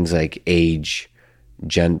things like age,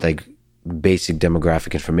 like basic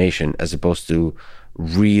demographic information, as opposed to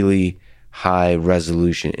really high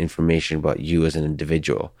resolution information about you as an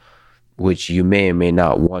individual, which you may or may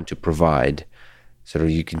not want to provide. So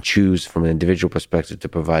you can choose from an individual perspective to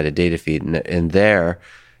provide a data feed, and there,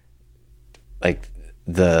 like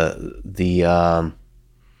the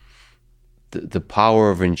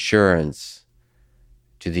power of insurance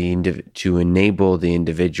to enable the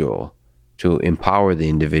individual, to empower the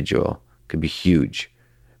individual, could be huge,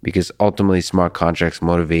 because ultimately smart contracts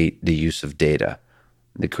motivate the use of data,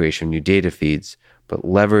 the creation of new data feeds, but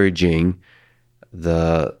leveraging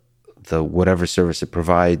the whatever service it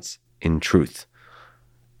provides in truth,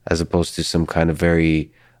 as opposed to some kind of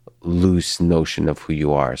very loose notion of who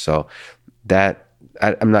you are. So that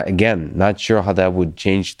I'm not sure how that would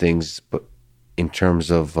change things, but in terms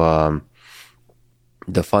of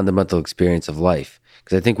the fundamental experience of life,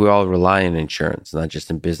 because I think we all rely on insurance, not just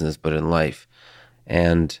in business but in life,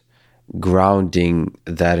 and grounding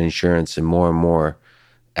that insurance in more and more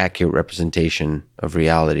accurate representation of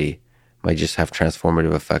reality might just have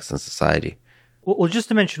transformative effects on society. Well, just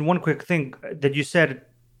to mention one quick thing that you said,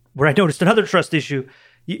 where I noticed another trust issue.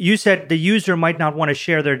 You said the user might not want to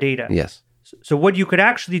share their data. Yes. So what you could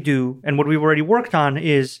actually do, and what we've already worked on,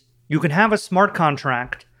 is you can have a smart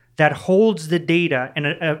contract that holds the data and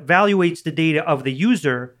evaluates the data of the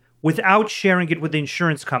user without sharing it with the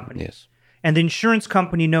insurance company. Yes. And the insurance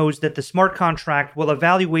company knows that the smart contract will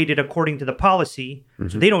evaluate it according to the policy,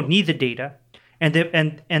 so they don't need the data. And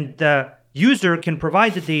the user can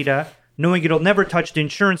provide the data knowing it'll never touch the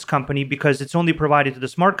insurance company because it's only provided to the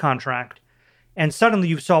smart contract. And suddenly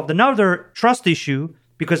you've solved another trust issue,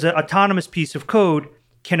 because an autonomous piece of code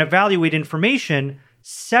can evaluate information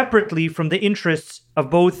separately from the interests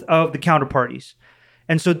of both of the counterparties.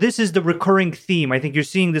 And so this is the recurring theme. I think you're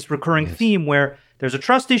seeing this recurring theme where there's a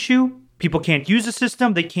trust issue, people can't use the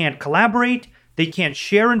system, they can't collaborate, they can't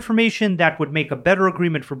share information that would make a better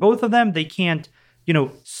agreement for both of them, they can't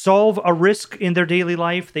solve a risk in their daily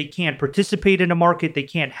life, they can't participate in a market, they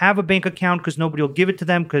can't have a bank account because nobody will give it to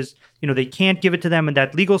them because they can't give it to them in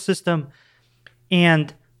that legal system.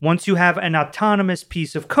 And once you have an autonomous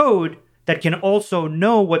piece of code that can also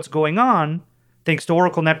know what's going on, thanks to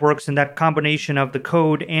Oracle networks and that combination of the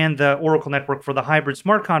code and the Oracle network for the hybrid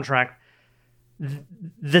smart contract,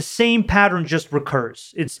 the same pattern just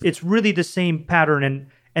recurs. It's really the same pattern.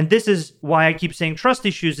 And this is why I keep saying trust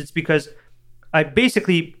issues. It's because I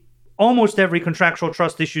basically, almost every contractual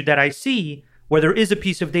trust issue that I see where there is a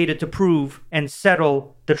piece of data to prove and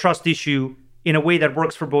settle the trust issue in a way that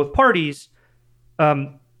works for both parties,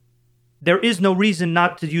 there is no reason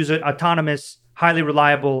not to use an autonomous, highly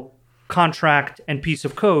reliable contract and piece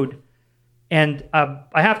of code. And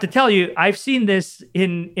I have to tell you, I've seen this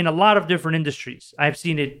in a lot of different industries. I've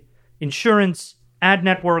seen it insurance, ad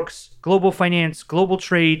networks, global finance, global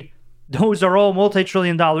trade. Those are all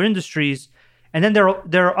multi-trillion-dollar industries. And then there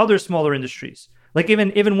are other smaller industries. Like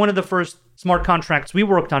even one of the first smart contracts we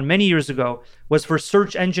worked on many years ago was for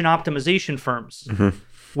search engine optimization firms,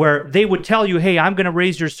 where they would tell you, hey, I'm going to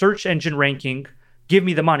raise your search engine ranking, give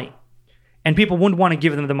me the money. And people wouldn't want to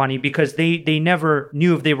give them the money because they never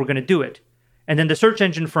knew if they were going to do it. And then the search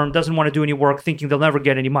engine firm doesn't want to do any work thinking they'll never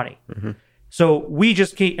get any money. So we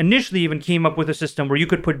just initially even came up with a system where you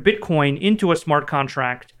could put Bitcoin into a smart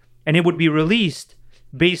contract and it would be released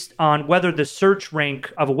based on whether the search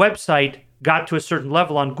rank of a website got to a certain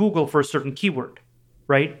level on Google for a certain keyword,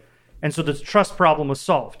 right? And so the trust problem was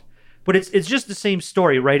solved. But it's just the same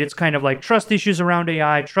story, right? It's kind of like trust issues around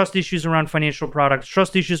AI, trust issues around financial products,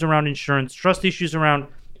 trust issues around insurance, trust issues around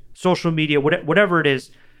social media, whatever it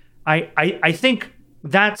is. I think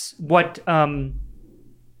that's what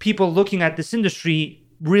people looking at this industry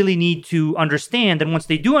really need to understand. And once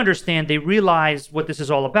they do understand, they realize what this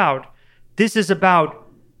is all about. This is about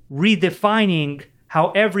redefining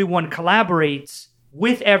how everyone collaborates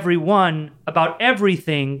with everyone about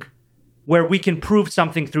everything, where we can prove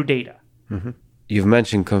something through data. You've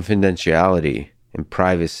mentioned confidentiality and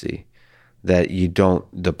privacy, that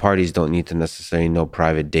the parties don't need to necessarily know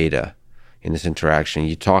private data in this interaction.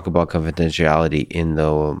 You talk about confidentiality in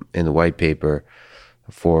the white paper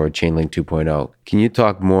for Chainlink 2.0. Can you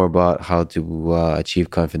talk more about how to achieve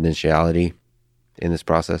confidentiality in this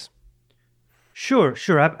process? Sure,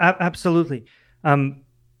 absolutely.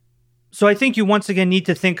 So I think you once again need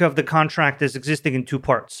to think of the contract as existing in two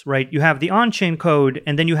parts, right? You have the on-chain code,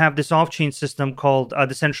 and then you have this off-chain system called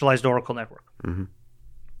the centralized Oracle network.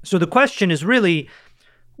 So the question is really,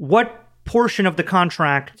 what portion of the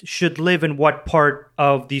contract should live in what part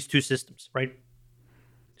of these two systems, right?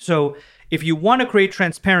 So if you want to create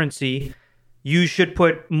transparency, you should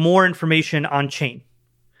put more information on chain,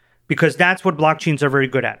 because that's what blockchains are very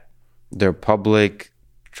good at. They're public,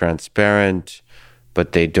 transparent,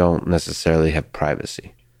 but they don't necessarily have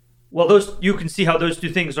privacy. Well, those, you can see how those two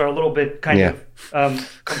things are a little bit kind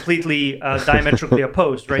of completely diametrically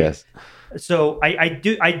opposed, right? Yes. So I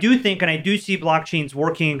do think, and I do see blockchains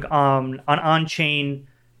working on-chain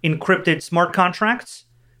encrypted smart contracts.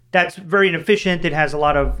 That's very inefficient. It has a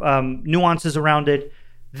lot of nuances around it.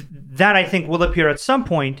 That I think will appear at some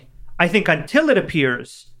point. I think until it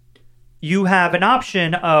appears, you have an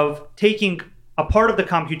option of taking a part of the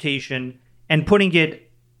computation and putting it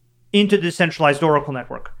into the decentralized Oracle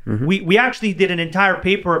network. Mm-hmm. We actually did an entire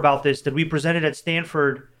paper about this that we presented at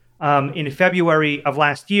Stanford in February of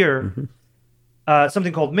last year,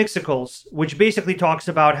 something called Mixicles, which basically talks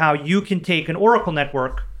about how you can take an Oracle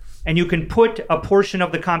network and you can put a portion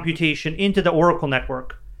of the computation into the Oracle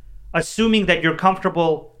network, assuming that you're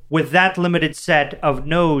comfortable with that limited set of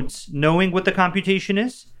nodes knowing what the computation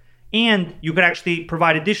is. And you could actually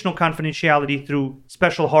provide additional confidentiality through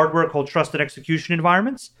special hardware called trusted execution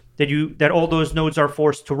environments that all those nodes are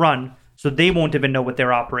forced to run, so they won't even know what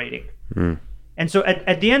they're operating. And so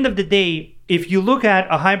at the end of the day, if you look at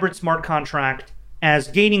a hybrid smart contract as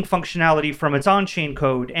gaining functionality from its on-chain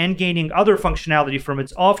code and gaining other functionality from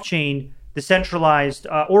its off-chain decentralized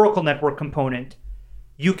Oracle network component,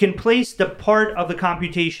 you can place the part of the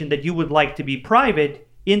computation that you would like to be private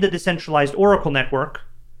in the decentralized Oracle network,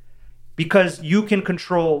 because you can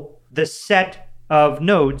control the set of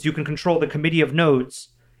nodes, you can control the committee of nodes,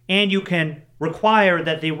 and you can require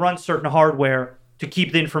that they run certain hardware to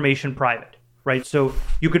keep the information private, right? So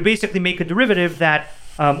you could basically make a derivative that,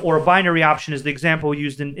 or a binary option is the example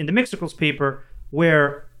used in the Mixicles paper,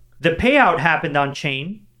 where the payout happened on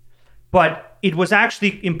chain, but it was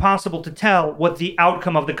actually impossible to tell what the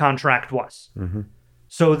outcome of the contract was.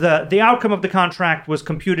 So the outcome of the contract was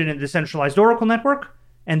computed in the decentralized Oracle network,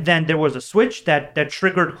 and then there was a switch that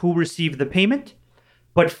triggered who received the payment.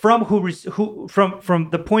 But from from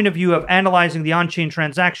the point of view of analyzing the on-chain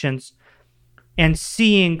transactions and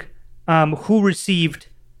seeing who received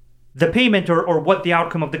the payment or what the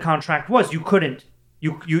outcome of the contract was, you couldn't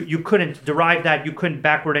derive that. You couldn't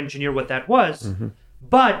backward engineer what that was.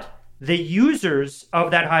 But the users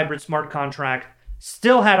of that hybrid smart contract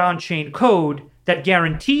still had on-chain code that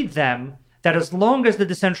guaranteed them that as long as the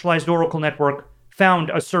decentralized Oracle network found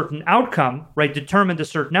a certain outcome, right, determined a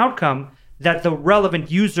certain outcome, that the relevant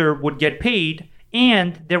user would get paid,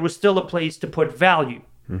 and there was still a place to put value,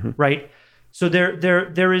 right? So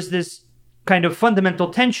there is this kind of fundamental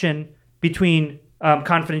tension between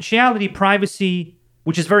confidentiality, privacy,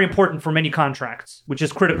 which is very important for many contracts, which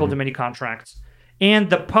is critical to many contracts, and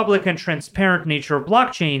the public and transparent nature of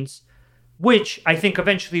blockchains, which I think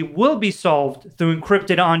eventually will be solved through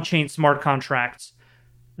encrypted on-chain smart contracts.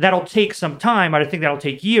 That'll take some time. I think that'll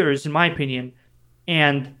take years, in my opinion.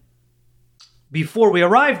 And before we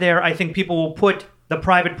arrive there, I think people will put the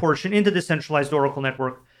private portion into the decentralized Oracle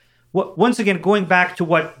network. Once again, going back to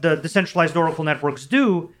what the decentralized Oracle networks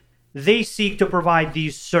do, they seek to provide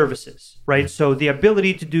these services, right? So the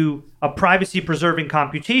ability to do a privacy-preserving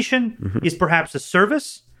computation is perhaps a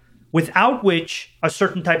service, without which a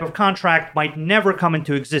certain type of contract might never come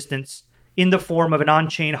into existence in the form of an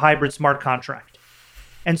on-chain hybrid smart contract.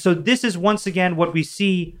 And so this is once again what we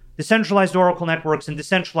see decentralized Oracle networks and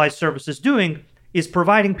decentralized services doing, is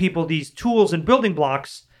providing people these tools and building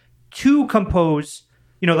blocks to compose,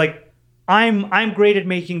 like I'm great at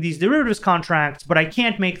making these derivatives contracts, but I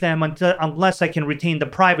can't make them unless I can retain the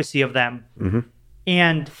privacy of them.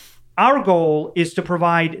 And our goal is to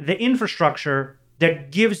provide the infrastructure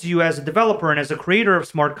that gives you as a developer and as a creator of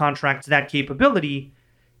smart contracts that capability.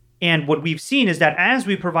 And what we've seen is that as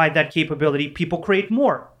we provide that capability, people create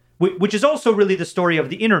more, which is also really the story of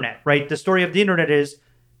the internet, right? The story of the internet is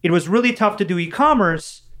it was really tough to do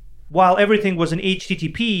e-commerce while everything was in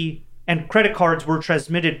HTTP and credit cards were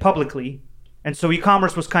transmitted publicly. And so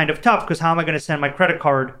e-commerce was kind of tough because how am I going to send my credit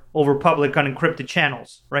card over public unencrypted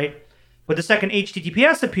channels, right? But the second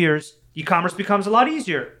HTTPS appears, e-commerce becomes a lot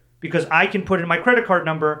easier because I can put in my credit card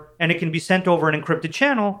number and it can be sent over an encrypted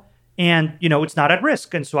channel. And, it's not at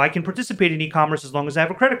risk. And so I can participate in e-commerce as long as I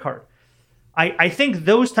have a credit card. I think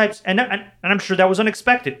those types, and I'm sure that was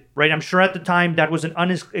unexpected, right? I'm sure at the time that was an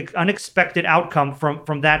unexpected outcome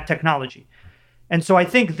from that technology. And so I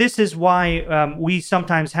think this is why we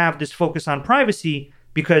sometimes have this focus on privacy,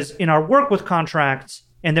 because in our work with contracts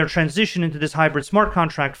and their transition into this hybrid smart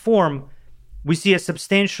contract form, we see a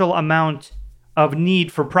substantial amount of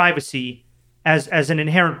need for privacy as an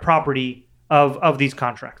inherent property of these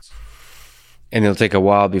contracts. And it'll take a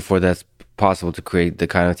while before that's possible to create the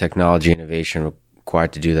kind of technology innovation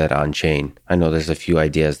required to do that on chain. I know there's a few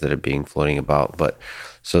ideas that are being floating about, but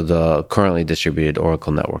so the currently distributed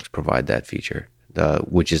Oracle networks provide that feature,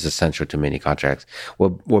 which is essential to many contracts.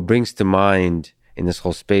 What brings to mind in this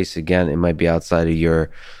whole space, again, it might be outside of your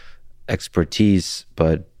expertise,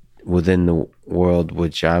 but within the world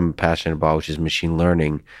which I'm passionate about, which is machine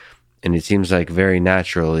learning. And it seems like very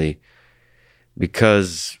naturally,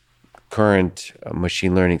 because current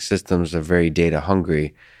machine learning systems are very data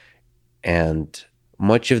hungry, and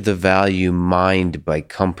much of the value mined by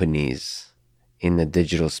companies in the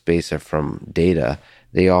digital space are from data.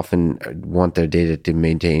 They often want their data to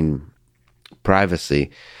maintain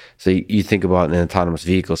privacy. So you think about an autonomous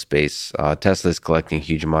vehicle space. Tesla is collecting a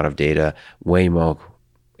huge amount of data. Waymo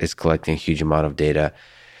is collecting a huge amount of data.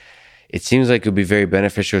 It seems like it would be very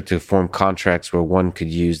beneficial to form contracts where one could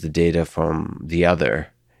use the data from the other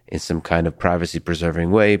in some kind of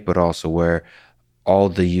privacy-preserving way, but also where all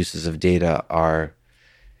the uses of data are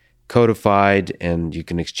codified and you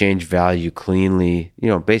can exchange value cleanly.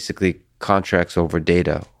 Basically contracts over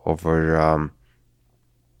data, over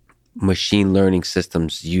machine learning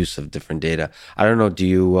systems use of different data. I don't know, do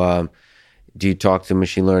you talk to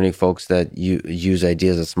machine learning folks that you use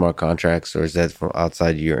ideas of smart contracts, or is that from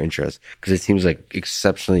outside of your interest? Because it seems like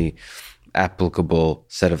exceptionally applicable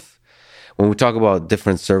set of, when we talk about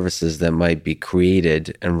different services that might be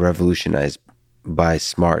created and revolutionized by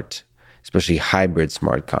smart, especially hybrid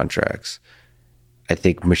smart contracts, I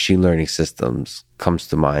think machine learning systems comes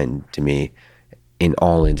to mind to me in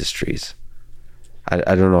all industries.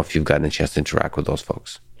 I don't know if you've gotten a chance to interact with those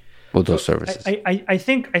folks, with those services. I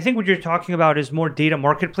think what you're talking about is more data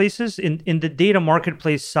marketplaces. In the data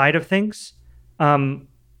marketplace side of things,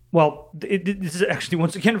 this is actually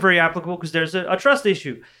once again very applicable because there's a trust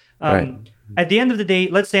issue. Right. At the end of the day,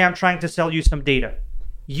 let's say I'm trying to sell you some data.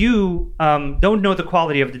 You don't know the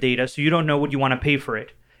quality of the data, so you don't know what you want to pay for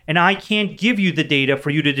it. And I can't give you the data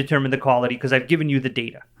for you to determine the quality because I've given you the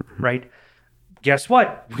data, right? Guess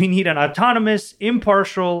what? We need an autonomous,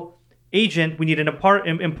 impartial agent. We need an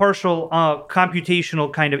impartial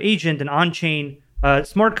computational kind of agent, an on-chain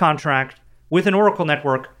smart contract with an Oracle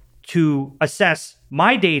network to assess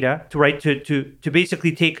my data, to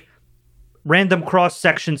basically take random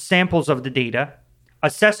cross-section samples of the data,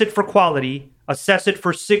 assess it for quality, assess it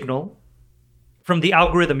for signal from the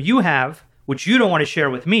algorithm you have, which you don't want to share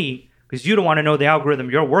with me because you don't want to know the algorithm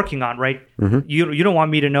you're working on, right? Mm-hmm. You don't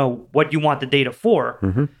want me to know what you want the data for.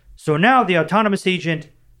 Mm-hmm. So now the autonomous agent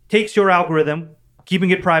takes your algorithm, keeping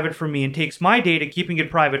it private from me, and takes my data, keeping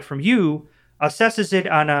it private from you, assesses it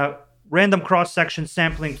on a random cross-section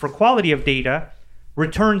sampling for quality of data,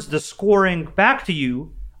 returns the scoring back to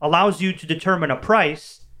you, allows you to determine a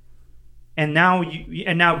price, and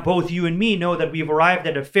now both you and me know that we've arrived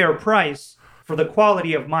at a fair price for the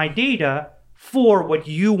quality of my data for what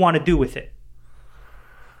you want to do with it.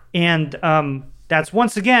 And that's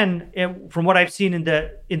once again, from what I've seen in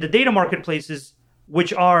the data marketplaces,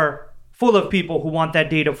 which are full of people who want that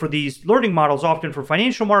data for these learning models, often for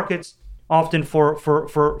financial markets, often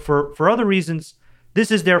for other reasons.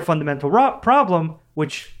 This is their fundamental problem,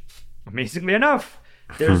 which, amazingly enough,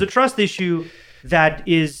 there's a trust issue that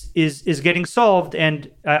is getting solved.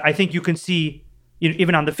 And I think you can see,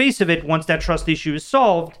 even on the face of it, once that trust issue is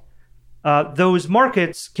solved, those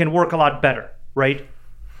markets can work a lot better, right?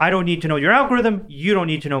 I don't need to know your algorithm. You don't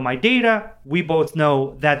need to know my data. We both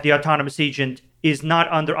know that the autonomous agent is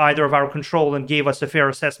not under either of our control and gave us a fair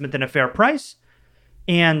assessment and a fair price.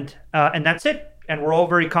 And that's it. And we're all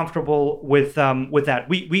very comfortable with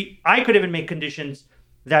that. I could even make conditions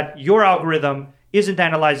that your algorithm isn't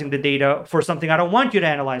analyzing the data for something I don't want you to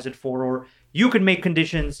analyze it for, or you could make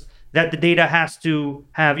conditions that the data has to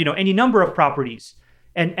have, any number of properties.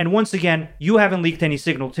 And once again, you haven't leaked any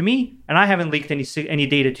signal to me, and I haven't leaked any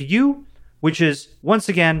data to you, which is once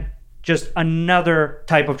again just another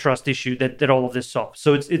type of trust issue that all of this solves.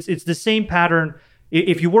 So it's the same pattern.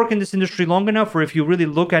 If you work in this industry long enough, or if you really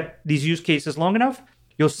look at these use cases long enough,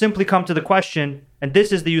 you'll simply come to the question, and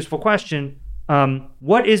this is the useful question: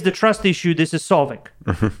 what is the trust issue this is solving?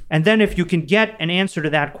 Mm-hmm. And then if you can get an answer to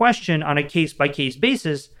that question on a case-by-case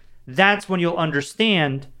basis, that's when you'll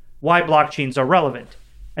understand why blockchains are relevant.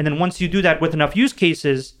 And then once you do that with enough use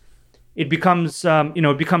cases, it becomes a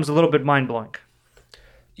little bit mind-blowing.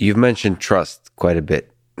 You've mentioned trust quite a bit.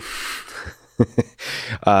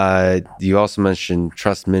 You also mentioned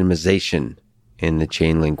trust minimization in the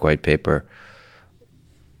Chainlink white paper.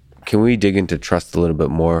 Can we dig into trust a little bit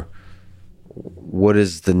more? what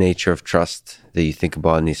is the nature of trust that you think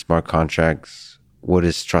about in these smart contracts? What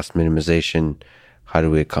is trust minimization? How do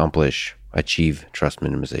we achieve trust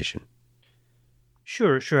minimization?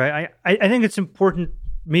 Sure. I think it's important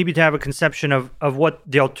maybe to have a conception of what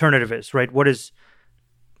the alternative is, right? What is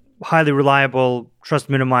highly reliable, trust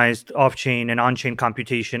minimized off-chain and on-chain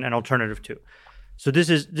computation an alternative to? So this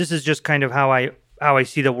is just kind of how I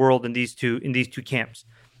see the world in these two camps.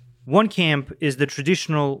 One camp is the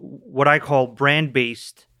traditional, what I call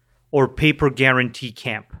brand-based or paper guarantee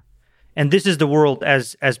camp. And this is the world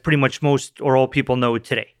as pretty much most or all people know it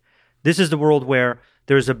today. This is the world where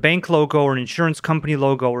there's a bank logo or an insurance company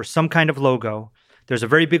logo or some kind of logo. There's a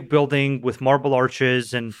very big building with marble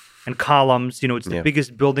arches and columns. It's the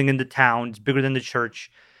biggest building in the town. It's bigger than the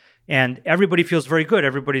church. And everybody feels very good.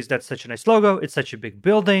 That's such a nice logo. It's such a big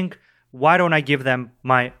building. Why don't I give them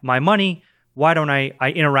my money? Why don't I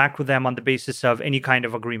interact with them on the basis of any kind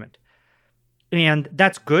of agreement? And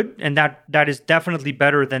that's good. And that is definitely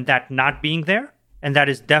better than that not being there. And that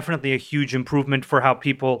is definitely a huge improvement for how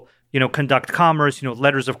people, conduct commerce.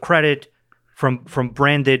 Letters of credit from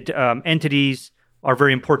branded entities are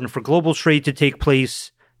very important for global trade to take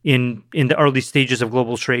place in the early stages of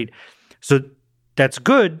global trade. So that's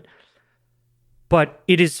good. But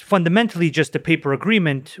it is fundamentally just a paper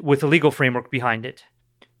agreement with a legal framework behind it.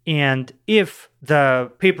 And if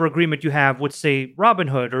the paper agreement you have with, say,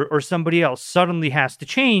 Robinhood or somebody else suddenly has to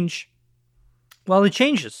change, well, it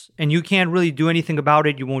changes. And you can't really do anything about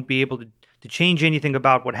it. You won't be able to change anything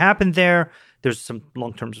about what happened there. There's some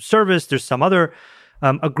long terms of service. There's some other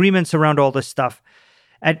agreements around all this stuff.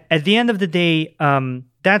 At the end of the day,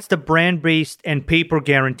 that's the brand-based and paper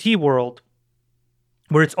guarantee world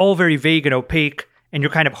where it's all very vague and opaque, and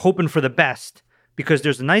you're kind of hoping for the best because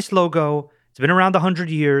there's a nice logo. It's been around 100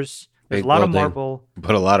 years. There's a lot of marble.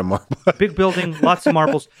 But a lot of marble. Big building, lots of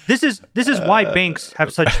marbles. This is why banks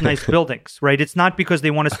have such nice buildings, right? It's not because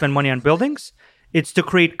they want to spend money on buildings. It's to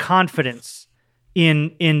create confidence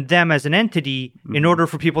in them as an entity in order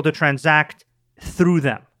for people to transact through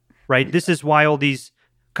them, right? This is why all these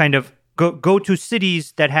kind of go to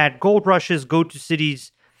cities that had gold rushes, go to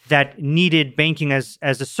cities that needed banking as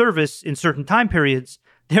a service in certain time periods.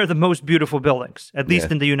 They're the most beautiful buildings, at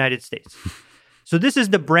least in the United States. So this is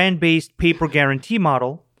the brand-based paper guarantee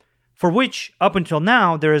model for which, up until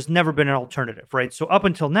now, there has never been an alternative, right? So up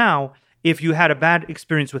until now, if you had a bad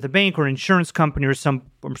experience with a bank or an insurance company or some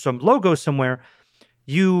logo somewhere,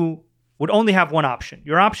 you would only have one option.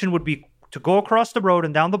 Your option would be to go across the road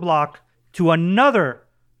and down the block to another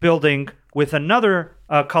building with another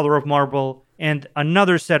color of marble and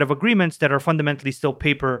another set of agreements that are fundamentally still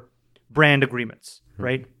paper brand agreements,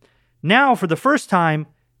 right? Now, for the first time,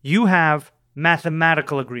 you have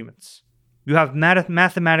mathematical agreements. You have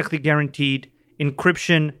mathematically guaranteed,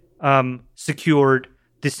 encryption secured,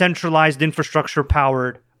 decentralized infrastructure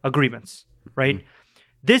powered agreements, right?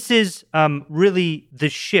 This is really the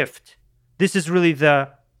shift. This is really the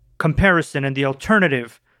comparison and the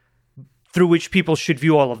alternative through which people should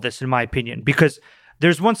view all of this, in my opinion, because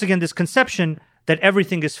there's once again this conception that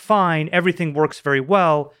everything is fine, everything works very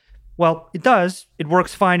well. Well, it does. It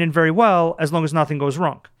works fine and very well as long as nothing goes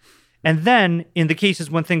wrong. And then in the cases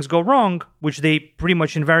when things go wrong, which they pretty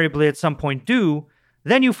much invariably at some point do,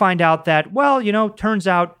 then you find out that, well, turns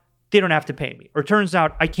out they don't have to pay me, or turns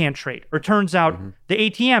out I can't trade, or turns out the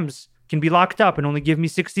ATMs can be locked up and only give me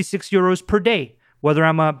 66 euros per day, whether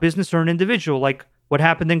I'm a business or an individual, like what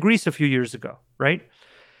happened in Greece a few years ago, right?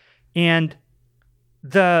 And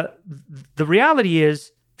the reality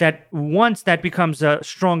is that once that becomes a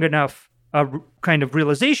strong enough kind of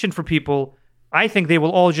realization for people, I think they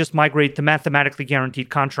will all just migrate to mathematically guaranteed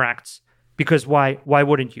contracts, because why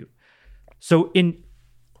wouldn't you? So in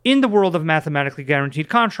the world of mathematically guaranteed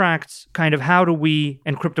contracts, kind of how do we,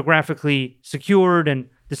 and cryptographically secured and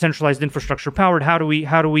decentralized infrastructure powered, how do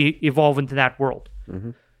we evolve into that world?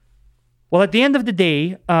 Well, at the end of the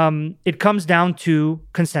day, it comes down to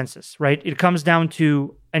consensus, right? It comes down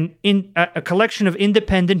to a collection of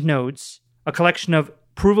independent nodes, a collection of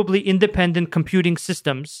provably independent computing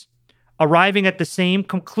systems arriving at the same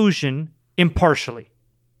conclusion impartially.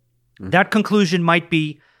 That conclusion might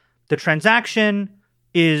be the transaction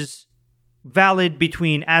is valid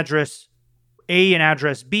between address A and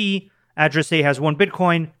address B. Address A has 1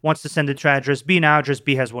 Bitcoin, wants to send it to address B. Now address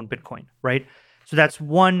B has 1 Bitcoin, right? So that's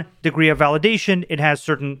one degree of validation. It has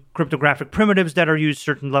certain cryptographic primitives that are used,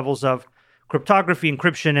 certain levels of cryptography,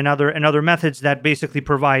 encryption, and other methods that basically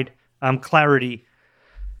provide clarity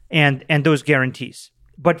and those guarantees.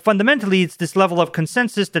 But fundamentally, it's this level of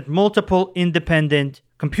consensus that multiple independent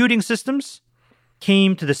computing systems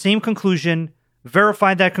came to the same conclusion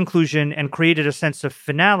verified that conclusion and created a sense of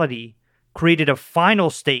finality, created a final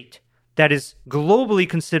state that is globally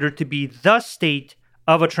considered to be the state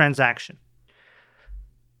of a transaction.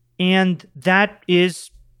 And that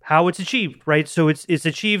is how it's achieved, right? So it's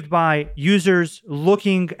achieved by users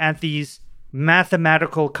looking at these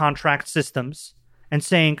mathematical contract systems and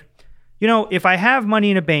saying, if I have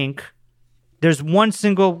money in a bank, there's one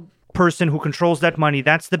single person who controls that money.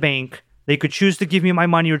 That's the bank. They could choose to give me my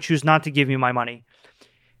money or choose not to give me my money.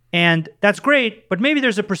 And that's great, but maybe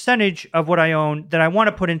there's a percentage of what I own that I want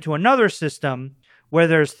to put into another system where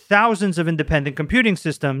there's thousands of independent computing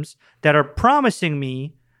systems that are promising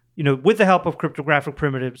me, with the help of cryptographic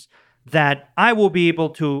primitives, that I will be able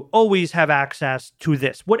to always have access to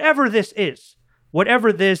this. Whatever this is,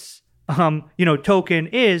 whatever this token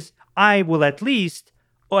is, I will at least,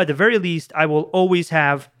 or at the very least, I will always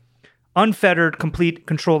have unfettered, complete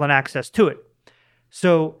control and access to it.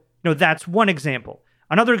 So, that's one example.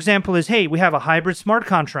 Another example is, hey, we have a hybrid smart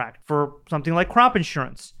contract for something like crop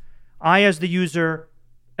insurance. I, as the user,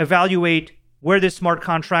 evaluate where this smart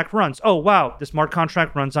contract runs. Oh, wow, the smart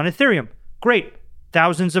contract runs on Ethereum. Great.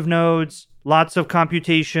 Thousands of nodes, lots of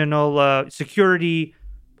computational security,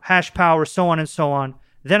 hash power, so on and so on.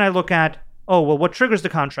 Then I look at, what triggers the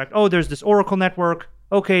contract? Oh, there's this Oracle network.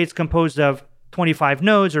 Okay, it's composed of 25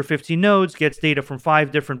 nodes or 15 nodes, gets data from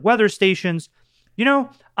 5 different weather stations.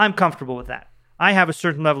 I'm comfortable with that. I have a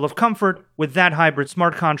certain level of comfort with that hybrid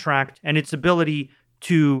smart contract and its ability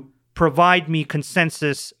to provide me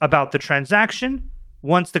consensus about the transaction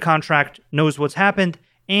once the contract knows what's happened,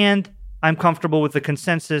 and I'm comfortable with the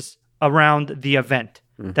consensus around the event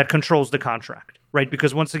that controls the contract, right?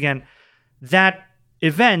 Because once again, that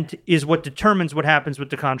event is what determines what happens with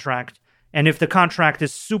the contract. And if the contract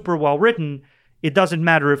is super well written, it doesn't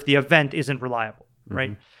matter if the event isn't reliable,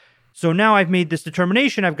 right? So now I've made this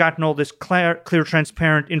determination. I've gotten all this clear,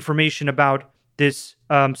 transparent information about this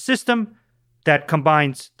system that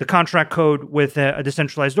combines the contract code with a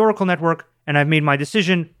decentralized Oracle network. And I've made my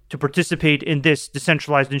decision to participate in this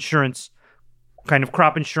decentralized insurance, kind of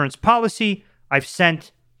crop insurance policy. I've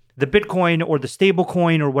sent the Bitcoin or the stable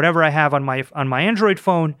coin or whatever I have on my Android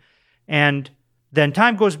phone. And then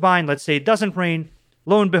time goes by, and let's say it doesn't rain.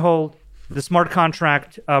 Lo and behold, the smart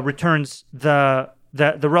contract returns the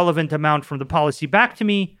relevant amount from the policy back to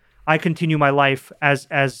me. I continue my life as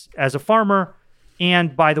a farmer.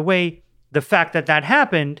 And by the way, the fact that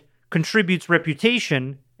happened contributes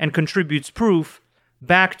reputation and contributes proof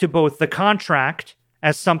back to both the contract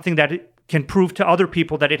as something that it can prove to other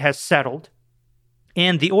people that it has settled,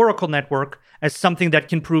 and the Oracle network as something that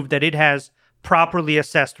can prove that it has properly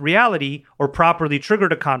assessed reality or properly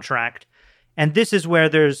triggered a contract. And this is where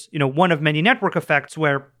there's, one of many network effects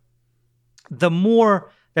where the more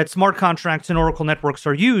that smart contracts and Oracle networks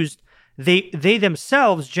are used, they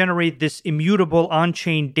themselves generate this immutable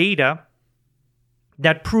on-chain data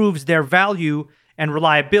that proves their value and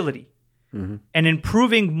reliability. And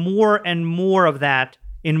improving more and more of that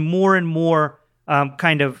in more and more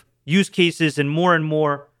kind of use cases and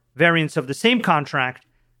more variants of the same contract,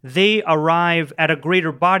 they arrive at a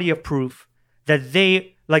greater body of proof that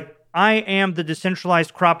they, like, I am the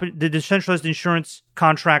decentralized insurance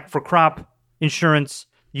contract for crop insurance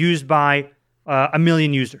used by 1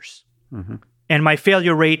 million users. And my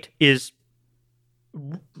failure rate is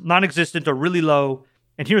non-existent or really low.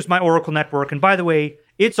 And here's my Oracle network. And by the way,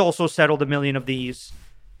 it's also settled 1 million of these.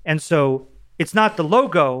 And so it's not the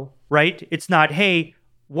logo, right? It's not, hey,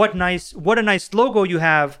 what a nice logo you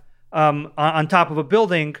have on top of a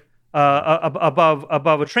building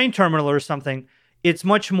above a train terminal or something. It's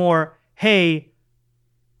much more, hey,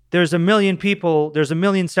 there's 1 million people, there's 1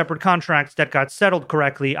 million separate contracts that got settled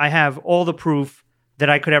correctly. I have all the proof that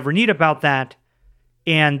I could ever need about that.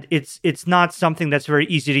 And it's not something that's very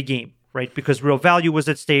easy to game, right? Because real value was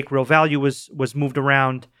at stake, real value was moved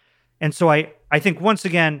around. And so I think, once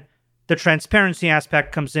again, the transparency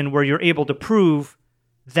aspect comes in where you're able to prove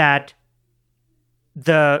that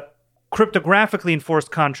the cryptographically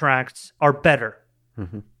enforced contracts are better.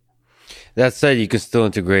 That said, you can still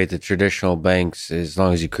integrate the traditional banks as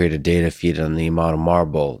long as you create a data feed on the amount of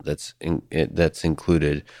marble that's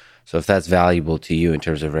included. So if that's valuable to you in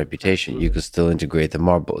terms of reputation, you can still integrate the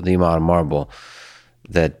amount of marble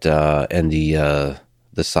that and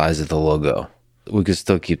the size of the logo. We can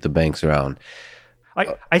still keep the banks around.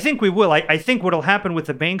 I think we will. I think what will happen with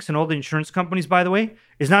the banks and all the insurance companies, by the way,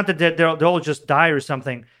 is not that they'll all just die or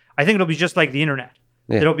something. I think it'll be just like the internet.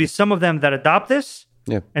 Yeah. There'll be some of them that adopt this,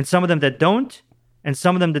 and some of them that don't, and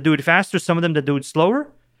some of them that do it faster, some of them that do it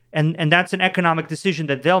slower. And that's an economic decision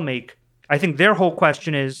that they'll make. I think their whole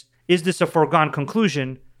question is this a foregone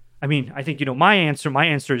conclusion? I mean, I think, my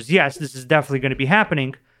answer is yes, this is definitely going to be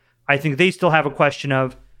happening. I think they still have a question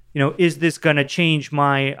of, is this going to change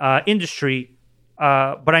my industry?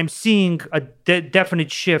 But I'm seeing a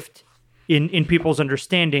definite shift in people's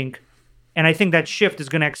understanding. And I think that shift is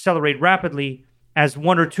going to accelerate rapidly as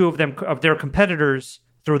one or two of their competitors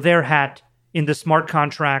throw their hat in the smart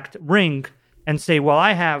contract ring and say, well,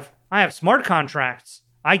 I have smart contracts.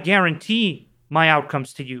 I guarantee my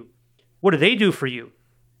outcomes to you. What do they do for you?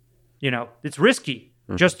 It's risky.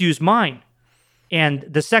 Just use mine. And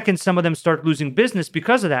the second some of them start losing business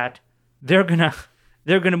because of that, they're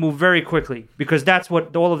gonna move very quickly, because that's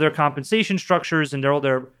what all of their compensation structures and all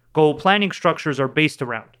their goal planning structures are based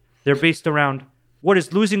around. They're based around what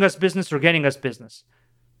is losing us business or getting us business.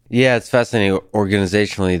 Yeah, it's fascinating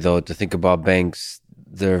organizationally, though, to think about banks.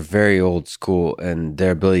 They're very old school, and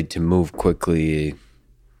their ability to move quickly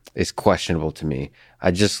is questionable to me.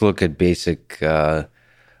 I just look at basic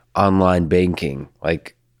online banking,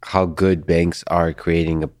 like how good banks are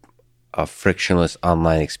creating a frictionless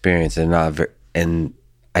online experience, and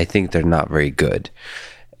I think they're not very good.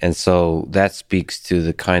 And so that speaks to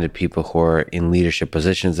the kind of people who are in leadership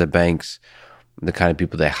positions at banks, the kind of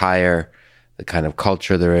people they hire, the kind of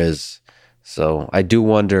culture there is. So I do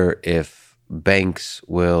wonder if banks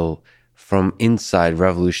will, from inside,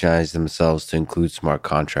 revolutionize themselves to include smart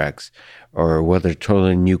contracts, or whether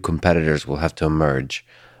totally new competitors will have to emerge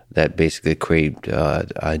that basically create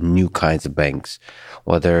new kinds of banks.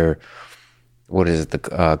 Whether,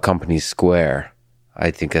 the company Square, I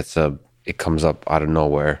think it comes up out of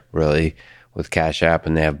nowhere, really, with Cash App,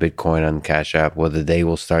 and they have Bitcoin on Cash App, whether they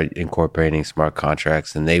will start incorporating smart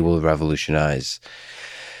contracts and they will revolutionize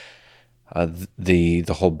the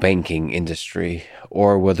whole banking industry,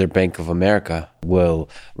 or whether Bank of America will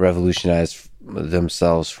revolutionize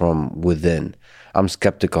themselves from within. I'm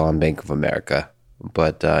skeptical on Bank of America,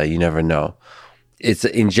 but you never know.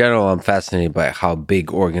 In general, I'm fascinated by how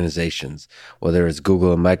big organizations, whether it's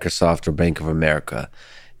Google and Microsoft or Bank of America,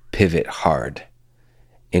 pivot hard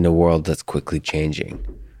in a world that's quickly changing.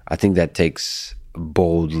 I think that takes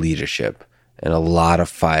bold leadership and a lot of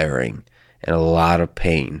firing and a lot of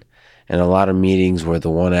pain and a lot of meetings where the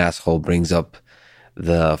one asshole brings up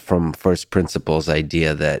the from first principles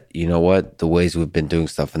idea that, the ways we've been doing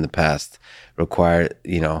stuff in the past require,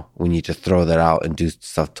 we need to throw that out and do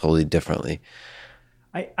stuff totally differently.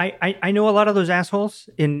 I know a lot of those assholes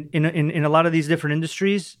in a lot of these different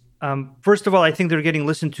industries. First of all, I think they're getting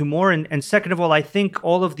listened to more. And second of all, I think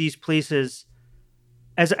all of these places,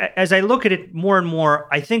 as I look at it more and more,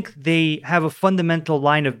 I think they have a fundamental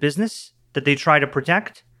line of business that they try to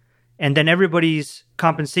protect. And then everybody's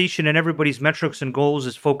compensation and everybody's metrics and goals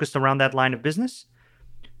is focused around that line of business.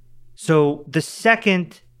 So the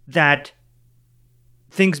second that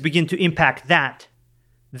things begin to impact that,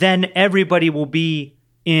 then everybody will be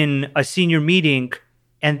in a senior meeting,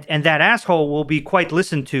 and that asshole will be quite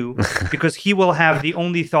listened to because he will have the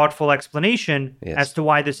only thoughtful explanation as to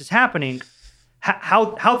why this is happening.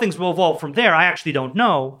 How things will evolve from there, I actually don't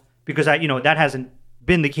know, because that hasn't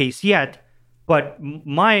been the case yet. But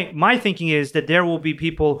my thinking is that there will be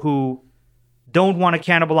people who don't want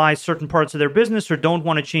to cannibalize certain parts of their business or don't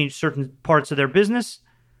want to change certain parts of their business.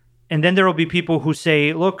 And then there will be people who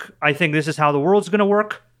say, look, I think this is how the world's going to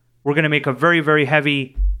work. We're going to make a very, very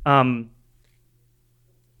heavy kind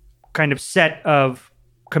of set of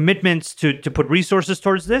commitments to put resources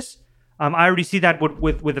towards this. I already see that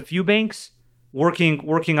with a few banks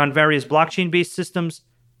working on various blockchain-based systems.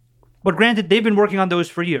 But granted, they've been working on those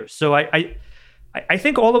for years. So I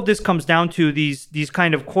think all of this comes down to these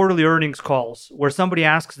kind of quarterly earnings calls where somebody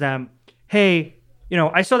asks them, hey,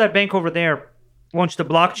 I saw that bank over there launched a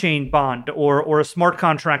blockchain bond or a smart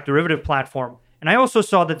contract derivative platform. And I also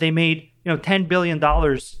saw that they made, $10 billion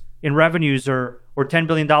in revenues or $10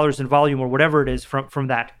 billion in volume or whatever it is from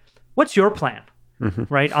that. What's your plan,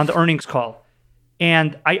 right, on the earnings call?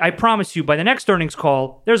 And I promise you, by the next earnings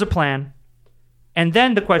call, there's a plan. And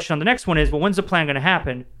then the question on the next one is, well, when's the plan going to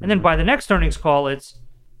happen? And then by the next earnings call, it's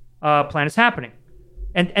plan is happening.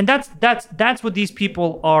 And that's what these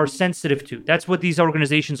people are sensitive to. That's what these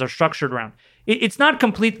organizations are structured around. It's not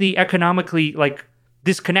completely economically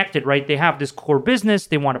disconnected, right? They have this core business.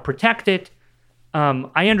 They want to protect it.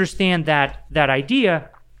 I understand that idea,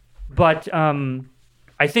 but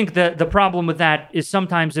I think the problem with that is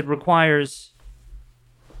sometimes it requires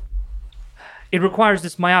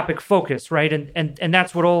this myopic focus, right? And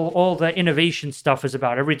that's what all the innovation stuff is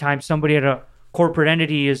about. Every time somebody at a corporate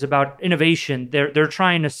entity is about innovation, they're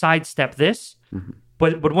trying to sidestep this. Mm-hmm.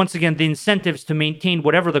 But once again, the incentives to maintain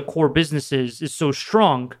whatever the core business is so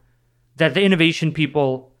strong that the innovation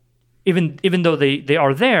people even though they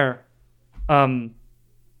are there, they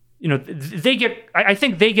get. I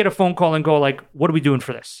think they get a phone call and go like, "What are we doing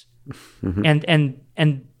for this?"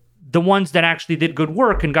 And the ones that actually did good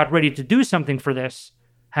work and got ready to do something for this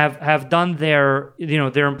have done their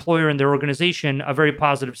employer and their organization a very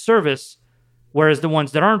positive service, whereas the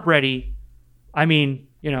ones that aren't ready, I mean,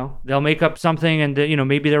 they'll make up something and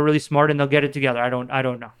maybe they're really smart and they'll get it together. I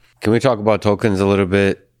don't know. Can we talk about tokens a little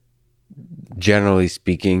bit? Generally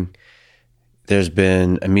speaking, there's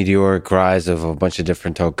been a meteoric rise of a bunch of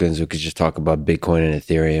different tokens. We could just talk about Bitcoin and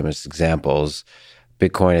Ethereum as examples.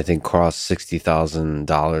 Bitcoin, I think, crossed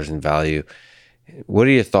 $60,000 in value. What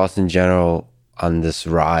are your thoughts in general on this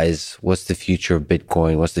rise? What's the future of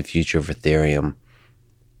Bitcoin? What's the future of Ethereum?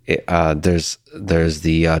 There's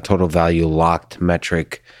the total value locked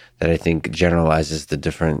metric that I think generalizes the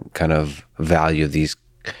different kind of value of these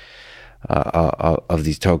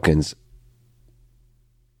tokens.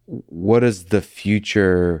 What does the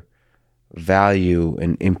future value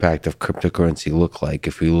and impact of cryptocurrency look like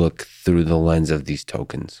if we look through the lens of these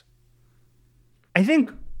tokens? I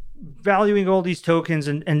think valuing all these tokens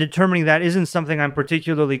and determining that isn't something I'm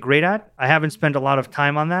particularly great at. I haven't spent a lot of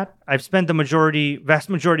time on that. I've spent the vast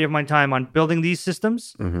majority of my time on building these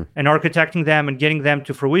systems and architecting them and getting them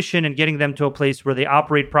to fruition and getting them to a place where they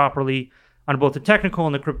operate properly on both the technical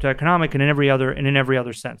and the cryptoeconomic and in every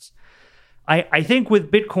other sense. I think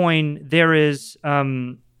with Bitcoin, there is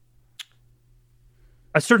a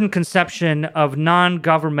certain conception of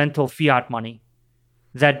non-governmental fiat money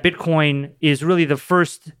that Bitcoin is really the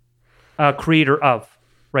first creator of,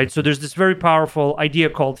 right? So there's this very powerful idea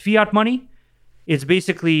called fiat money. It's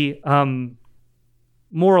basically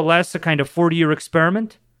more or less a kind of 40-year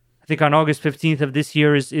experiment. I think on August 15th of this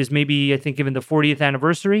year is maybe, I think, even the 40th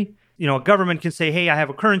anniversary. A government can say, hey, I have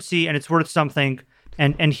a currency and it's worth something,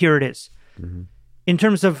 and here it is. Mm-hmm. In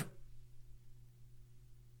terms of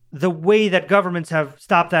the way that governments have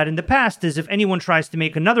stopped that in the past is if anyone tries to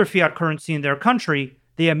make another fiat currency in their country,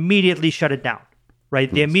 they immediately shut it down, right?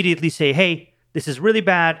 Yes. They immediately say, hey, this is really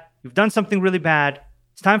bad. You've done something really bad.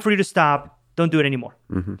 It's time for you to stop. Don't do it anymore.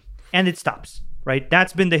 Mm-hmm. And it stops, right?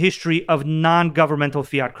 That's been the history of non-governmental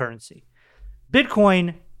fiat currency.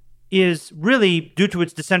 Bitcoin is really, due to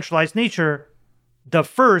its decentralized nature, the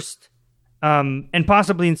first, and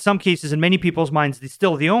possibly in some cases, in many people's minds,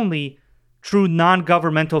 still the only true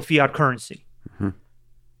non-governmental fiat currency. Mm-hmm.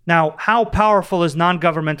 Now, how powerful is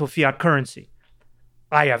non-governmental fiat currency?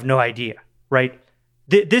 I have no idea, right?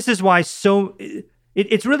 This is why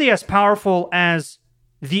it's really as powerful as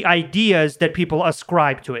the ideas that people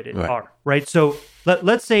ascribe to it are, right? So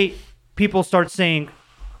let's say people start saying,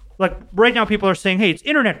 like right now people are saying, hey, it's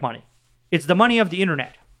internet money. It's the money of the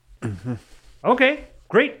internet. Mm-hmm. Okay,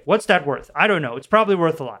 great. What's that worth? I don't know. It's probably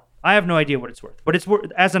worth a lot. I have no idea what it's worth, but it's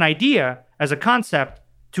worth as an idea, as a concept,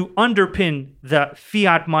 to underpin the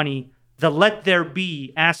fiat money, the let there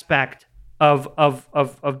be aspect of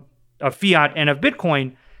fiat and of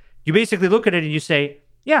Bitcoin. You basically look at it and you say,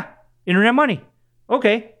 yeah, internet money.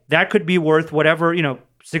 Okay, that could be worth whatever,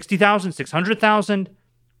 60,000, 600,000.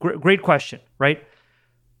 Great question, right?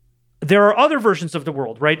 There are other versions of the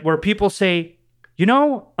world, right, where people say, there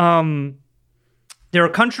are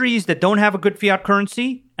countries that don't have a good fiat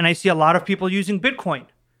currency, and I see a lot of people using Bitcoin.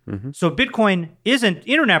 Mm-hmm. So Bitcoin isn't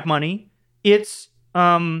internet money; it's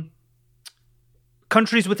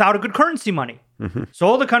countries without a good currency money. Mm-hmm. So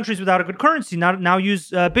all the countries without a good currency now use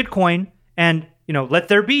Bitcoin, and let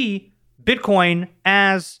there be Bitcoin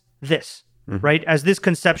as this, right? As this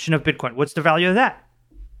conception of Bitcoin. What's the value of that?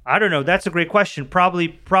 I don't know. That's a great question.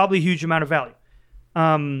 Probably a huge amount of value.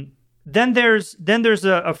 Then there's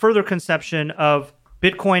a further conception of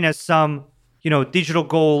Bitcoin as some, digital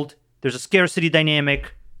gold. There's a scarcity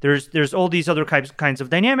dynamic. There's all these other kinds of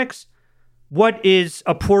dynamics. What is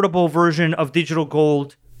a portable version of digital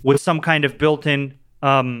gold with some kind of built-in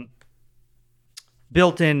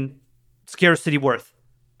scarcity worth?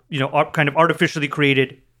 Kind of artificially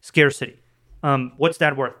created scarcity. What's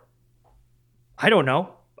that worth? I don't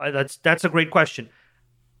know. That's a great question.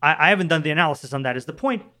 I haven't done the analysis on that. Is the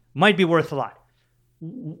point? Might be worth a lot.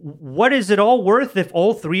 What is it all worth if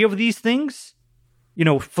all three of these things,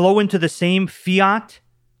 flow into the same fiat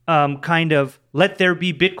kind of let there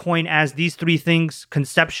be Bitcoin as these three things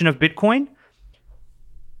conception of Bitcoin?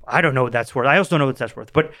 I don't know what that's worth. I also don't know what that's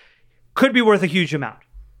worth, but could be worth a huge amount.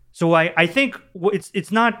 So I think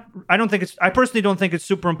it's not. I personally don't think it's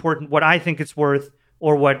super important what I think it's worth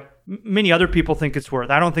or what many other people think it's worth.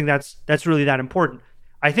 I don't think that's really that important.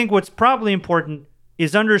 I think what's probably important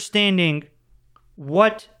is understanding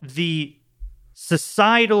what the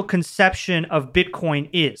societal conception of Bitcoin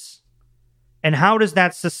is. And how does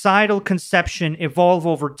that societal conception evolve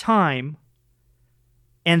over time?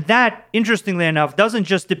 And that, interestingly enough, doesn't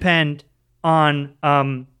just depend on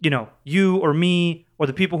you or me or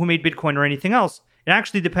the people who made Bitcoin or anything else. It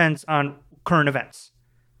actually depends on current events.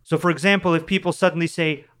 So, for example, if people suddenly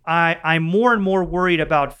say, I'm more and more worried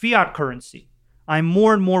about fiat currency, I'm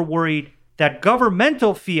more and more worried that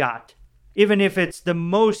governmental fiat, even if it's the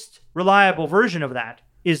most reliable version of that,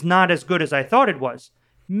 is not as good as I thought it was,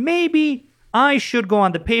 maybe I should go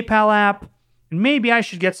on the PayPal app and maybe I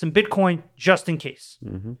should get some Bitcoin just in case.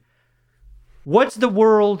 Mm-hmm. What's the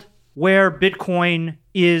world where Bitcoin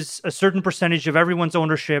is a certain percentage of everyone's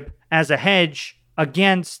ownership as a hedge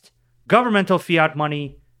against governmental fiat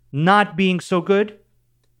money not being so good?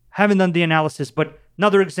 Haven't done the analysis, but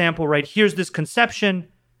another example, right? Here's this conception.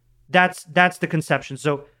 That's the conception.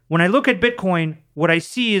 So when I look at Bitcoin, what I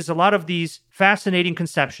see is a lot of these fascinating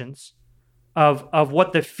conceptions of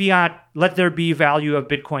what the fiat let there be value of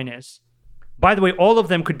Bitcoin is. By the way, all of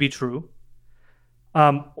them could be true.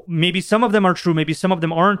 Maybe some of them are true, maybe some of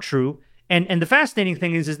them aren't true. And the fascinating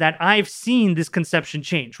thing is that I've seen this conception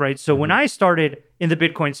change, right? So when I started in the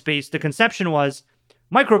Bitcoin space, the conception was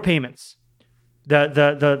micropayments.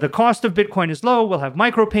 The cost of Bitcoin is low, we'll have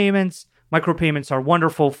micropayments. Micropayments are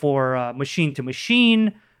wonderful for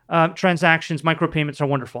machine-to-machine transactions. Micropayments are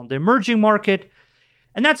wonderful in the emerging market.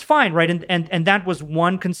 And that's fine, right? And that was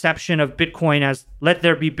one conception of Bitcoin as, let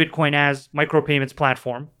there be Bitcoin as micropayments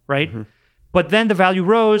platform, right? Mm-hmm. But then the value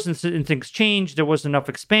rose and things changed. There was enough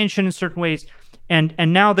expansion in certain ways. And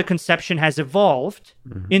now the conception has evolved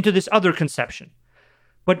into this other conception.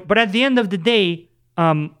 But at the end of the day,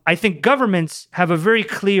 I think governments have a very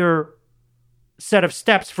clear set of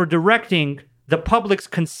steps for directing the public's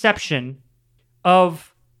conception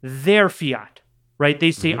of their fiat, right?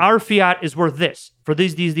 They say our fiat is worth this for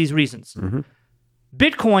these reasons. Mm-hmm.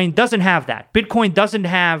 Bitcoin doesn't have that. Bitcoin doesn't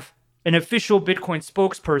have an official Bitcoin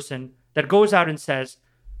spokesperson that goes out and says,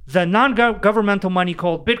 the non-governmental money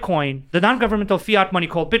called Bitcoin, the non-governmental fiat money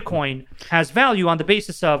called Bitcoin has value on the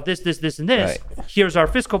basis of this, and this. Right. Here's our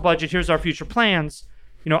fiscal budget. Here's our future plans.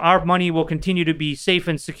 Our money will continue to be safe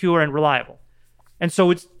and secure and reliable. And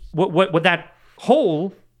so it's what that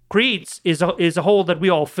hole creates is a hole that we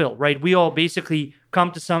all fill, right? We all basically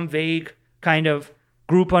come to some vague kind of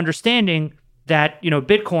group understanding that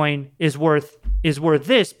Bitcoin is worth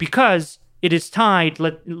this because it is tied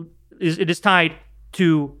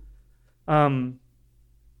to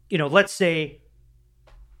let's say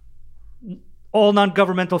all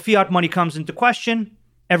non-governmental fiat money comes into question.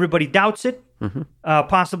 Everybody doubts it,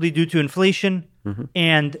 possibly due to inflation. Mm-hmm.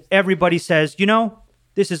 And everybody says,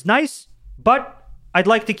 this is nice, but I'd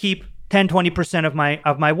like to keep 10, 20%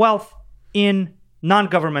 of my wealth in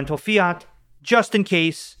non-governmental fiat just in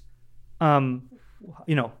case.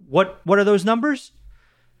 What are those numbers?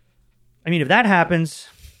 I mean, if that happens,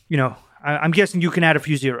 I'm guessing you can add a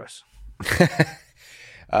few zeros.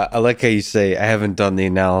 I like how you say, I haven't done the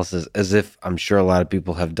analysis, as if I'm sure a lot of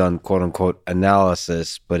people have done quote unquote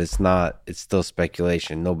analysis, but it's still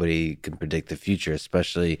speculation. Nobody can predict the future,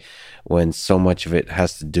 especially when so much of it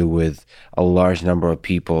has to do with a large number of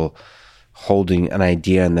people holding an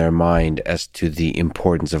idea in their mind as to the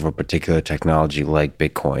importance of a particular technology like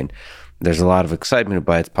Bitcoin. There's a lot of excitement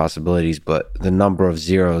about its possibilities, but the number of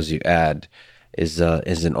zeros you add is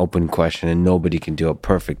an open question, and nobody can do a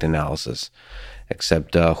perfect analysis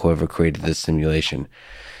except whoever created this simulation.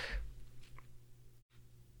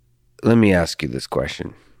 Let me ask you this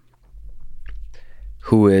question.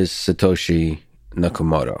 Who is Satoshi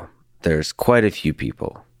Nakamoto? There's quite a few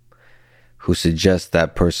people who suggest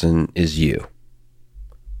that person is you.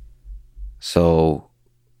 So,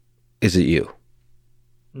 is it you?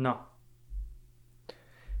 No.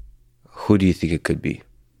 Who do you think it could be?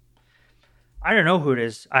 I don't know who it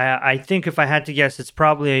is. I think if I had to guess, it's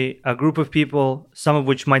probably a group of people, some of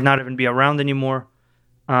which might not even be around anymore.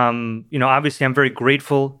 Obviously, I'm very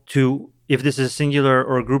grateful to, if this is a singular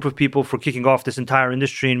or a group of people, for kicking off this entire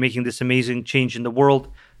industry and making this amazing change in the world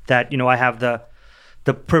that, I have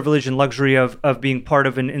the privilege and luxury of being part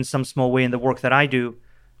of in some small way in the work that I do.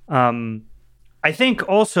 I think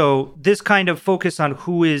also this kind of focus on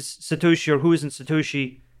who is Satoshi or who isn't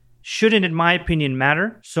Satoshi shouldn't, in my opinion,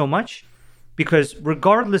 matter so much. Because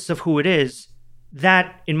regardless of who it is,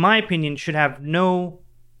 that, in my opinion, should have no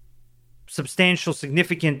substantial,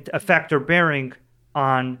 significant effect or bearing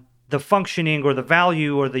on the functioning or the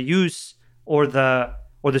value or the use or the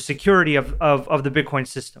security of the Bitcoin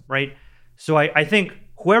system, right? So I think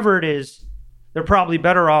whoever it is, they're probably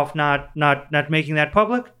better off not making that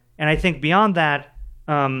public. And I think beyond that,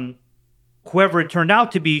 whoever it turned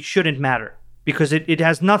out to be shouldn't matter, because it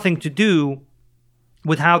has nothing to do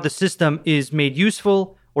with how the system is made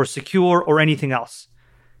useful or secure or anything else.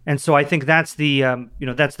 And so I think that's the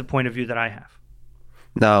that's the point of view that I have.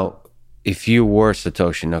 Now, if you were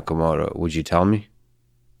Satoshi Nakamoto, would you tell me?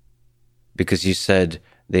 Because you said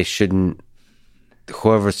they shouldn't,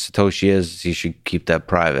 whoever Satoshi is, he should keep that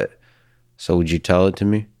private. So would you tell it to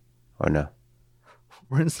me or no?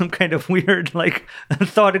 We're in some kind of weird like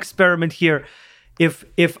thought experiment here.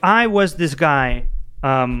 If I was this guy,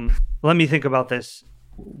 let me think about this,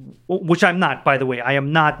 which I'm not, by the way. I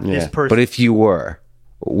am not this person. But if you were,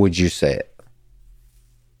 would you say it?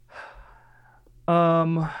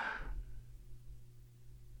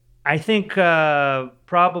 I think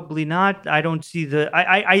probably not. I don't see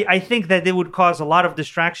I think that it would cause a lot of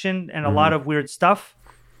distraction and a lot of weird stuff.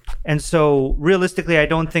 And so realistically, I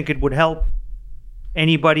don't think it would help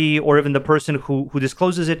anybody or even the person who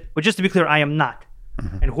discloses it. But just to be clear, I am not.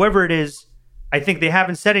 And whoever it is, I think they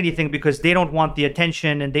haven't said anything because they don't want the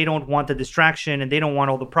attention and they don't want the distraction and they don't want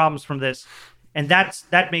all the problems from this. And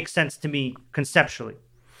that makes sense to me conceptually.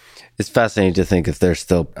 It's fascinating to think if they're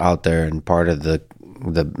still out there and part of the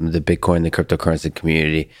Bitcoin, the cryptocurrency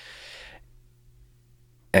community.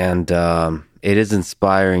 And it is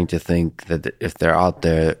inspiring to think that if they're out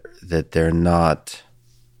there, that they're not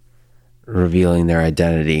revealing their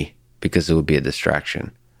identity because it would be a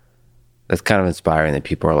distraction. That's kind of inspiring that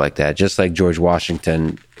people are like that. Just like George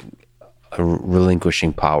Washington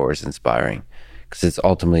relinquishing power is inspiring because it's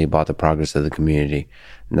ultimately about the progress of the community,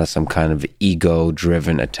 not some kind of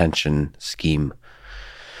ego-driven attention scheme.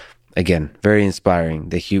 Again, very inspiring.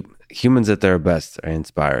 The humans at their best are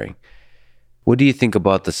inspiring. What do you think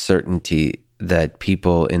about the certainty that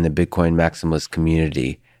people in the Bitcoin maximalist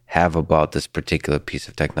community have about this particular piece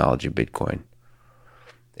of technology, Bitcoin?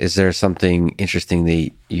 Is there something interesting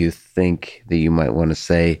that you think that you might want to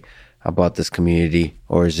say about this community,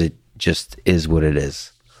 or is it just is what it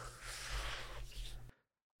is?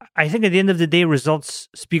 I think at the end of the day, results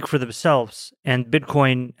speak for themselves, and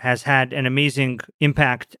Bitcoin has had an amazing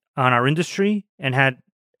impact on our industry and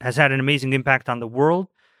has had an amazing impact on the world.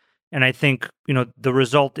 And I think, the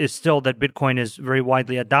result is still that Bitcoin is very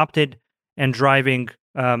widely adopted and driving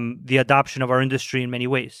the adoption of our industry in many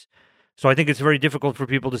ways. So I think it's very difficult for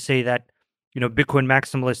people to say that, Bitcoin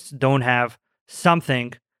maximalists don't have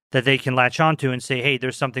something that they can latch onto and say, hey,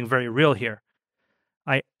 there's something very real here.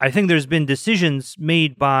 I think there's been decisions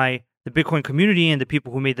made by the Bitcoin community and the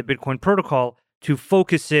people who made the Bitcoin protocol to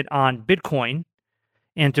focus it on Bitcoin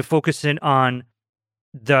and to focus it on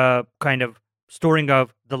the kind of storing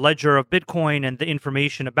of the ledger of Bitcoin and the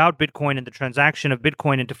information about Bitcoin and the transaction of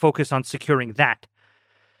Bitcoin, and to focus on securing that.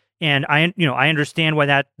 And I understand why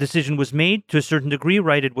that decision was made to a certain degree,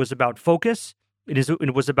 right? It was about focus.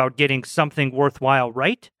 It was about getting something worthwhile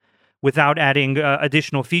right without adding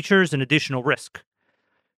additional features and additional risk.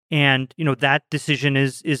 And, that decision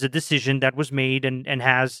is a decision that was made and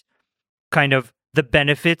has kind of the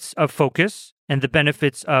benefits of focus and the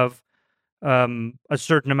benefits of a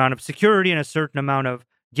certain amount of security and a certain amount of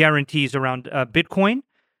guarantees around Bitcoin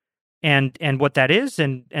and what that is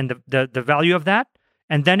and the value of that.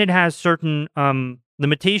 And then it has certain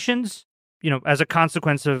limitations, as a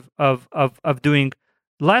consequence of doing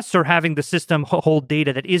less or having the system hold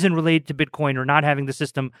data that isn't related to Bitcoin, or not having the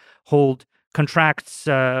system hold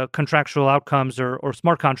contractual outcomes or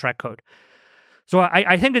smart contract code. So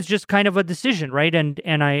I think it's just kind of a decision, right? And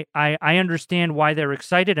I understand why they're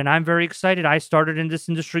excited, and I'm very excited. I started in this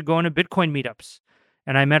industry going to Bitcoin meetups,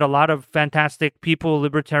 and I met a lot of fantastic people,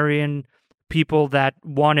 libertarian people that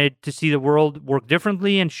wanted to see the world work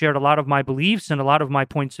differently and shared a lot of my beliefs and a lot of my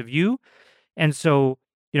points of view. And so,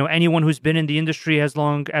 anyone who's been in the industry as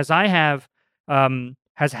long as I have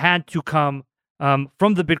has had to come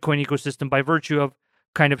from the Bitcoin ecosystem by virtue of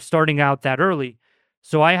kind of starting out that early.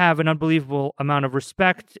 So I have an unbelievable amount of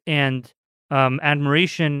respect and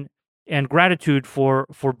admiration and gratitude for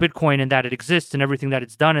Bitcoin and that it exists and everything that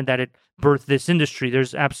it's done and that it birthed this industry.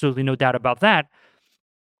 There's absolutely no doubt about that.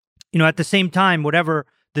 At the same time, whatever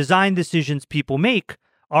design decisions people make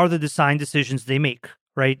are the design decisions they make,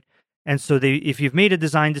 right? And so if you've made a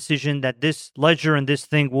design decision that this ledger and this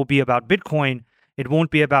thing will be about Bitcoin, it won't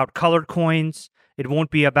be about colored coins. It won't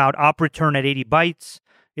be about op return at 80 bytes.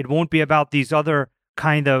 It won't be about these other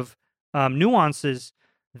kind of nuances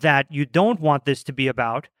that you don't want this to be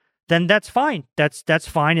about. Then that's fine. That's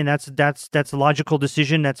fine, and that's a logical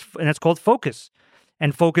decision. That's called focus,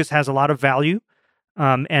 and focus has a lot of value,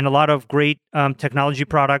 and a lot of great technology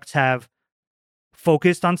products have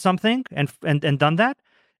focused on something and done that.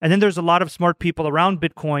 And then there's a lot of smart people around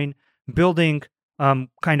Bitcoin building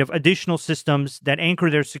kind of additional systems that anchor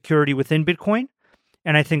their security within Bitcoin.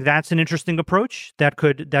 And I think that's an interesting approach that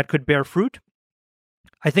could bear fruit.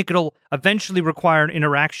 I think it'll eventually require an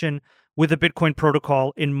interaction with the Bitcoin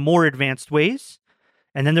protocol in more advanced ways.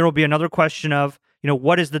 And then there will be another question of,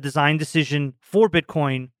 what is the design decision for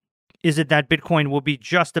Bitcoin? Is it that Bitcoin will be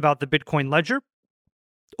just about the Bitcoin ledger?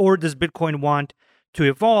 Or does Bitcoin want to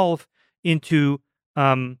evolve into,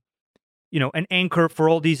 an anchor for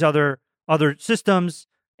all these other systems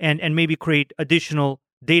and maybe create additional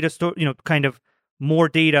data store, kind of more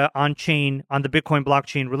data on chain, on the Bitcoin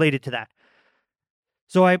blockchain related to that.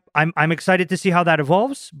 So I'm excited to see how that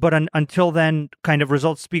evolves, but until then, kind of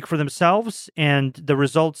results speak for themselves, and the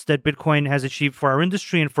results that Bitcoin has achieved for our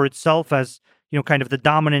industry and for itself as, kind of the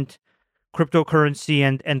dominant cryptocurrency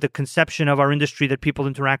and the conception of our industry that people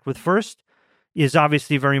interact with first is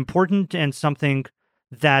obviously very important and something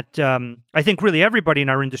that I think really everybody in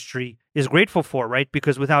our industry is grateful for, right?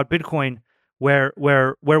 Because without Bitcoin, where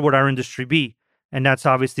would our industry be? And that's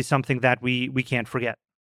obviously something that we can't forget.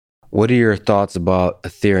 What are your thoughts about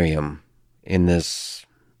Ethereum in the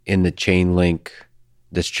Chainlink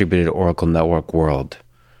distributed Oracle network world?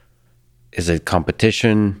 Is it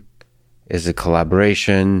competition? Is it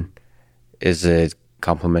collaboration? Is it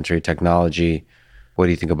complementary technology? What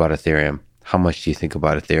do you think about Ethereum? How much do you think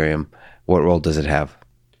about Ethereum? What role does it have?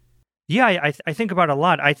 Yeah, I think about it a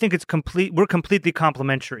lot. I think we're completely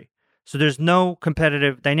complementary. So there's no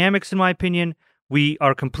competitive dynamics, in my opinion. We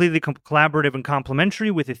are completely collaborative and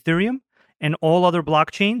complementary with Ethereum and all other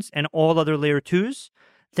blockchains and all other layer 2s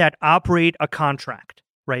that operate a contract,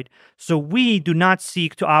 right? So we do not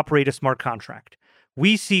seek to operate a smart contract.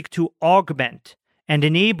 We seek to augment and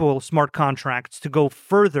enable smart contracts to go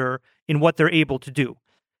further in what they're able to do.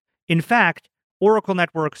 In fact, Oracle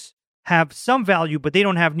networks have some value, but they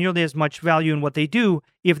don't have nearly as much value in what they do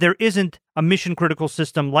if there isn't a mission-critical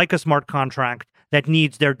system like a smart contract that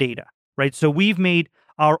needs their data. Right, so we've made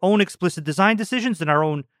our own explicit design decisions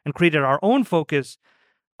and created our own focus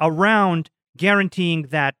around guaranteeing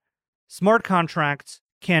that smart contracts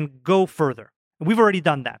can go further. And we've already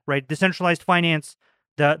done that, right? Decentralized finance,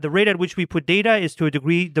 the rate at which we put data is to a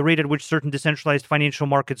degree the rate at which certain decentralized financial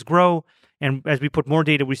markets grow. And as we put more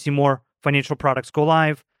data, we see more financial products go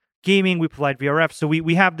live. Gaming, we provide VRF. So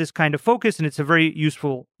we have this kind of focus, and it's a very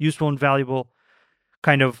useful and valuable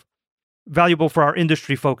for our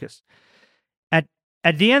industry focus.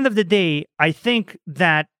 At the end of the day, I think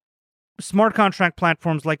that smart contract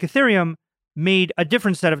platforms like Ethereum made a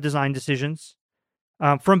different set of design decisions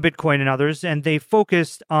from Bitcoin and others, and they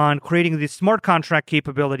focused on creating this smart contract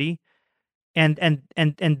capability, and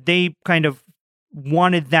they kind of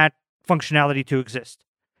wanted that functionality to exist.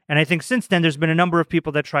 And I think since then, there's been a number of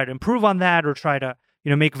people that try to improve on that or try to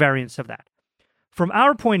make variants of that. From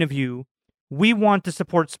our point of view, we want to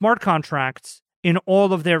support smart contracts in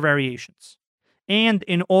all of their variations and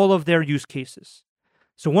in all of their use cases.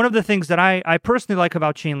 So one of the things that I personally like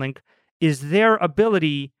about Chainlink is their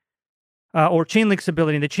ability, or Chainlink's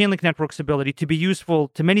ability, the Chainlink network's ability to be useful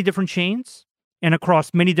to many different chains and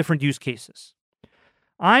across many different use cases.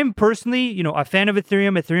 I'm personally, a fan of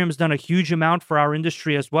Ethereum. Ethereum's done a huge amount for our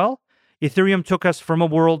industry as well. Ethereum took us from a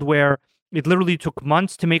world where it literally took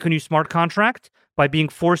months to make a new smart contract by being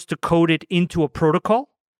forced to code it into a protocol.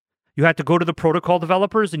 You had to go to the protocol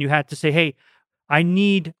developers and you had to say, hey, I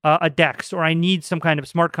need a DEX or I need some kind of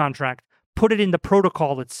smart contract. Put it in the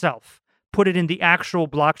protocol itself. Put it in the actual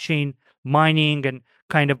blockchain mining and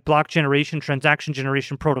kind of block generation, transaction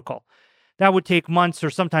generation protocol. That would take months or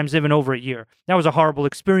sometimes even over a year. That was a horrible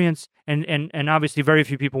experience. And obviously very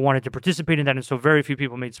few people wanted to participate in that. And so very few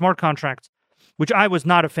people made smart contracts, which I was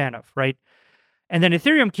not a fan of, right? And then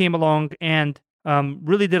Ethereum came along and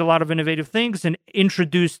really did a lot of innovative things and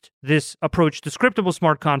introduced this approach to scriptable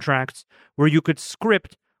smart contracts where you could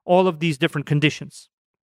script all of these different conditions.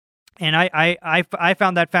 And I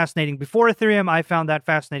found that fascinating before Ethereum. I found that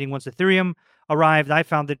fascinating once Ethereum arrived. I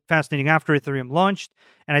found it fascinating after Ethereum launched,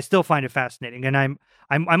 and I still find it fascinating. And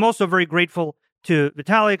I'm also very grateful to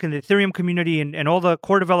Vitalik and the Ethereum community and all the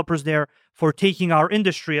core developers there for taking our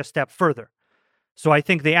industry a step further. So I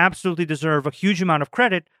think they absolutely deserve a huge amount of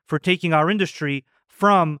credit for taking our industry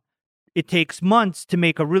from it takes months to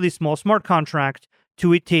make a really small smart contract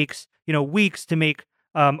to it takes weeks to make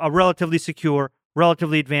a relatively secure,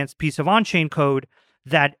 relatively advanced piece of on-chain code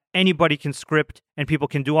that anybody can script and people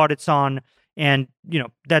can do audits on. And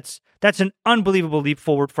that's an unbelievable leap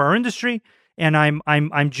forward for our industry, and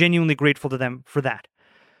I'm genuinely grateful to them for that.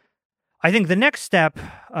 I think the next step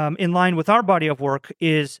in line with our body of work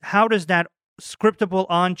is how does that scriptable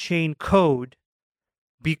on-chain code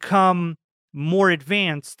become more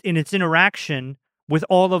advanced in its interaction with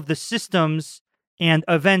all of the systems and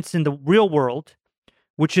events in the real world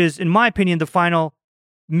which is, in my opinion, the final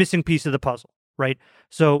missing piece of the puzzle, right?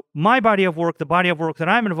 So my body of work, the body of work that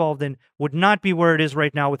I'm involved in, would not be where it is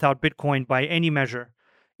right now without Bitcoin by any measure.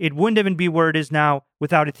 It wouldn't even be where it is now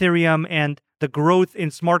without Ethereum and the growth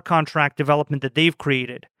in smart contract development that they've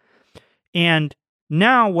created. And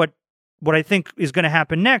now what I think is going to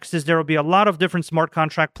happen next is there will be a lot of different smart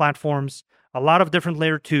contract platforms, a lot of different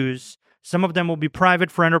layer twos. Some of them will be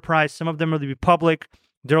private for enterprise. Some of them will be public.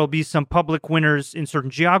 There will be some public winners in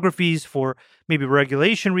certain geographies for maybe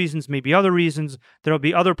regulation reasons, maybe other reasons. There will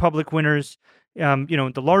be other public winners,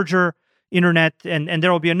 the larger internet, and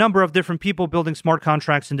there will be a number of different people building smart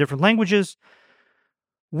contracts in different languages.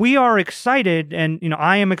 We are excited, and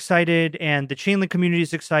I am excited, and the Chainlink community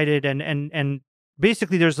is excited, and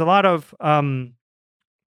basically there's a lot of, for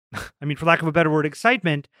lack of a better word,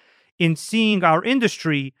 excitement in seeing our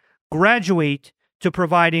industry graduate to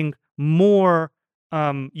providing more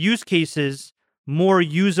use cases, more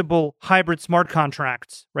usable hybrid smart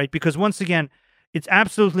contracts, right? Because once again, it's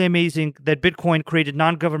absolutely amazing that Bitcoin created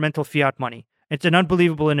non-governmental fiat money. It's an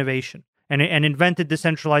unbelievable innovation and invented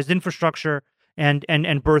decentralized infrastructure and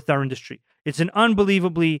birthed our industry. It's an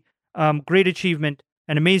unbelievably great achievement,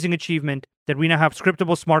 an amazing achievement that we now have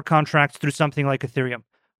scriptable smart contracts through something like Ethereum.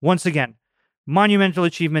 Once again, monumental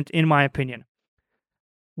achievement in my opinion.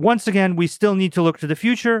 Once again, we still need to look to the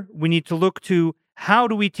future. We need to look to how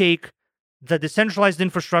do we take the decentralized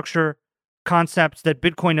infrastructure concepts that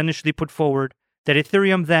Bitcoin initially put forward, that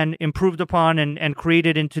Ethereum then improved upon and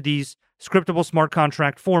created into these scriptable smart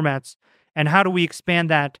contract formats, and how do we expand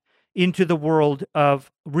that into the world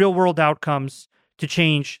of real-world outcomes to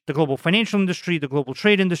change the global financial industry, the global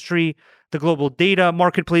trade industry, the global data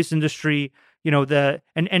marketplace industry,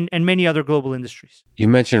 and many other global industries. You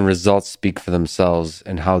mentioned results speak for themselves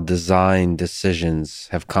and how design decisions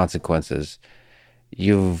have consequences.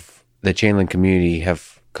 The Chainlink community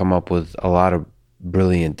have come up with a lot of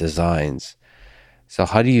brilliant designs. So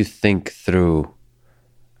how do you think through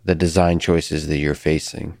the design choices that you're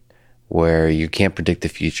facing, where you can't predict the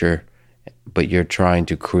future, but you're trying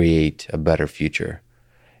to create a better future?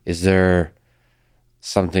 Is there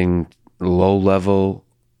something low-level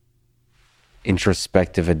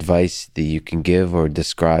introspective advice that you can give or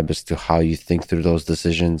describe as to how you think through those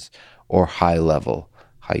decisions, or high level,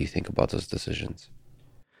 how you think about those decisions?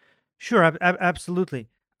 Sure, absolutely.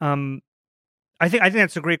 I think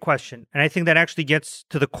that's a great question, and I think that actually gets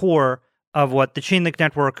to the core of what the Chainlink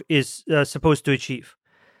network is supposed to achieve.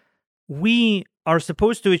 We are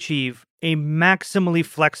supposed to achieve a maximally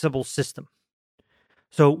flexible system.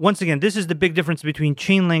 So once again, this is the big difference between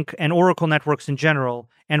Chainlink and Oracle networks in general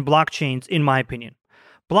and blockchains, in my opinion.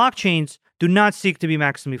 Blockchains do not seek to be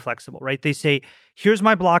maximally flexible, right? They say, here's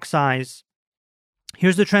my block size.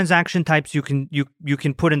 Here's the transaction types you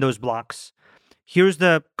can put in those blocks. Here's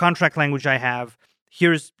the contract language I have.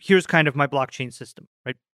 Here's kind of my blockchain system,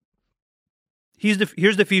 right? Here's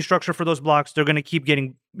the fee structure for those blocks. They're going to keep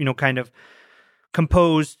getting, kind of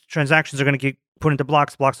composed. Transactions are going to get put into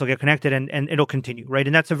blocks. Blocks will get connected, and it'll continue, right?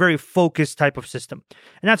 And that's a very focused type of system.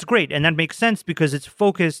 And that's great. And that makes sense because it's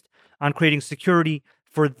focused on creating security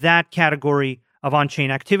for that category of on-chain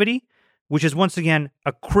activity, which is, once again,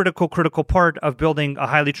 a critical part of building a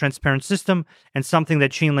highly transparent system and something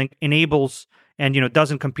that Chainlink enables and,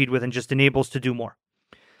 doesn't compete with and just enables to do more.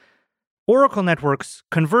 Oracle networks,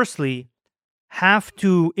 conversely, have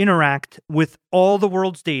to interact with all the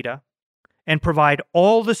world's data and provide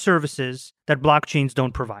all the services that blockchains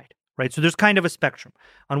don't provide, right? So there's kind of a spectrum.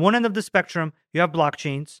 On one end of the spectrum, you have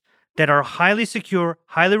blockchains that are highly secure,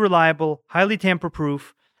 highly reliable, highly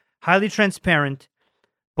tamper-proof, highly transparent,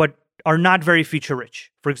 but are not very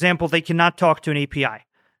feature-rich. For example, they cannot talk to an API.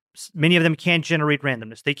 Many of them can't generate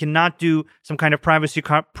randomness. They cannot do some kind of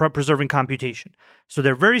privacy-preserving computation. So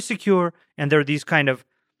they're very secure, and they're these kind of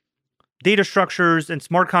data structures and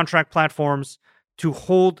smart contract platforms to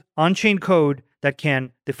hold on-chain code that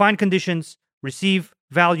can define conditions, receive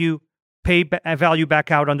value, pay value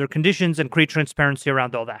back out under conditions, and create transparency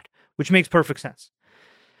around all that, which makes perfect sense.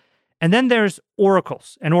 And then there's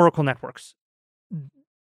oracles and Oracle networks.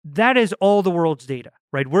 That is all the world's data,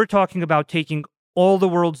 right? We're talking about taking all the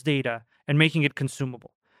world's data and making it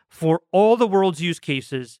consumable for all the world's use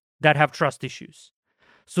cases that have trust issues.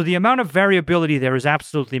 So the amount of variability there is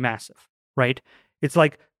absolutely massive, right? It's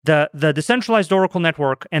like the decentralized Oracle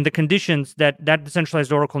network and the conditions that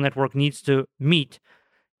decentralized Oracle network needs to meet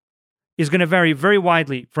is going to vary very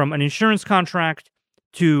widely from an insurance contract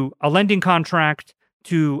to a lending contract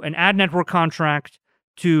to an ad network contract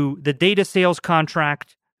to the data sales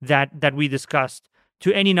contract that we discussed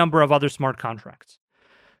to any number of other smart contracts.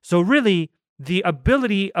 So really, the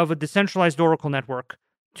ability of a decentralized Oracle network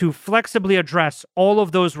to flexibly address all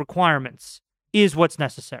of those requirements is what's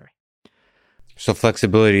necessary. So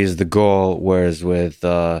flexibility is the goal, whereas with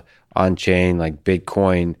on-chain like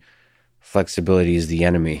Bitcoin, flexibility is the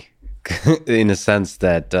enemy in a sense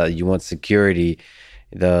that you want security,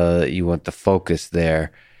 you want the focus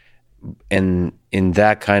there. And in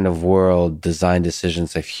that kind of world, design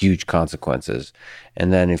decisions have huge consequences.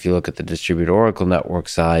 And then if you look at the distributed Oracle network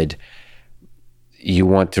side, you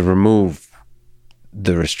want to remove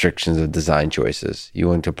the restrictions of design choices. You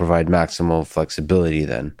want to provide maximal flexibility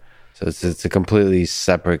then. So it's a completely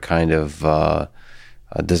separate kind of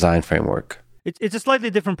design framework. It's a slightly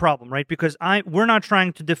different problem, right? Because we're not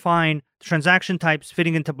trying to define transaction types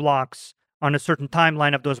fitting into blocks on a certain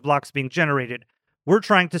timeline of those blocks being generated. We're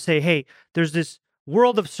trying to say, hey, there's this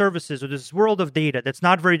world of services or this world of data that's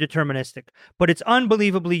not very deterministic, but it's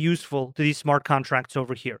unbelievably useful to these smart contracts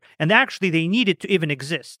over here. And actually, they need it to even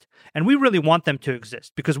exist. And we really want them to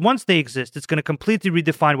exist because once they exist, it's going to completely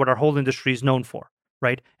redefine what our whole industry is known for,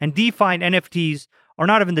 right? And DeFi and NFTs are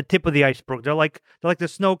not even the tip of the iceberg. They're like the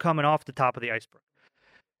snow coming off the top of the iceberg.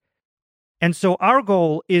 And so our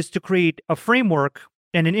goal is to create a framework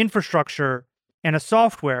and an infrastructure and a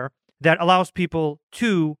software that allows people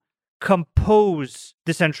to compose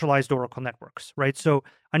decentralized Oracle networks, right? So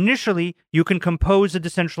initially, you can compose a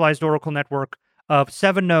decentralized Oracle network of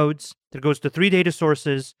 7 nodes that goes to 3 data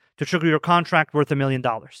sources to trigger your contract worth $1 million.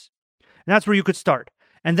 And that's where you could start.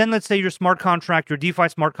 And then let's say your smart contract, your DeFi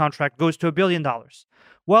smart contract goes to $1 billion.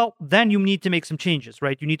 Well, then you need to make some changes,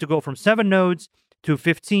 right? You need to go from 7 nodes to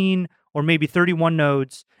 15 or maybe 31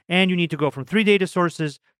 nodes. And you need to go from 3 data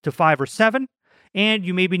sources to 5 or 7. And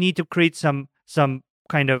you maybe need to create some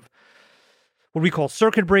kind of what we call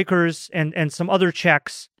circuit breakers and some other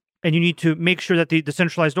checks. And you need to make sure that the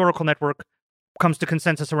decentralized Oracle network comes to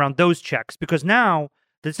consensus around those checks. Because now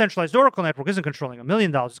the decentralized Oracle network isn't controlling $1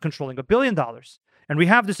 million, it's controlling $1 billion. And we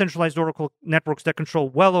have decentralized Oracle networks that control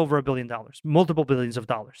well over $1 billion, multiple billions of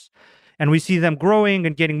dollars. And we see them growing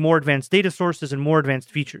and getting more advanced data sources and more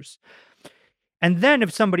advanced features. And then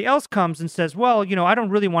if somebody else comes and says, well, I don't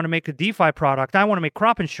really want to make a DeFi product. I want to make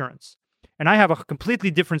crop insurance. And I have a completely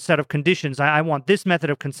different set of conditions. I want this method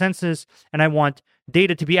of consensus, and I want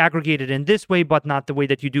data to be aggregated in this way, but not the way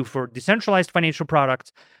that you do for decentralized financial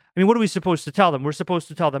products. I mean, what are we supposed to tell them? We're supposed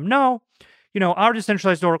to tell them, no, our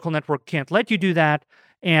decentralized Oracle network can't let you do that.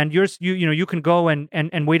 And you can go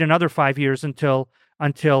and wait another 5 years until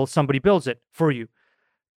somebody builds it for you.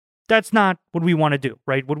 That's not what we want to do,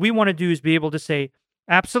 right? What we want to do is be able to say,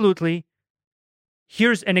 absolutely,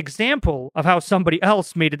 here's an example of how somebody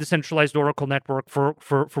else made a decentralized Oracle network for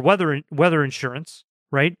weather insurance,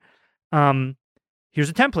 right? Here's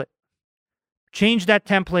a template. Change that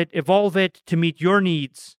template, evolve it to meet your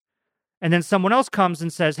needs. And then someone else comes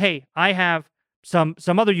and says, hey, I have some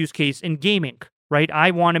other use case in gaming, right?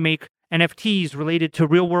 I want to make NFTs related to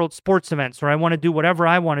real-world sports events, or I want to do whatever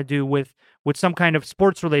I want to do with some kind of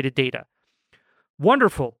sports-related data.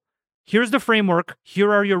 Wonderful. Here's the framework.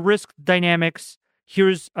 Here are your risk dynamics.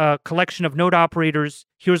 Here's a collection of node operators.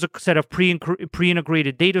 Here's a set of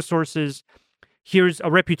pre-integrated data sources. Here's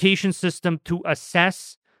a reputation system to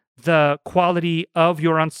assess the quality of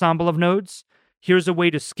your ensemble of nodes. Here's a way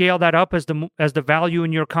to scale that up as the value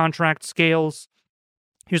in your contract scales.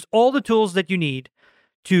 Here's all the tools that you need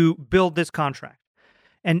to build this contract.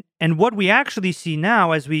 And what we actually see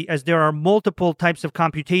now as there are multiple types of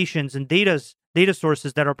computations and data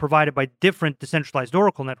sources that are provided by different decentralized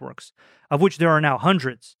Oracle networks, of which there are now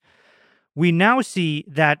hundreds, we now see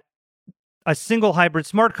that a single hybrid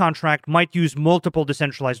smart contract might use multiple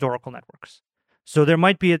decentralized Oracle networks. So there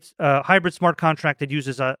might be a hybrid smart contract that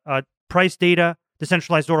uses a price data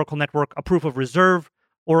decentralized Oracle network, a proof of reserve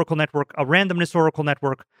Oracle network, a randomness Oracle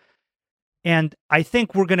network. And I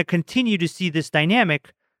think we're going to continue to see this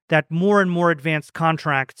dynamic that more and more advanced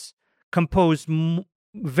contracts compose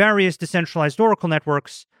various decentralized Oracle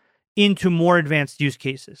networks into more advanced use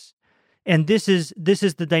cases. And this is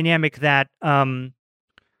the dynamic that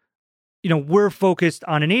we're focused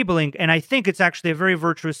on enabling. And I think it's actually a very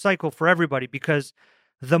virtuous cycle for everybody, because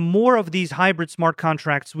the more of these hybrid smart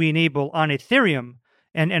contracts we enable on Ethereum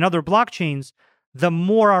and other blockchains, the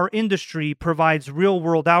more our industry provides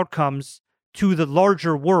real-world outcomes to the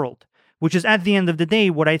larger world, which is at the end of the day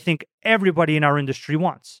what I think everybody in our industry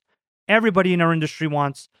wants. Everybody in our industry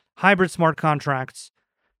wants hybrid smart contracts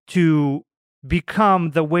to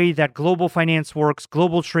become the way that global finance works,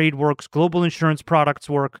 global trade works, global insurance products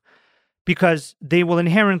work, because they will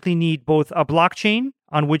inherently need both a blockchain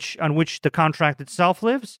on which the contract itself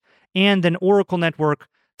lives and an Oracle network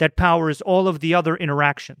that powers all of the other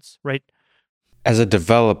interactions, right? As a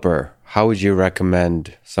developer, how would you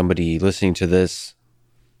recommend somebody listening to this,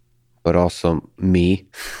 but also me,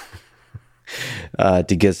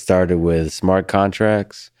 to get started with smart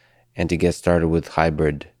contracts and to get started with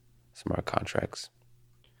hybrid smart contracts?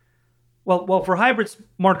 Well, for hybrid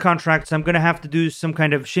smart contracts, I'm going to have to do some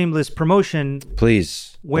kind of shameless promotion.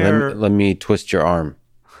 Please, where let me twist your arm.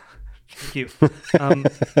 Thank you.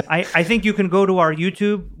 I think you can go to our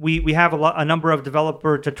YouTube. We have a number of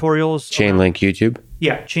developer tutorials. Chainlink YouTube?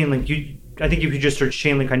 Yeah, Chainlink. I think if you just search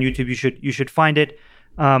Chainlink on YouTube, you should find it.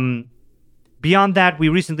 Beyond that, we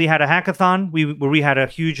recently had a hackathon where we had a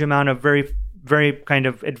huge amount of very, very kind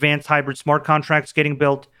of advanced hybrid smart contracts getting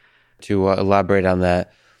built. To elaborate on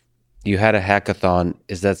that, you had a hackathon.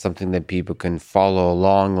 Is that something that people can follow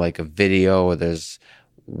along, like a video, or there's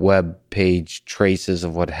web page traces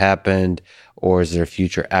of what happened, or is there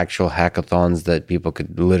future actual hackathons that people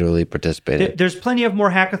could literally participate in? There's plenty of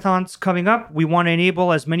more hackathons coming up. We want to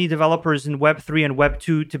enable as many developers in Web3 and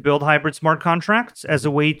Web2 to build hybrid smart contracts as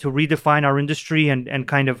a way to redefine our industry and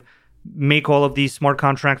kind of make all of these smart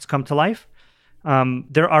contracts come to life.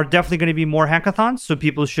 There are definitely going to be more hackathons, so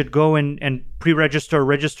people should go and pre-register or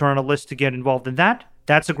register on a list to get involved in that.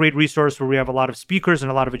 That's a great resource where we have a lot of speakers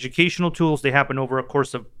and a lot of educational tools. They happen over a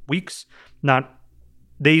course of weeks, not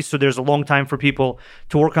days. So there's a long time for people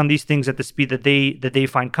to work on these things at the speed that they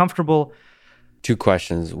find comfortable. Two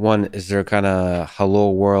questions. One, is there kind of hello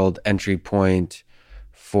world entry point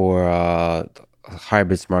for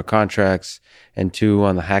hybrid smart contracts? And two,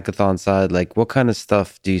 on the hackathon side, like what kind of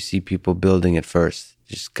stuff do you see people building at first?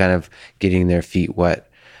 Just kind of getting their feet wet,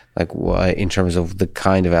 like what, in terms of the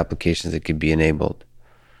kind of applications that could be enabled?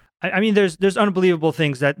 I mean, there's unbelievable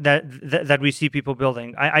things that we see people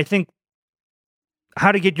building. I think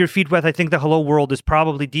how to get your feet wet, I think the hello world is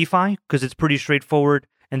probably DeFi because it's pretty straightforward.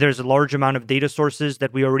 And there's a large amount of data sources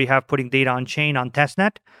that we already have putting data on chain on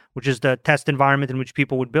testnet, which is the test environment in which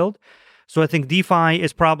people would build. So I think DeFi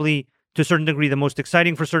is probably to a certain degree the most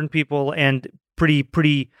exciting for certain people and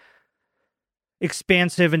pretty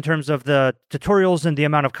expansive in terms of the tutorials and the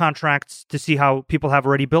amount of contracts to see how people have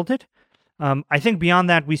already built it. I think beyond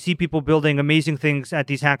that, we see people building amazing things at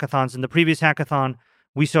these hackathons. In the previous hackathon,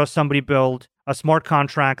 we saw somebody build a smart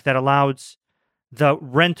contract that allows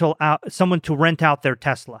someone to rent out their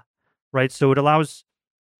Tesla, right? So it allows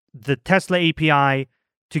the Tesla API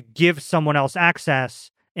to give someone else access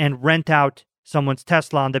and rent out someone's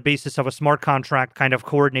Tesla on the basis of a smart contract kind of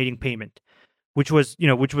coordinating payment, which was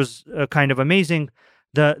kind of amazing.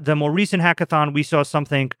 The more recent hackathon, we saw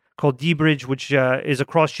something called dBridge, which is a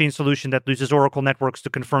cross-chain solution that uses Oracle networks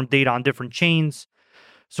to confirm data on different chains.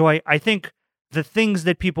 So I think the things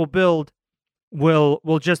that people build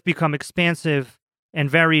will just become expansive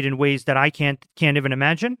and varied in ways that I can't even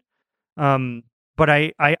imagine. But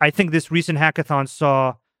I think this recent hackathon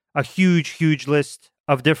saw a huge list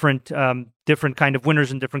of different kind of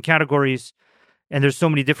winners in different categories, and there's so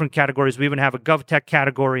many different categories. We even have a GovTech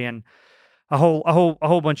category and a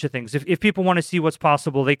whole bunch of things. If people want to see what's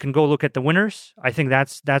possible, they can go look at the winners. I think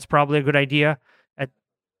that's probably a good idea.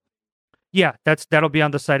 That'll be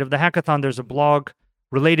on the site of the hackathon. There's a blog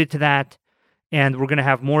related to that, and we're going to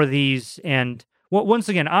have more of these. And once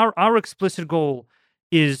again, our explicit goal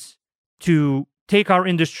is to take our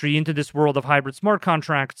industry into this world of hybrid smart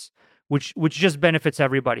contracts, which just benefits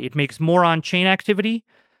everybody. It makes more on-chain activity.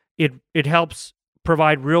 It helps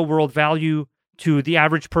provide real-world value to the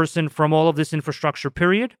average person from all of this infrastructure,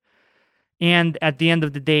 period. And at the end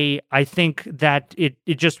of the day, I think that it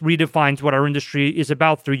just redefines what our industry is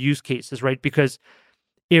about through use cases, right? Because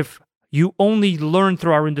if you only learn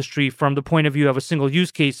through our industry from the point of view of a single use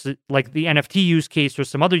case, like the NFT use case or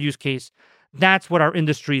some other use case, that's what our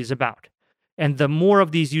industry is about. And the more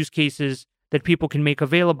of these use cases that people can make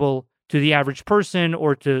available to the average person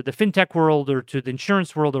or to the fintech world or to the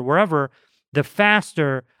insurance world or wherever, the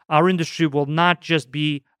faster our industry will not just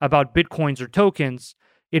be about Bitcoins or tokens.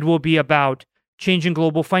 It will be about changing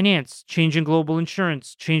global finance, changing global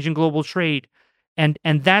insurance, changing global trade. And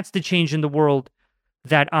that's the change in the world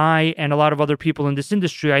that I and a lot of other people in this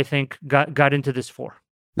industry, I think, got into this for.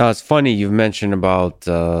 Now, it's funny you've mentioned about,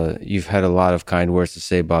 you've had a lot of kind words to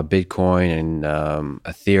say about Bitcoin and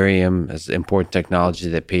Ethereum as important technology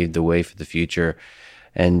that paved the way for the future.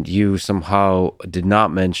 And you somehow did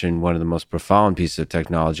not mention one of the most profound pieces of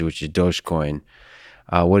technology, which is Dogecoin.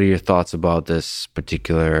 What are your thoughts about this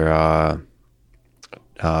particular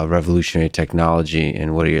revolutionary technology?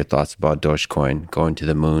 And what are your thoughts about Dogecoin going to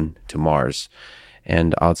the moon, to Mars,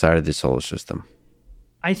 and outside of the solar system?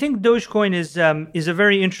 I think Dogecoin is a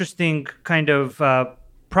very interesting kind of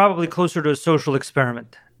probably closer to a social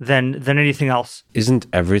experiment than anything else. Isn't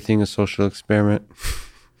everything a social experiment?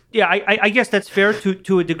 Yeah, I guess that's fair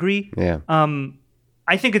to a degree. Yeah.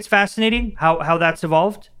 I think it's fascinating how that's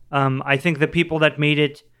evolved. I think the people that made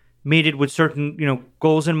it with certain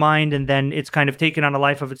goals in mind, and then it's kind of taken on a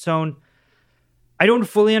life of its own. I don't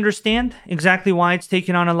fully understand exactly why it's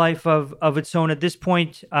taken on a life of its own at this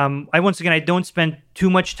point. I don't spend too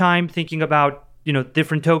much time thinking about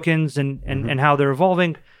different tokens and how they're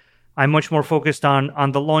evolving. I'm much more focused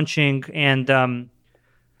on the launching and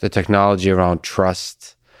the technology around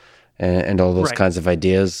trust and all those kinds of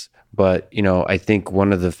ideas. But I think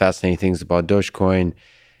one of the fascinating things about Dogecoin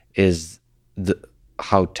is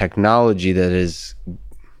how technology that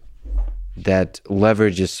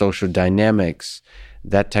leverages social dynamics,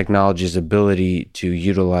 that technology's ability to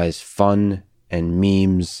utilize fun and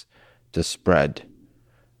memes to spread.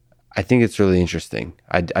 I think it's really interesting.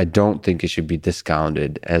 I don't think it should be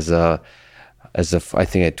discounted as I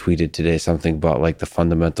think I tweeted today something about like the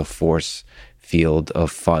fundamental force field of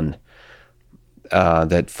fun.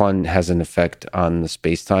 That fun has an effect on the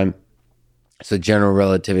space-time. So general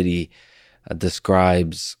relativity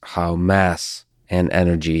describes how mass and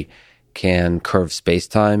energy can curve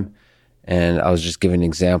space-time. And I was just giving an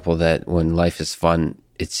example that when life is fun,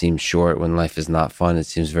 it seems short. When life is not fun, it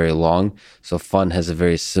seems very long. So fun has a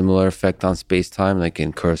very similar effect on space-time, like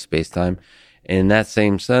in curved space-time. And in that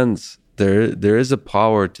same sense, there is a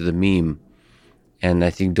power to the meme. And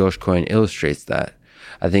I think Dogecoin illustrates that.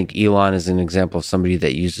 I think Elon is an example of somebody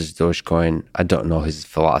that uses Dogecoin. I don't know his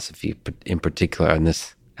philosophy in particular on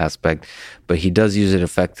this aspect, but he does use it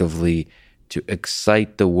effectively to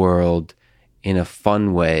excite the world in a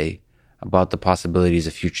fun way about the possibilities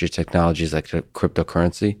of future technologies like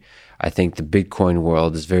cryptocurrency. I think the Bitcoin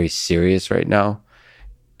world is very serious right now.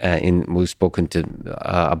 We've spoken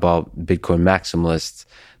about Bitcoin maximalists.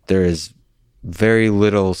 There is very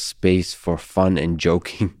little space for fun and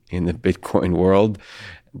joking in the Bitcoin world,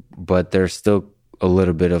 but there's still a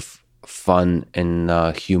little bit of fun and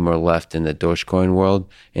humor left in the Dogecoin world.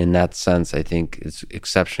 In that sense, I think it's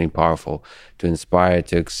exceptionally powerful to inspire,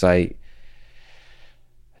 to excite,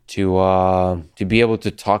 to be able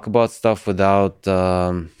to talk about stuff without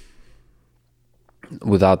the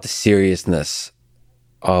seriousness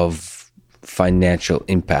of financial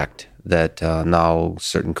impact that now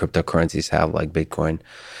certain cryptocurrencies have, like Bitcoin.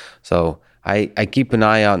 So I keep an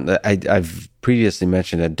eye on that. I've previously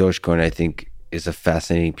mentioned that Dogecoin, I think, is a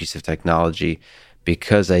fascinating piece of technology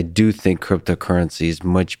because I do think cryptocurrency is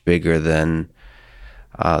much bigger than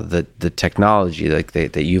the technology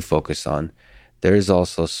that you focus on. There is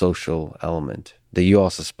also a social element that you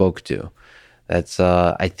also spoke to that's,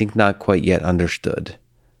 I think, not quite yet understood.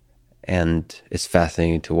 And it's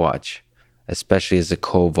fascinating to watch, especially as it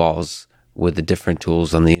co-evolves with the different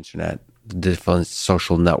tools on the internet, the different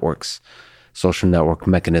social network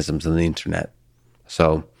mechanisms on the internet.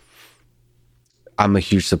 So I'm a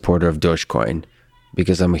huge supporter of Dogecoin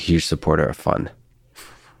because I'm a huge supporter of fun.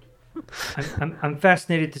 I'm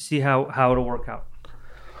fascinated to see how it'll work out.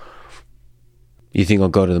 You think it'll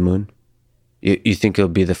go to the moon? You think it'll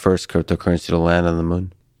be the first cryptocurrency to land on the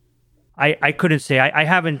moon? I couldn't say. I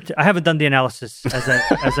haven't done the analysis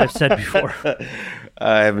as I've said before.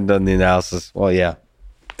 I haven't done the analysis. Well, yeah.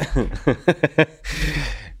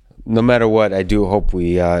 No matter what, I do hope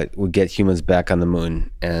we get humans back on the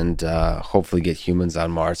moon and hopefully get humans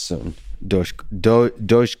on Mars soon.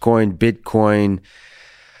 Dogecoin, Bitcoin,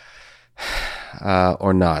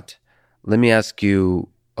 or not. Let me ask you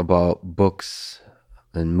about books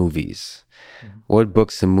and movies. Mm-hmm. What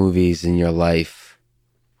books and movies in your life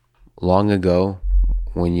long ago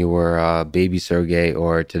when you were baby Sergey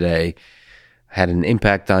or today had an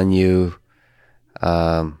impact on you?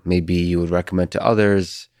 Maybe you would recommend to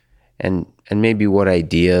others, and maybe what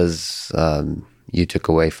ideas you took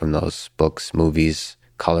away from those books, movies,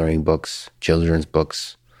 coloring books, children's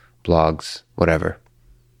books, blogs, whatever.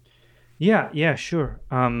 Yeah, sure.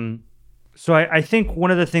 So I think one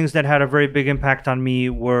of the things that had a very big impact on me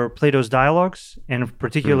were Plato's dialogues, and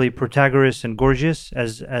particularly Protagoras and Gorgias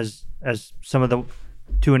as some of the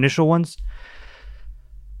two initial ones.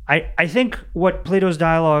 I think what Plato's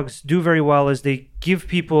dialogues do very well is they give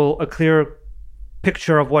people a clear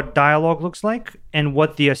picture of what dialogue looks like and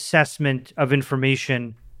what the assessment of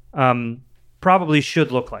information probably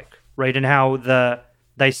should look like, right? And how the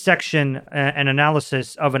dissection and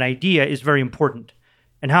analysis of an idea is very important,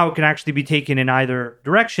 and how it can actually be taken in either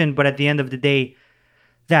direction. But at the end of the day,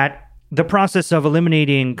 that the process of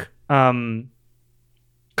eliminating kind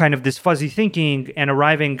of this fuzzy thinking and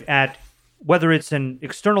arriving at whether it's an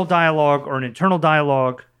external dialogue or an internal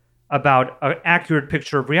dialogue, about an accurate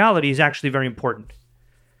picture of reality is actually very important.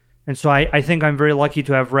 And so I think I'm very lucky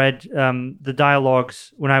to have read the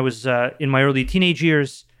dialogues when I was in my early teenage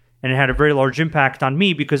years, and it had a very large impact on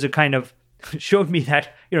me because it kind of showed me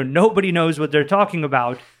that nobody knows what they're talking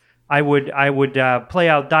about. I would play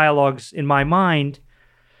out dialogues in my mind,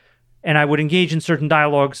 and I would engage in certain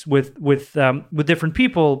dialogues with different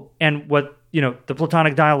people. And what the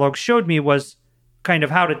Platonic dialogue showed me was kind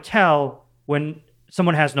of how to tell when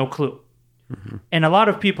someone has no clue. Mm-hmm. And a lot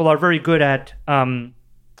of people are very good at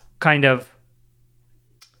kind of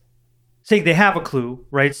saying they have a clue,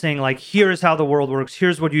 right? Saying like, here is how the world works.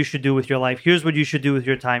 Here's what you should do with your life. Here's what you should do with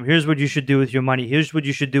your time. Here's what you should do with your money. Here's what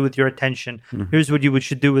you should do with your attention. Mm-hmm. Here's what you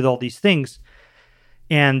should do with all these things.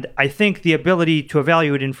 And I think the ability to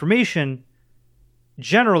evaluate information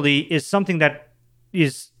generally is something that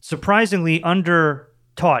is surprisingly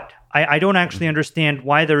under-taught. I don't actually understand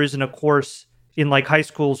why there isn't a course in like high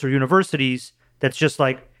schools or universities that's just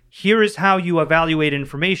like, here is how you evaluate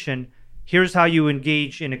information. Here's how you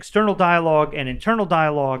engage in external dialogue and internal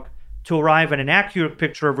dialogue to arrive at an accurate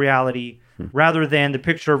picture of reality rather than the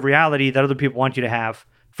picture of reality that other people want you to have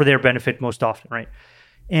for their benefit most often, right?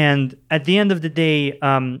 And at the end of the day,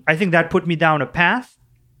 I think that put me down a path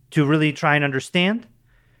to really try and understand.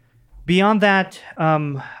 Beyond that,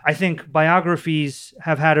 I think biographies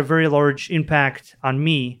have had a very large impact on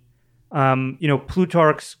me.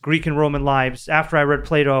 Plutarch's Greek and Roman lives. After I read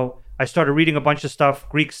Plato, I started reading a bunch of stuff,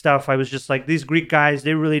 Greek stuff. I was just like, these Greek guys,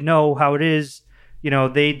 they really know how it is.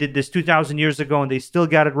 They did this 2,000 years ago and they still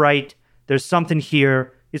got it right. There's something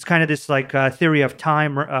here. It's kind of this like theory of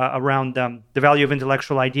time around the value of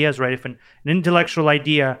intellectual ideas, right? If an intellectual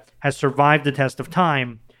idea has survived the test of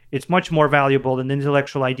time, it's much more valuable than the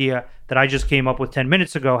intellectual idea that I just came up with 10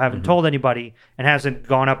 minutes ago, haven't told anybody, and hasn't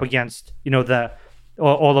gone up against,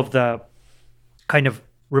 all of the kind of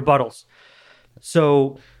rebuttals.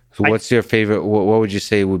 So what's your favorite, what would you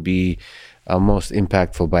say would be a most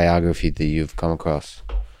impactful biography that you've come across?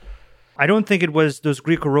 I don't think it was those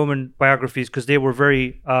Greek or Roman biographies because they were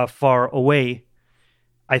very far away.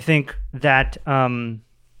 I think that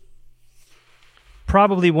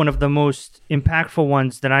probably one of the most impactful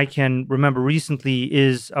ones that I can remember recently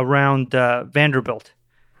is around Vanderbilt.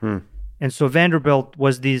 And so Vanderbilt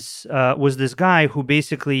was this guy who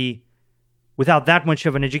basically, without that much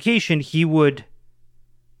of an education, he would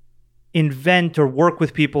invent or work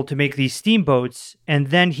with people to make these steamboats. And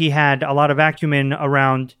then he had a lot of acumen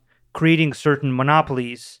around creating certain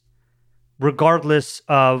monopolies, regardless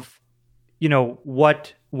of,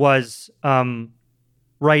 what was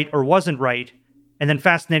right or wasn't right. And then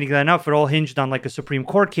fascinatingly enough, it all hinged on like a Supreme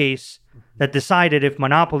Court case that decided if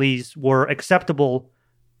monopolies were acceptable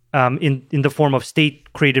in the form of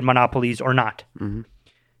state-created monopolies or not. Mm-hmm.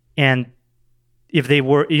 And if they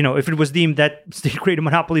were, if it was deemed that state-created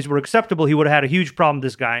monopolies were acceptable, he would have had a huge problem,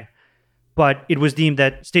 this guy. But it was deemed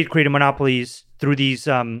that state-created monopolies through these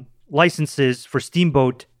licenses for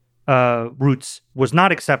steamboat routes was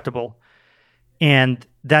not acceptable. And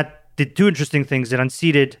that did two interesting things. It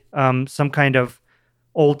unseated some kind of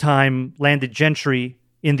old-time landed gentry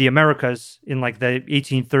in the Americas in like the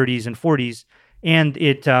 1830s and 40s. And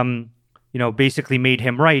it, basically made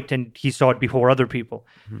him right, and he saw it before other people.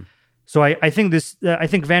 Mm-hmm. So I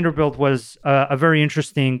think Vanderbilt was a very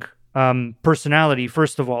interesting personality.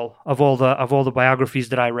 First of all the biographies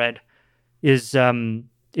that I read, is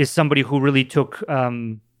somebody who really took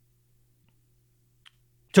the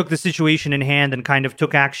situation in hand and kind of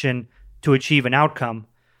took action to achieve an outcome,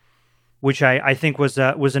 which I think was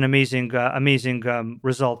an amazing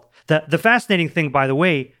result. The fascinating thing, by the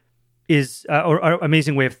way, is or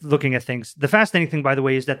amazing way of looking at things. The fascinating thing, by the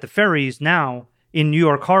way, is that the ferries now in New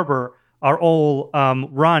York Harbor are all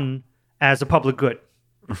run as a public good.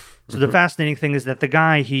 So the fascinating thing is that the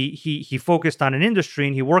guy, he focused on an industry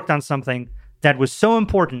and he worked on something that was so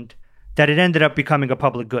important that it ended up becoming a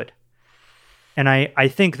public good. And I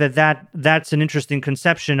think that's an interesting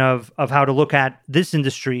conception of how to look at this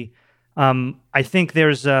industry. I think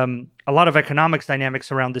there's a lot of economics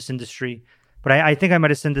dynamics around this industry, but I think I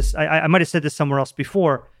might have said this. I might have said this somewhere else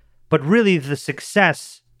before. But really, the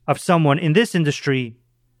success of someone in this industry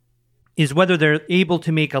is whether they're able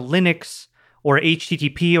to make a Linux or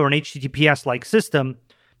HTTP or an HTTPS-like system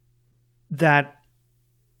that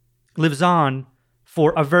lives on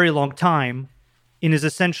for a very long time and is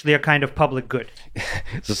essentially a kind of public good.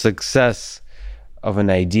 So success of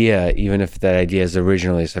an idea, even if that idea is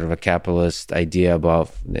originally sort of a capitalist idea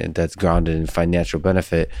that's grounded in financial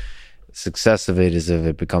benefit, success of it is if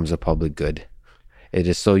it becomes a public good. It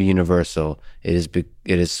is so universal. It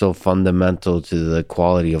is so fundamental to the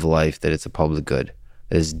quality of life that it's a public good.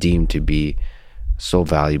 that is deemed to be so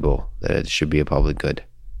valuable that it should be a public good?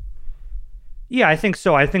 Yeah, I think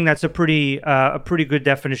so. I think that's a pretty good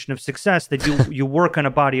definition of success, that you work on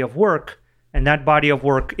a body of work, and that body of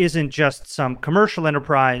work isn't just some commercial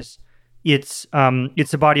enterprise. It's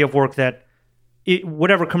a body of work that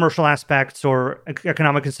whatever commercial aspects or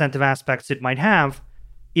economic incentive aspects it might have,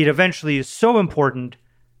 it eventually is so important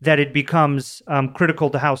that it becomes critical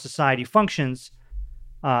to how society functions.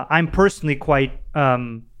 I'm personally quite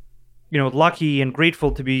lucky and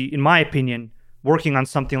grateful to be, in my opinion, working on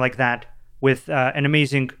something like that with an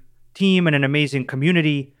amazing team and an amazing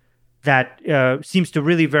community that seems to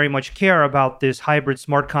really very much care about this hybrid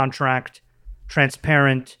smart contract,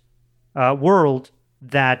 transparent world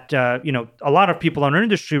that a lot of people in our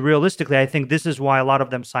industry, realistically, I think this is why a lot of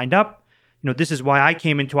them signed up. This is why I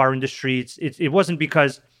came into our industry. It wasn't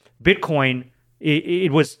because Bitcoin.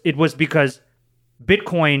 It was because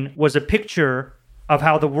Bitcoin was a picture of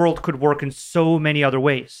how the world could work in so many other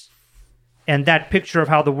ways. And that picture of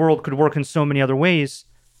how the world could work in so many other ways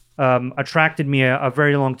attracted me a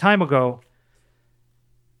very long time ago.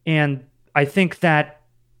 And I think that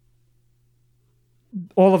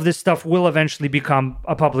all of this stuff will eventually become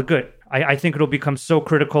a public good. I think it'll become so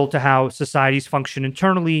critical to how societies function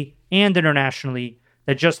internally and internationally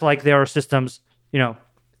that just like there are systems,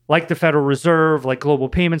 like the Federal Reserve, like global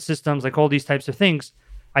payment systems, like all these types of things,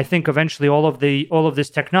 I think eventually all of this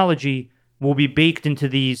technology will be baked into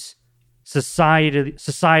these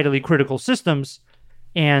societally critical systems.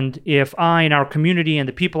 And if I and our community and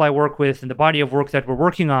the people I work with and the body of work that we're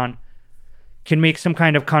working on can make some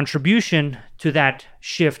kind of contribution to that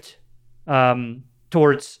shift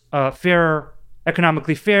towards a fair,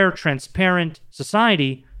 economically fair, transparent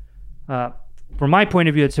society, from my point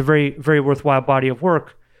of view, it's a very, very worthwhile body of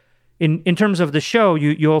work. In terms of the show,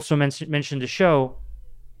 you also mentioned the show.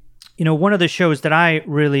 One of the shows that I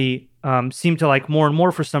really seem to like more and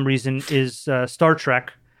more for some reason is Star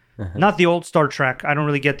Trek. Not the old Star Trek. I don't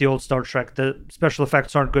really get the old Star Trek. The special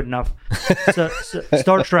effects aren't good enough. So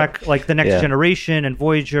Star Trek, like The Next Generation and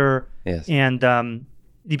Voyager and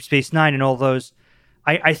Deep Space Nine and all those.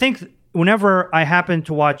 I think whenever I happen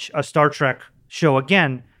to watch a Star Trek show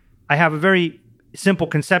again, I have a very simple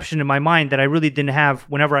conception in my mind that I really didn't have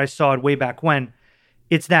whenever I saw it way back when.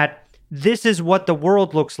 It's that this is what the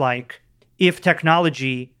world looks like if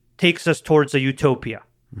technology takes us towards a utopia,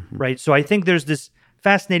 right? So I think there's this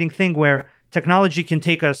fascinating thing where technology can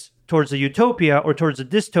take us towards a utopia or towards a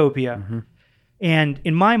dystopia. And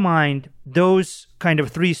in my mind, those kind of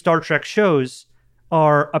 3 Star Trek shows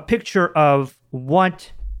are a picture of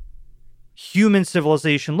what human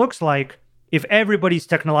civilization looks like if everybody's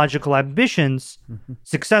technological ambitions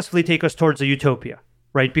successfully take us towards a utopia,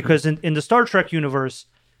 right? Because in the Star Trek universe,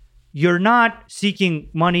 you're not seeking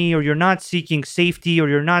money, or you're not seeking safety, or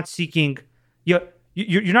you're not seeking...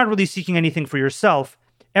 You're not really seeking anything for yourself.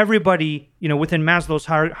 Everybody, within Maslow's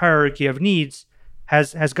hierarchy of needs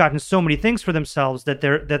has gotten so many things for themselves that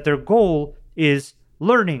their goal is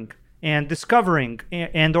learning and discovering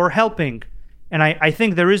and or helping. And I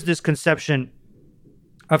think there is this conception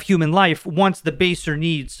of human life once the baser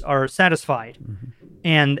needs are satisfied.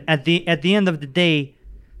 And at the end of the day,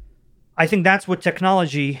 I think that's what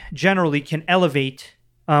technology generally can elevate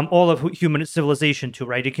all of human civilization to,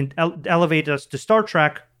 right? It can elevate us to Star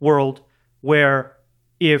Trek world, where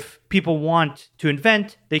if people want to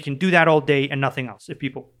invent, they can do that all day and nothing else. If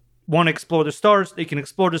people want to explore the stars, they can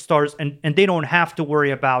explore the stars, and they don't have to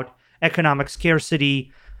worry about economic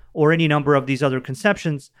scarcity or any number of these other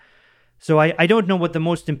conceptions. So I don't know what the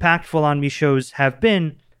most impactful on me shows have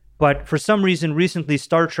been, but for some reason recently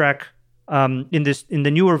Star Trek in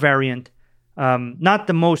the newer variant, not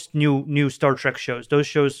the most new Star Trek shows. Those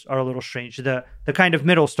shows are a little strange. The kind of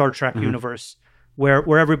middle Star Trek universe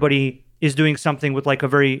where everybody is doing something with like a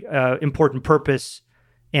very important purpose,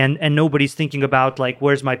 and nobody's thinking about like,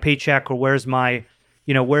 where's my paycheck or where's my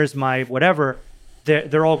whatever.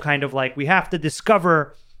 They're all kind of like, we have to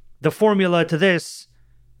discover the formula to this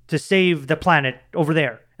to save the planet over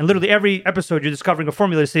there. And literally every episode you're discovering a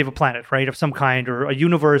formula to save a planet, right, of some kind, or a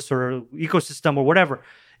universe or an ecosystem or whatever.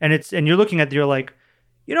 And you're looking at it, you're like,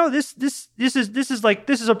 this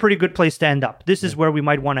is a pretty good place to end up. This is where we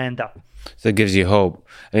might want to end up. So it gives you hope.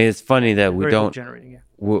 I mean, it's funny that we don't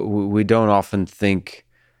we don't often think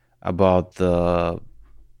about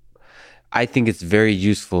I think it's very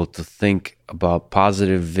useful to think about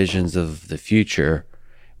positive visions of the future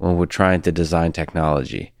when we're trying to design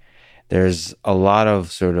technology. There's a lot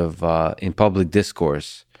of sort of in public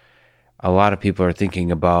discourse, a lot of people are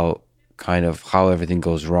thinking about kind of how everything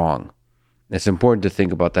goes wrong. It's important to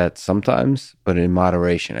think about that sometimes, but in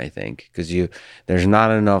moderation, I think, because there's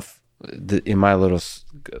not enough in my little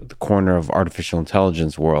the corner of artificial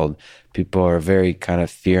intelligence world. People are very kind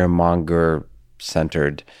of fear monger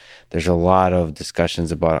centered. There's a lot of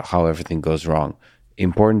discussions about how everything goes wrong.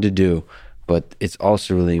 Important to do, but it's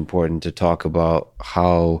also really important to talk about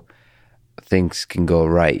how things can go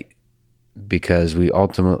right, because we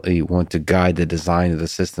ultimately want to guide the design of the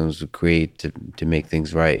systems we create to make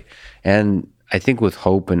things right. And I think with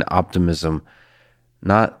hope and optimism,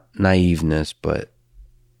 not naiveness, but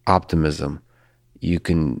optimism, you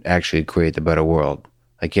can actually create a better world.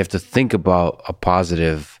 Like, you have to think about a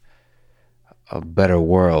better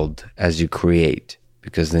world as you create,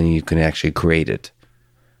 because then you can actually create it.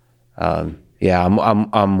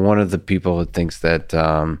 I'm one of the people who thinks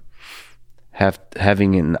that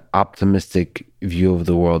having an optimistic view of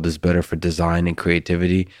the world is better for design and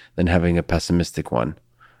creativity than having a pessimistic one.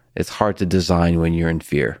 It's hard to design when you're in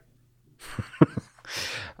fear.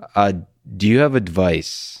 Do you have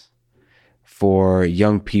advice for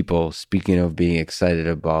young people, speaking of being excited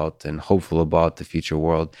about and hopeful about the future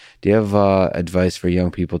world? Do you have advice for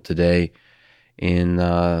young people today in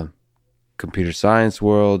computer science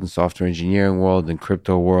world, and software engineering world, and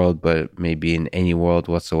crypto world, but maybe in any world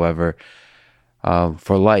whatsoever,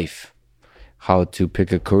 for life, how to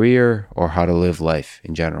pick a career or how to live life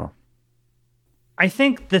in general? I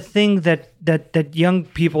think the thing that young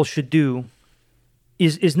people should do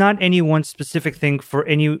is not any one specific thing for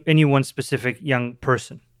any one specific young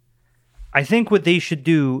person. I think what they should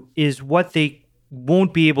do is what they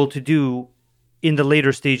won't be able to do in the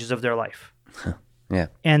later stages of their life. Yeah.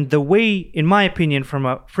 And the way, in my opinion, from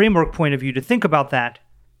a framework point of view, to think about that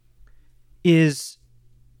is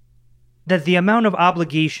that the amount of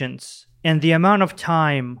obligations and the amount of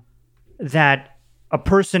time that a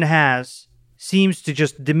person has seems to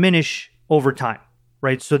just diminish over time,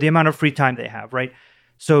 right? So the amount of free time they have, right?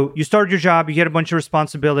 So you start your job, you get a bunch of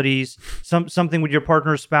responsibilities, something with your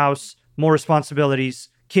partner or spouse, more responsibilities,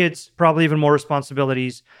 kids, probably even more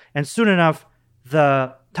responsibilities. And soon enough,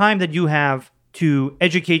 the time that you have to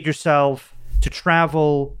educate yourself, to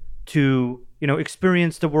travel, to,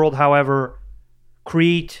 experience the world, however,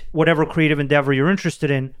 create whatever creative endeavor you're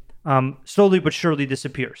interested in, slowly but surely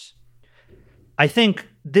disappears. I think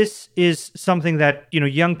this is something that,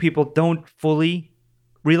 young people don't fully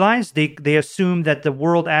realize. They assume that the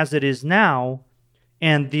world as it is now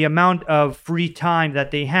and the amount of free time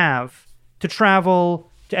that they have to travel,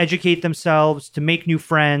 to educate themselves, to make new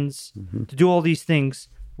friends, to do all these things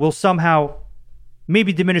will somehow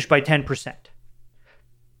maybe diminish by 10%.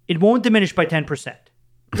 It won't diminish by 10%.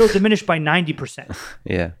 It'll diminish by 90%.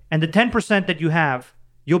 Yeah. And the 10% that you have,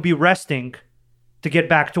 you'll be resting to get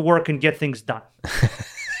back to work and get things done.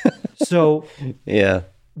 So yeah,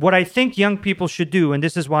 what I think young people should do, and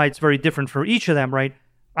this is why it's very different for each of them, right?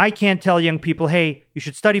 I can't tell young people, hey, you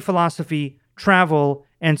should study philosophy, travel,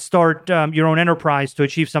 and start your own enterprise to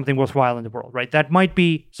achieve something worthwhile in the world, right? That might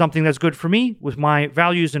be something that's good for me with my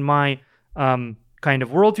values and my kind of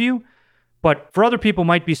worldview, but for other people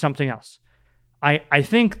might be something else. I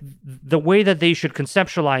think the way that they should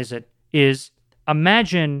conceptualize it is,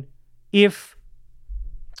 imagine if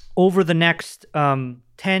over the next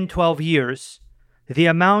 10, 12 years, the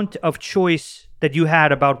amount of choice that you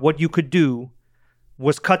had about what you could do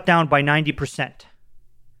was cut down by 90%.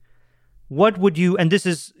 What would you, and this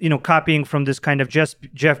is, copying from this kind of Jeff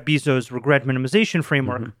Bezos regret minimization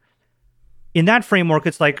framework. Mm-hmm. In that framework,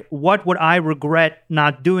 it's like, what would I regret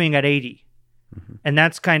not doing at 80? Mm-hmm. And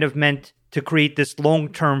that's kind of meant to create this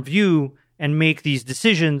long-term view and make these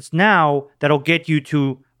decisions now that'll get you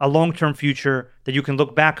to a long-term future that you can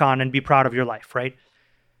look back on and be proud of your life, right?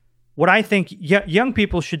 What I think young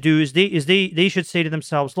people should do is they should say to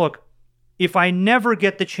themselves, look, if I never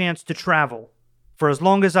get the chance to travel for as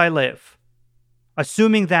long as I live,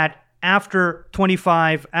 assuming that after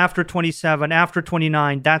 25, after 27, after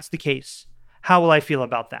 29, that's the case, how will I feel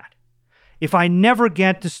about that? If I never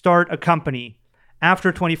get to start a company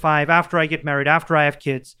after 25, after I get married, after I have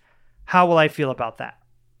kids, how will I feel about that?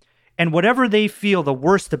 And whatever they feel the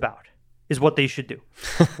worst about is what they should do.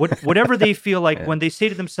 Whatever they feel like when they say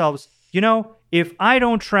to themselves, if I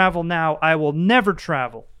don't travel now, I will never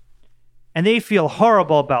travel. And they feel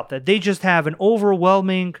horrible about that. They just have an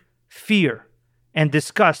overwhelming fear and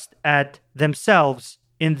disgust at themselves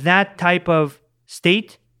in that type of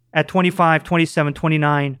state at 25, 27,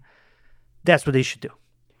 29. That's what they should do.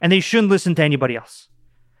 And they shouldn't listen to anybody else.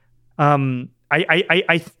 Let me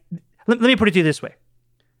put it to you this way.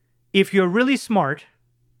 If you're really smart,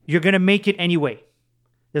 you're going to make it anyway.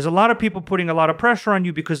 There's a lot of people putting a lot of pressure on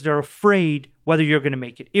you because they're afraid whether you're going to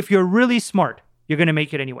make it. If you're really smart, you're going to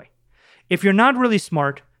make it anyway. If you're not really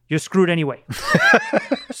smart, you're screwed anyway.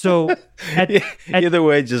 So either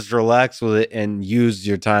way, just relax with it and use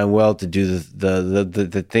your time well to do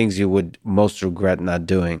the things you would most regret not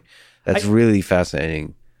doing. That's really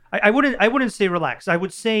fascinating. I wouldn't say relax. I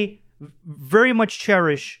would say very much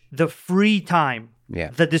cherish the free time,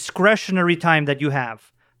 the discretionary time that you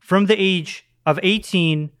have from the age of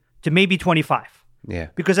 18 to maybe 25. Yeah.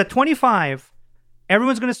 Because at 25,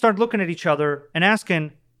 everyone's going to start looking at each other and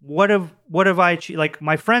asking, what have I achieved? Like,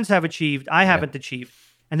 my friends have achieved, I haven't achieved.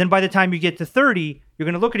 And then by the time you get to 30, you're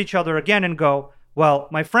going to look at each other again and go, well,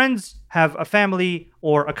 my friends have a family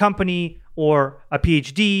or a company or a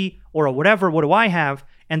PhD or a whatever. What do I have?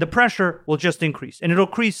 And the pressure will just increase. And it'll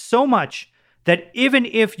increase so much that even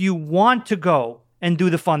if you want to go and do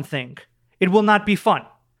the fun thing, it will not be fun,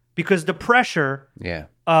 because the pressure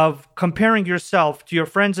of comparing yourself to your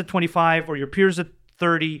friends at 25 or your peers at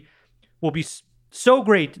 30 will be so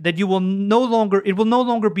great that it will no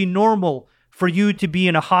longer be normal for you to be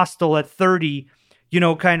in a hostel at 30,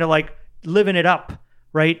 kind of like living it up,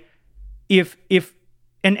 right?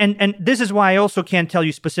 And this is why I also can't tell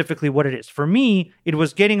you specifically what it is. For me, it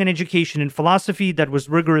was getting an education in philosophy that was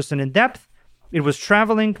rigorous and in depth. It was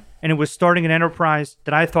traveling, and it was starting an enterprise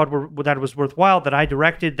that I thought that was worthwhile, that I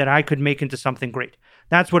directed, that I could make into something great.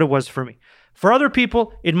 That's what it was for me. For other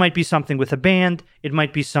people, it might be something with a band. It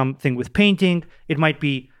might be something with painting. It might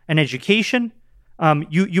be an education.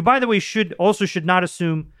 You by the way, should not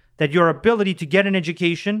assume that your ability to get an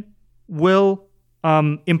education will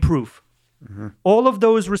improve. Mm-hmm. All of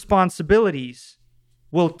those responsibilities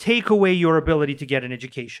will take away your ability to get an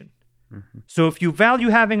education. Mm-hmm. So if you value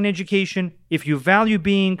having an education, if you value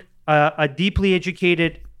being a deeply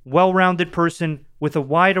educated, well-rounded person with a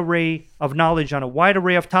wide array of knowledge on a wide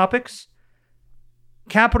array of topics,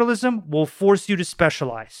 capitalism will force you to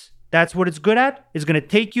specialize. That's what it's good at. It's going to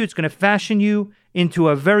take you, it's going to fashion you into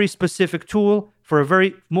a very specific tool for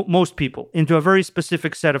most people, into a very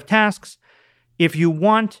specific set of tasks. If you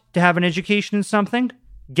want to have an education in something,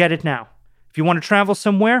 get it now. If you want to travel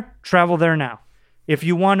somewhere, travel there now. If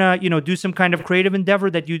you want to, do some kind of creative endeavor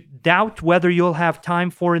that you doubt whether you'll have time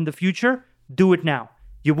for in the future, do it now.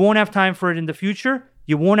 You won't have time for it in the future.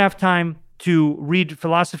 You won't have time to read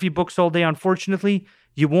philosophy books all day, unfortunately.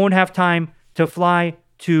 You won't have time to fly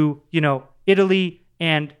to, Italy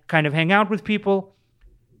and kind of hang out with people.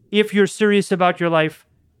 If you're serious about your life,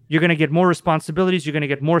 you're going to get more responsibilities. You're going to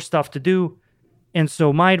get more stuff to do. And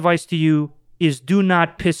so my advice to you is do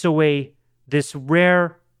not piss away this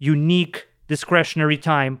rare, unique, discretionary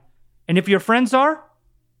time. And if your friends are,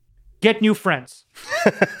 get new friends.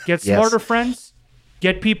 Get smarter friends.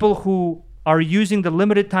 Get people who are using the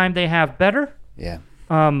limited time they have better. Yeah.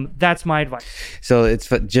 That's my advice. So it's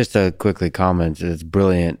just to quickly comment, it's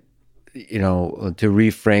brilliant, to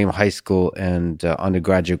reframe high school and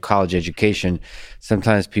undergraduate college education.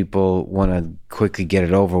 Sometimes people want to quickly get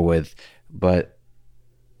it over with, but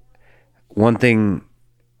one thing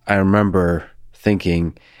I remember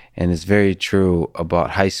thinking, and it's very true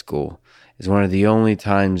about high school, is one of the only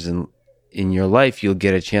times in your life you'll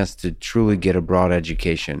get a chance to truly get a broad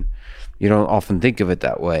education. You don't often think of it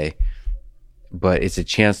that way, but it's a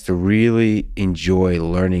chance to really enjoy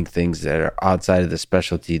learning things that are outside of the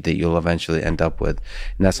specialty that you'll eventually end up with.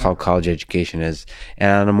 And that's how college education is.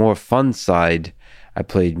 And on a more fun side, I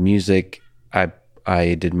played music,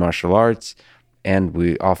 I did martial arts, and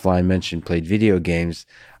we offline mentioned played video games.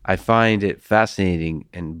 I find it fascinating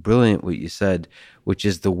and brilliant what you said, which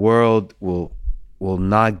is the world will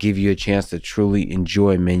not give you a chance to truly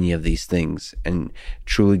enjoy many of these things and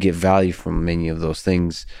truly get value from many of those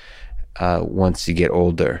things once you get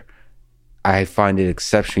older. I find it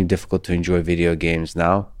exceptionally difficult to enjoy video games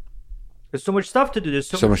now. There's so much stuff to do. There's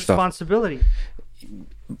so much responsibility.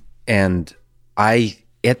 And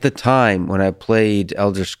at the time when I played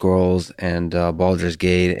Elder Scrolls and Baldur's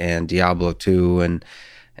Gate and Diablo 2, and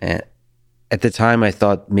at the time I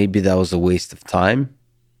thought maybe that was a waste of time.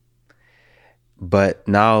 But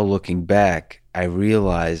now looking back, I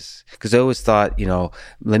realize, because I always thought,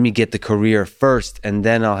 let me get the career first and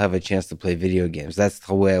then I'll have a chance to play video games. That's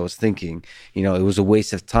the way I was thinking. It was a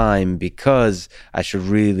waste of time because I should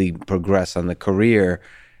really progress on the career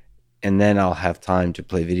and then I'll have time to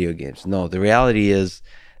play video games. No, the reality is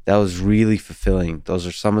that was really fulfilling. Those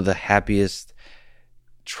are some of the happiest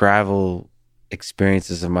travel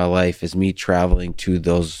experiences of my life, is me traveling to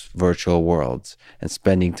those virtual worlds and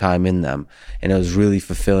spending time in them. And it was really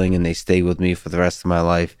fulfilling, and they stay with me for the rest of my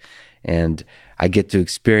life. And I get to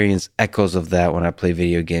experience echoes of that when I play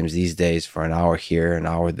video games these days for an hour here, an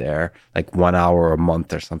hour there, like 1 hour a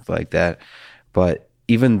month or something like that. But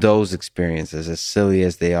even those experiences, as silly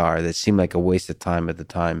as they are, that seem like a waste of time at the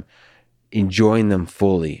time, enjoying them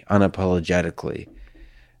fully, unapologetically,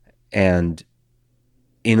 and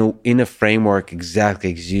in a framework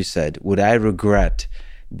exactly as you said, would I regret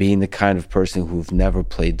being the kind of person who've never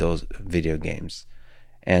played those video games?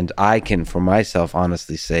 And I can, for myself,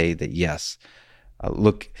 honestly say that yes.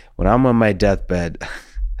 Look, when I'm on my deathbed,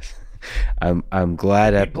 I'm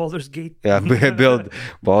glad I Baldur's Gate. Yeah, I built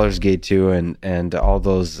Baldur's Gate 2 and all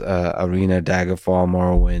those Arena, Daggerfall,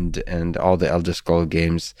 Morrowind, and all the Elder Scrolls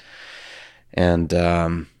games. And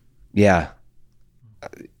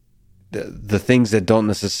the things that don't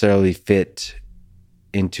necessarily fit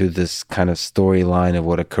into this kind of storyline of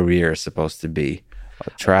what a career is supposed to be,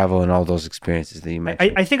 travel and all those experiences that you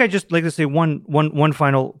mentioned. I think I just like to say one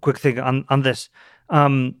final quick thing on this.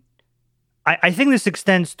 I think this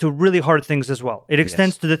extends to really hard things as well. It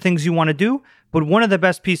extends to the things you want to do. But one of the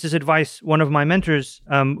best pieces of advice one of my mentors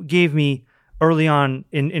gave me early on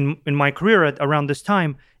in my career around this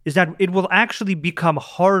time is that it will actually become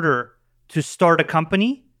harder to start a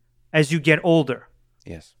company as you get older.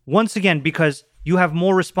 Yes. Once again, because you have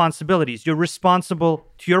more responsibilities. You're responsible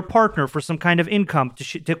to your partner for some kind of income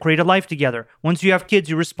to create a life together. Once you have kids,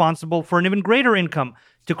 you're responsible for an even greater income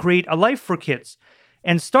to create a life for kids.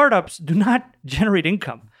 And startups do not generate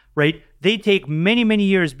income, right? They take many, many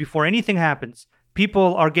years before anything happens.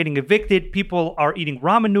 People are getting evicted. People are eating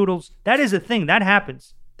ramen noodles. That is a thing. That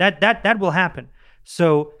happens. That will happen.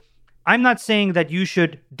 So I'm not saying that you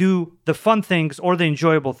should do the fun things or the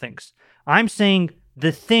enjoyable things. I'm saying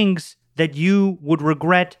the things that you would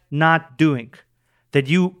regret not doing, that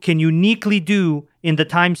you can uniquely do in the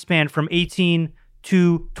time span from 18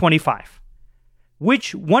 to 25.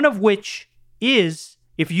 One of which is,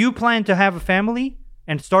 if you plan to have a family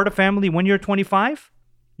and start a family when you're 25,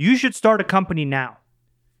 you should start a company now.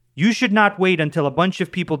 You should not wait until a bunch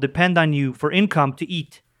of people depend on you for income to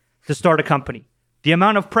eat to start a company. The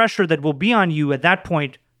amount of pressure that will be on you at that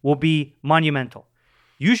point will be monumental.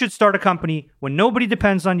 You should start a company when nobody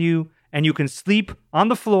depends on you and you can sleep on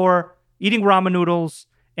the floor eating ramen noodles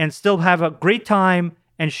and still have a great time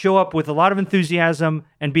and show up with a lot of enthusiasm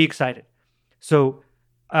and be excited. So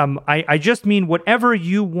I just mean whatever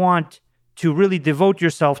you want to really devote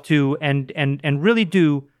yourself to and really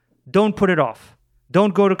do, don't put it off.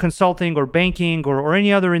 Don't go to consulting or banking or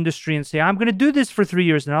any other industry and say, I'm going to do this for 3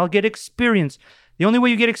 years and I'll get experience. The only way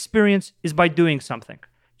you get experience is by doing something.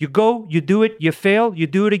 You go, you do it, you fail, you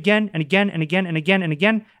do it again and again and again and again and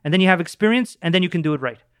again, and then you have experience, and then you can do it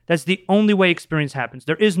right. That's the only way experience happens.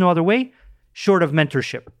 There is no other way short of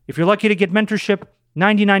mentorship. If you're lucky to get mentorship,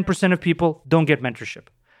 99% of people don't get mentorship.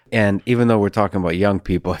 And even though we're talking about young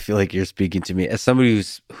people, I feel like you're speaking to me as somebody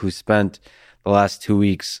who spent the last 2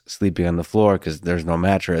 weeks sleeping on the floor because there's no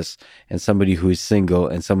mattress, and somebody who's single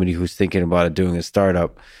and somebody who's thinking about doing a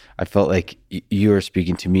startup. I felt like you're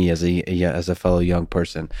speaking to me as a fellow young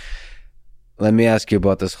person. Let me ask you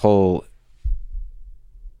about this whole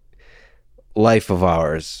life of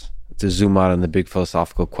ours, to zoom out on the big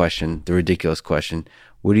philosophical question, the ridiculous question.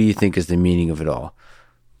 What do you think is the meaning of it all?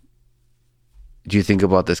 Do you think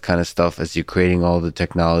about this kind of stuff as you're creating all the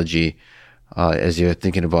technology, as you're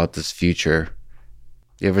thinking about this future?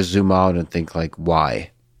 Do you ever zoom out and think like,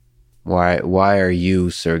 why? Why are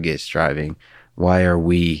you, Sergey, striving? Why are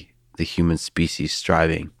we, the human species,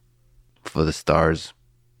 striving for the stars?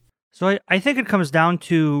 So I think it comes down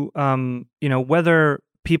to whether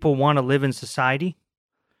people want to live in society.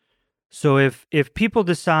 So if people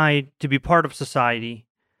decide to be part of society,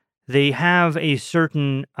 they have a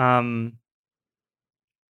certain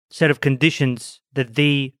set of conditions that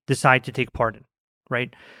they decide to take part in,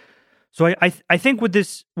 right? So I think what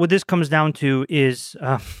this comes down to is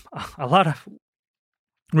a lot of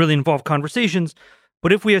really involved conversations.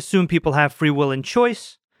 But if we assume people have free will and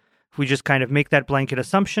choice, if we just kind of make that blanket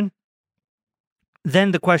assumption,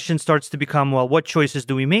 then the question starts to become, well, what choices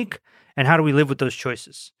do we make and how do we live with those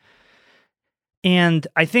choices? And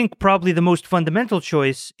I think probably the most fundamental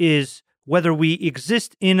choice is whether we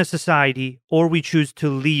exist in a society or we choose to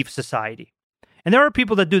leave society. And there are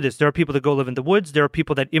people that do this. There are people that go live in the woods. There are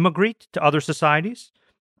people that immigrate to other societies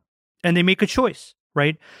and they make a choice,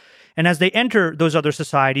 right? And as they enter those other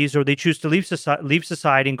societies or they choose to leave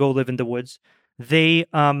society and go live in the woods, they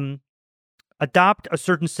adopt a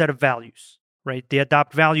certain set of values, right? They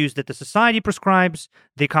adopt values that the society prescribes.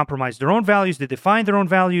 They compromise their own values. They define their own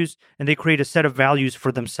values, and they create a set of values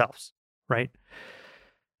for themselves, right?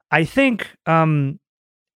 I think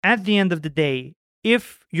at the end of the day,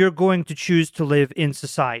 if you're going to choose to live in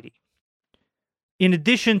society, in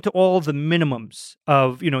addition to all the minimums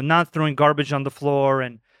of, not throwing garbage on the floor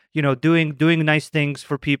and, doing nice things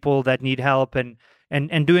for people that need help, and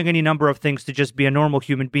doing any number of things to just be a normal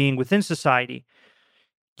human being within society.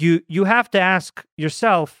 You have to ask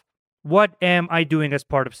yourself, what am I doing as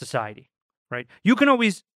part of society, right? You can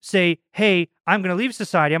always say, hey, I'm going to leave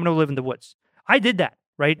society. I'm going to live in the woods. I did that,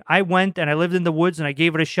 right? I went and I lived in the woods and I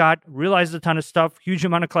gave it a shot, realized a ton of stuff, huge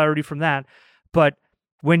amount of clarity from that. But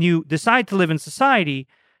when you decide to live in society,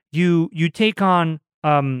 you take on,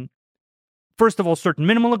 first of all, certain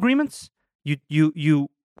minimal agreements. You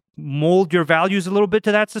mold your values a little bit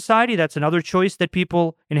to that society. That's another choice that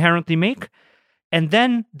people inherently make. And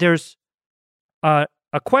then there's a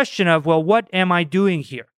question of, well, what am I doing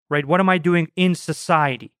here, right? What am I doing in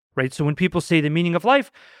society, right? So when people say the meaning of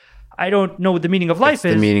life, I don't know what the meaning of life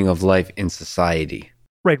is. The meaning of life in society.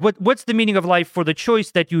 Right. What's the meaning of life for the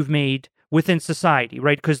choice that you've made within society,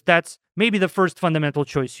 right? Because that's maybe the first fundamental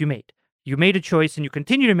choice you made. You made a choice and you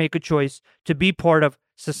continue to make a choice to be part of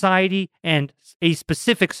society and a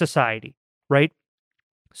specific society, right?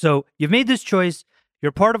 So you've made this choice,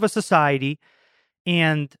 you're part of a society,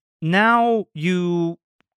 and now you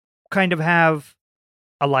kind of have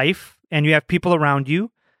a life and you have people around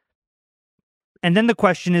you. And then the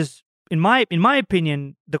question is, in my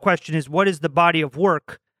opinion, the question is, what is the body of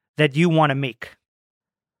work that you want to make,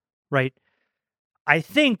 right? I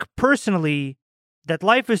think personally that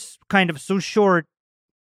life is kind of so short,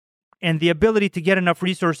 and the ability to get enough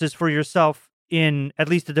resources for yourself in at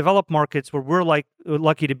least the developed markets where we're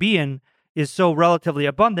lucky to be in is so relatively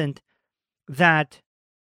abundant that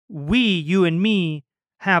you and me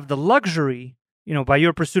have the luxury, by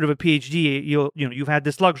your pursuit of a PhD, you've had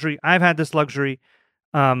this luxury, I've had this luxury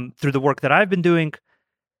through the work that I've been doing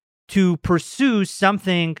to pursue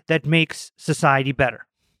something that makes society better.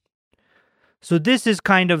 So this is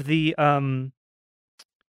kind of the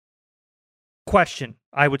question,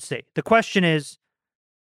 I would say. The question is,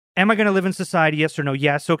 am I going to live in society? Yes or no?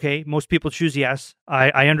 Yes. Okay. Most people choose yes.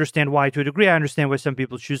 I understand why to a degree. I understand why some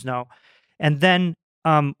people choose no. And then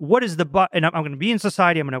what is and I'm going to be in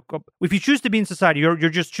society. If you choose to be in society, you're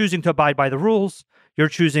just choosing to abide by the rules. You're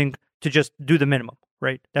choosing to just do the minimum,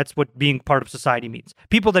 right? That's what being part of society means.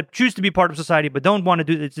 People that choose to be part of society but don't want to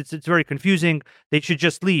do it, it's very confusing. They should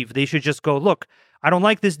just leave. They should just go, look, I don't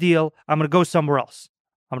like this deal. I'm going to go somewhere else.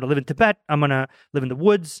 I'm going to live in Tibet. I'm going to live in the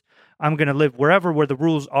woods. I'm going to live where the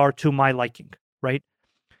rules are to my liking, right?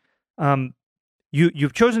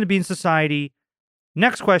 You've chosen to be in society.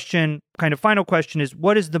 Next question, kind of final question, is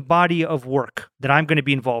what is the body of work that I'm going to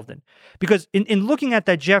be involved in? Because in looking at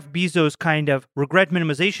that Jeff Bezos kind of regret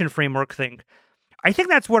minimization framework thing, I think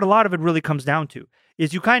that's what a lot of it really comes down to,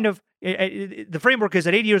 is you kind of, the framework is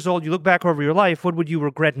at 80 years old, you look back over your life, what would you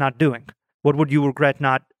regret not doing? What would you regret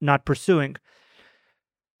not pursuing?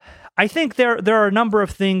 I think there are a number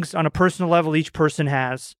of things on a personal level each person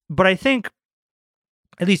has, but I think,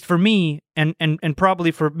 at least for me, and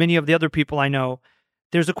probably for many of the other people I know,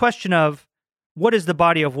 there's a question of what is the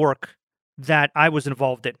body of work that I was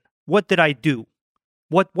involved in? What did I do?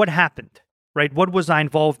 What happened, right? What was I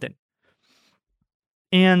involved in?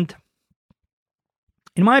 And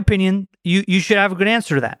in my opinion, you should have a good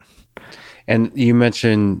answer to that. And you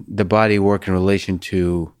mentioned the body of work in relation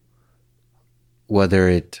to whether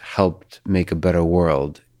it helped make a better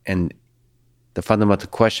world. And the fundamental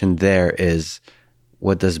question there is,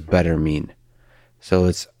 what does better mean? So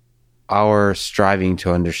it's our striving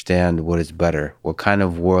to understand what is better. What kind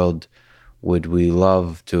of world would we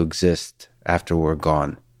love to exist after we're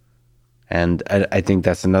gone? And I think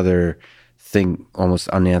that's another thing, almost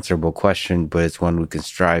unanswerable question, but it's one we can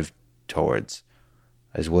strive towards,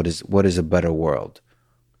 is what is a better world?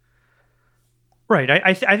 Right.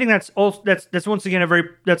 I think that's once again a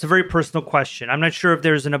very personal question. I'm not sure if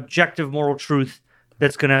there's an objective moral truth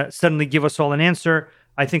that's going to suddenly give us all an answer.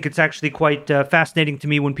 I think it's actually quite fascinating to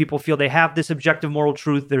me when people feel they have this objective moral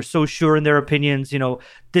truth. They're so sure in their opinions.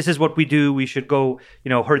 This is what we do. We should go,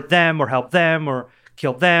 hurt them or help them or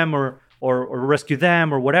kill them or rescue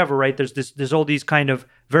them or whatever. Right? There's all these kind of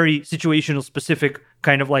very situational specific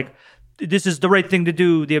kind of like, this is the right thing to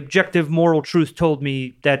do. The objective moral truth told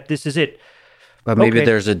me that this is it. But maybe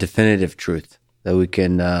there's a definitive truth that we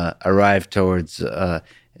can arrive towards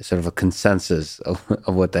sort of a consensus of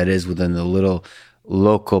what that is within the little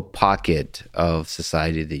local pocket of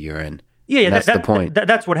society that you're in. Yeah, that's the point.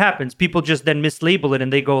 That's what happens. People just then mislabel it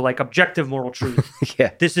and they go like objective moral truth.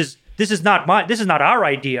 Yeah. This is not our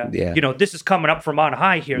idea. Yeah. This is coming up from on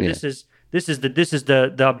high here. Yeah. This is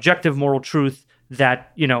the objective moral truth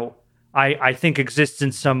that, I think exists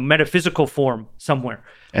in some metaphysical form somewhere.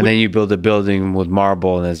 And then you build a building with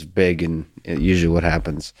marble and it's big and usually what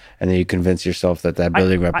happens. And then you convince yourself that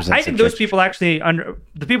building represents. I think those people actually,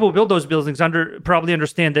 the people who build those buildings probably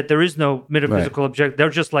understand that there is no metaphysical object. They're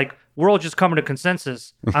just like, we're all just coming to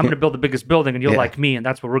consensus. I'm going to build the biggest building, and you'll like me, and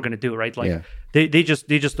that's what we're going to do, right? Like they just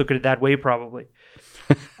look at it that way, probably.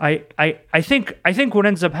 I think what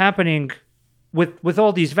ends up happening with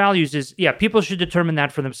all these values is, people should determine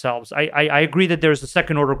that for themselves. I agree that there's a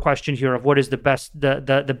second order question here of what is the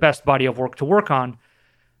best body of work to work on.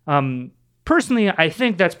 Personally, I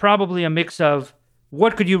think that's probably a mix of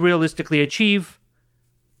what could you realistically achieve?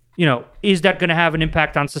 Is that going to have an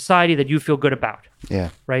impact on society that you feel good about? Yeah.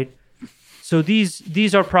 Right? So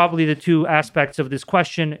these are probably the two aspects of this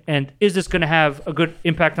question. And is this going to have a good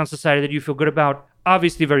impact on society that you feel good about?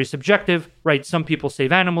 Obviously very subjective, right? Some people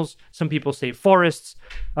save animals, some people save forests.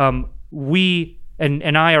 We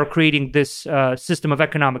and I are creating this system of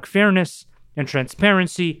economic fairness and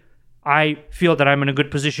transparency. I feel that I'm in a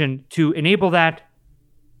good position to enable that.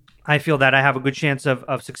 I feel that I have a good chance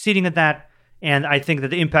of succeeding at that. And I think that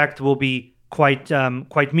the impact will be quite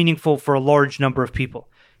meaningful for a large number of people.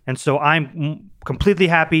 And so I'm completely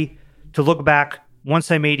happy to look back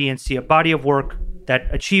once I'm 80 and see a body of work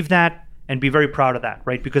that achieved that and be very proud of that,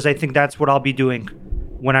 right? Because I think that's what I'll be doing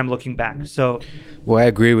when I'm looking back. So, well, I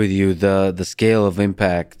agree with you. The scale of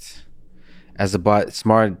impact as a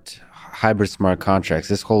hybrid smart contracts,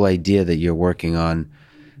 this whole idea that you're working on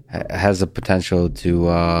has the potential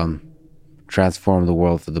to transform the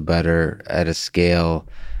world for the better at a scale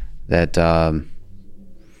that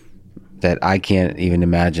I can't even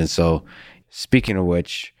imagine. So, speaking of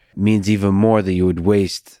which, means even more that you would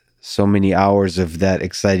waste so many hours of that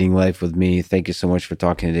exciting life with me. Thank you so much for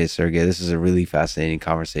talking today, Sergey. This is a really fascinating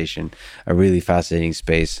conversation, a really fascinating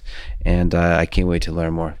space, and I can't wait to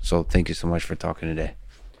learn more. So thank you so much for talking today.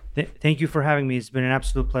 Thank you for having me. It's been an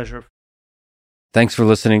absolute pleasure. Thanks for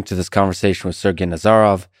listening to this conversation with Sergey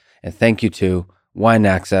Nazarov, and thank you to Wine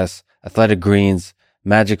Access, Athletic Greens,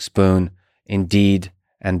 Magic Spoon, Indeed,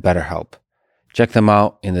 and BetterHelp. Check them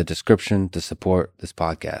out in the description to support this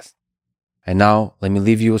podcast. And now, let me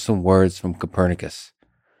leave you with some words from Copernicus.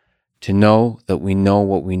 To know that we know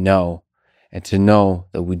what we know, and to know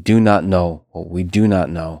that we do not know what we do not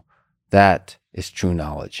know, that is true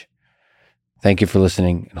knowledge. Thank you for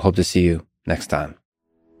listening, and hope to see you next time.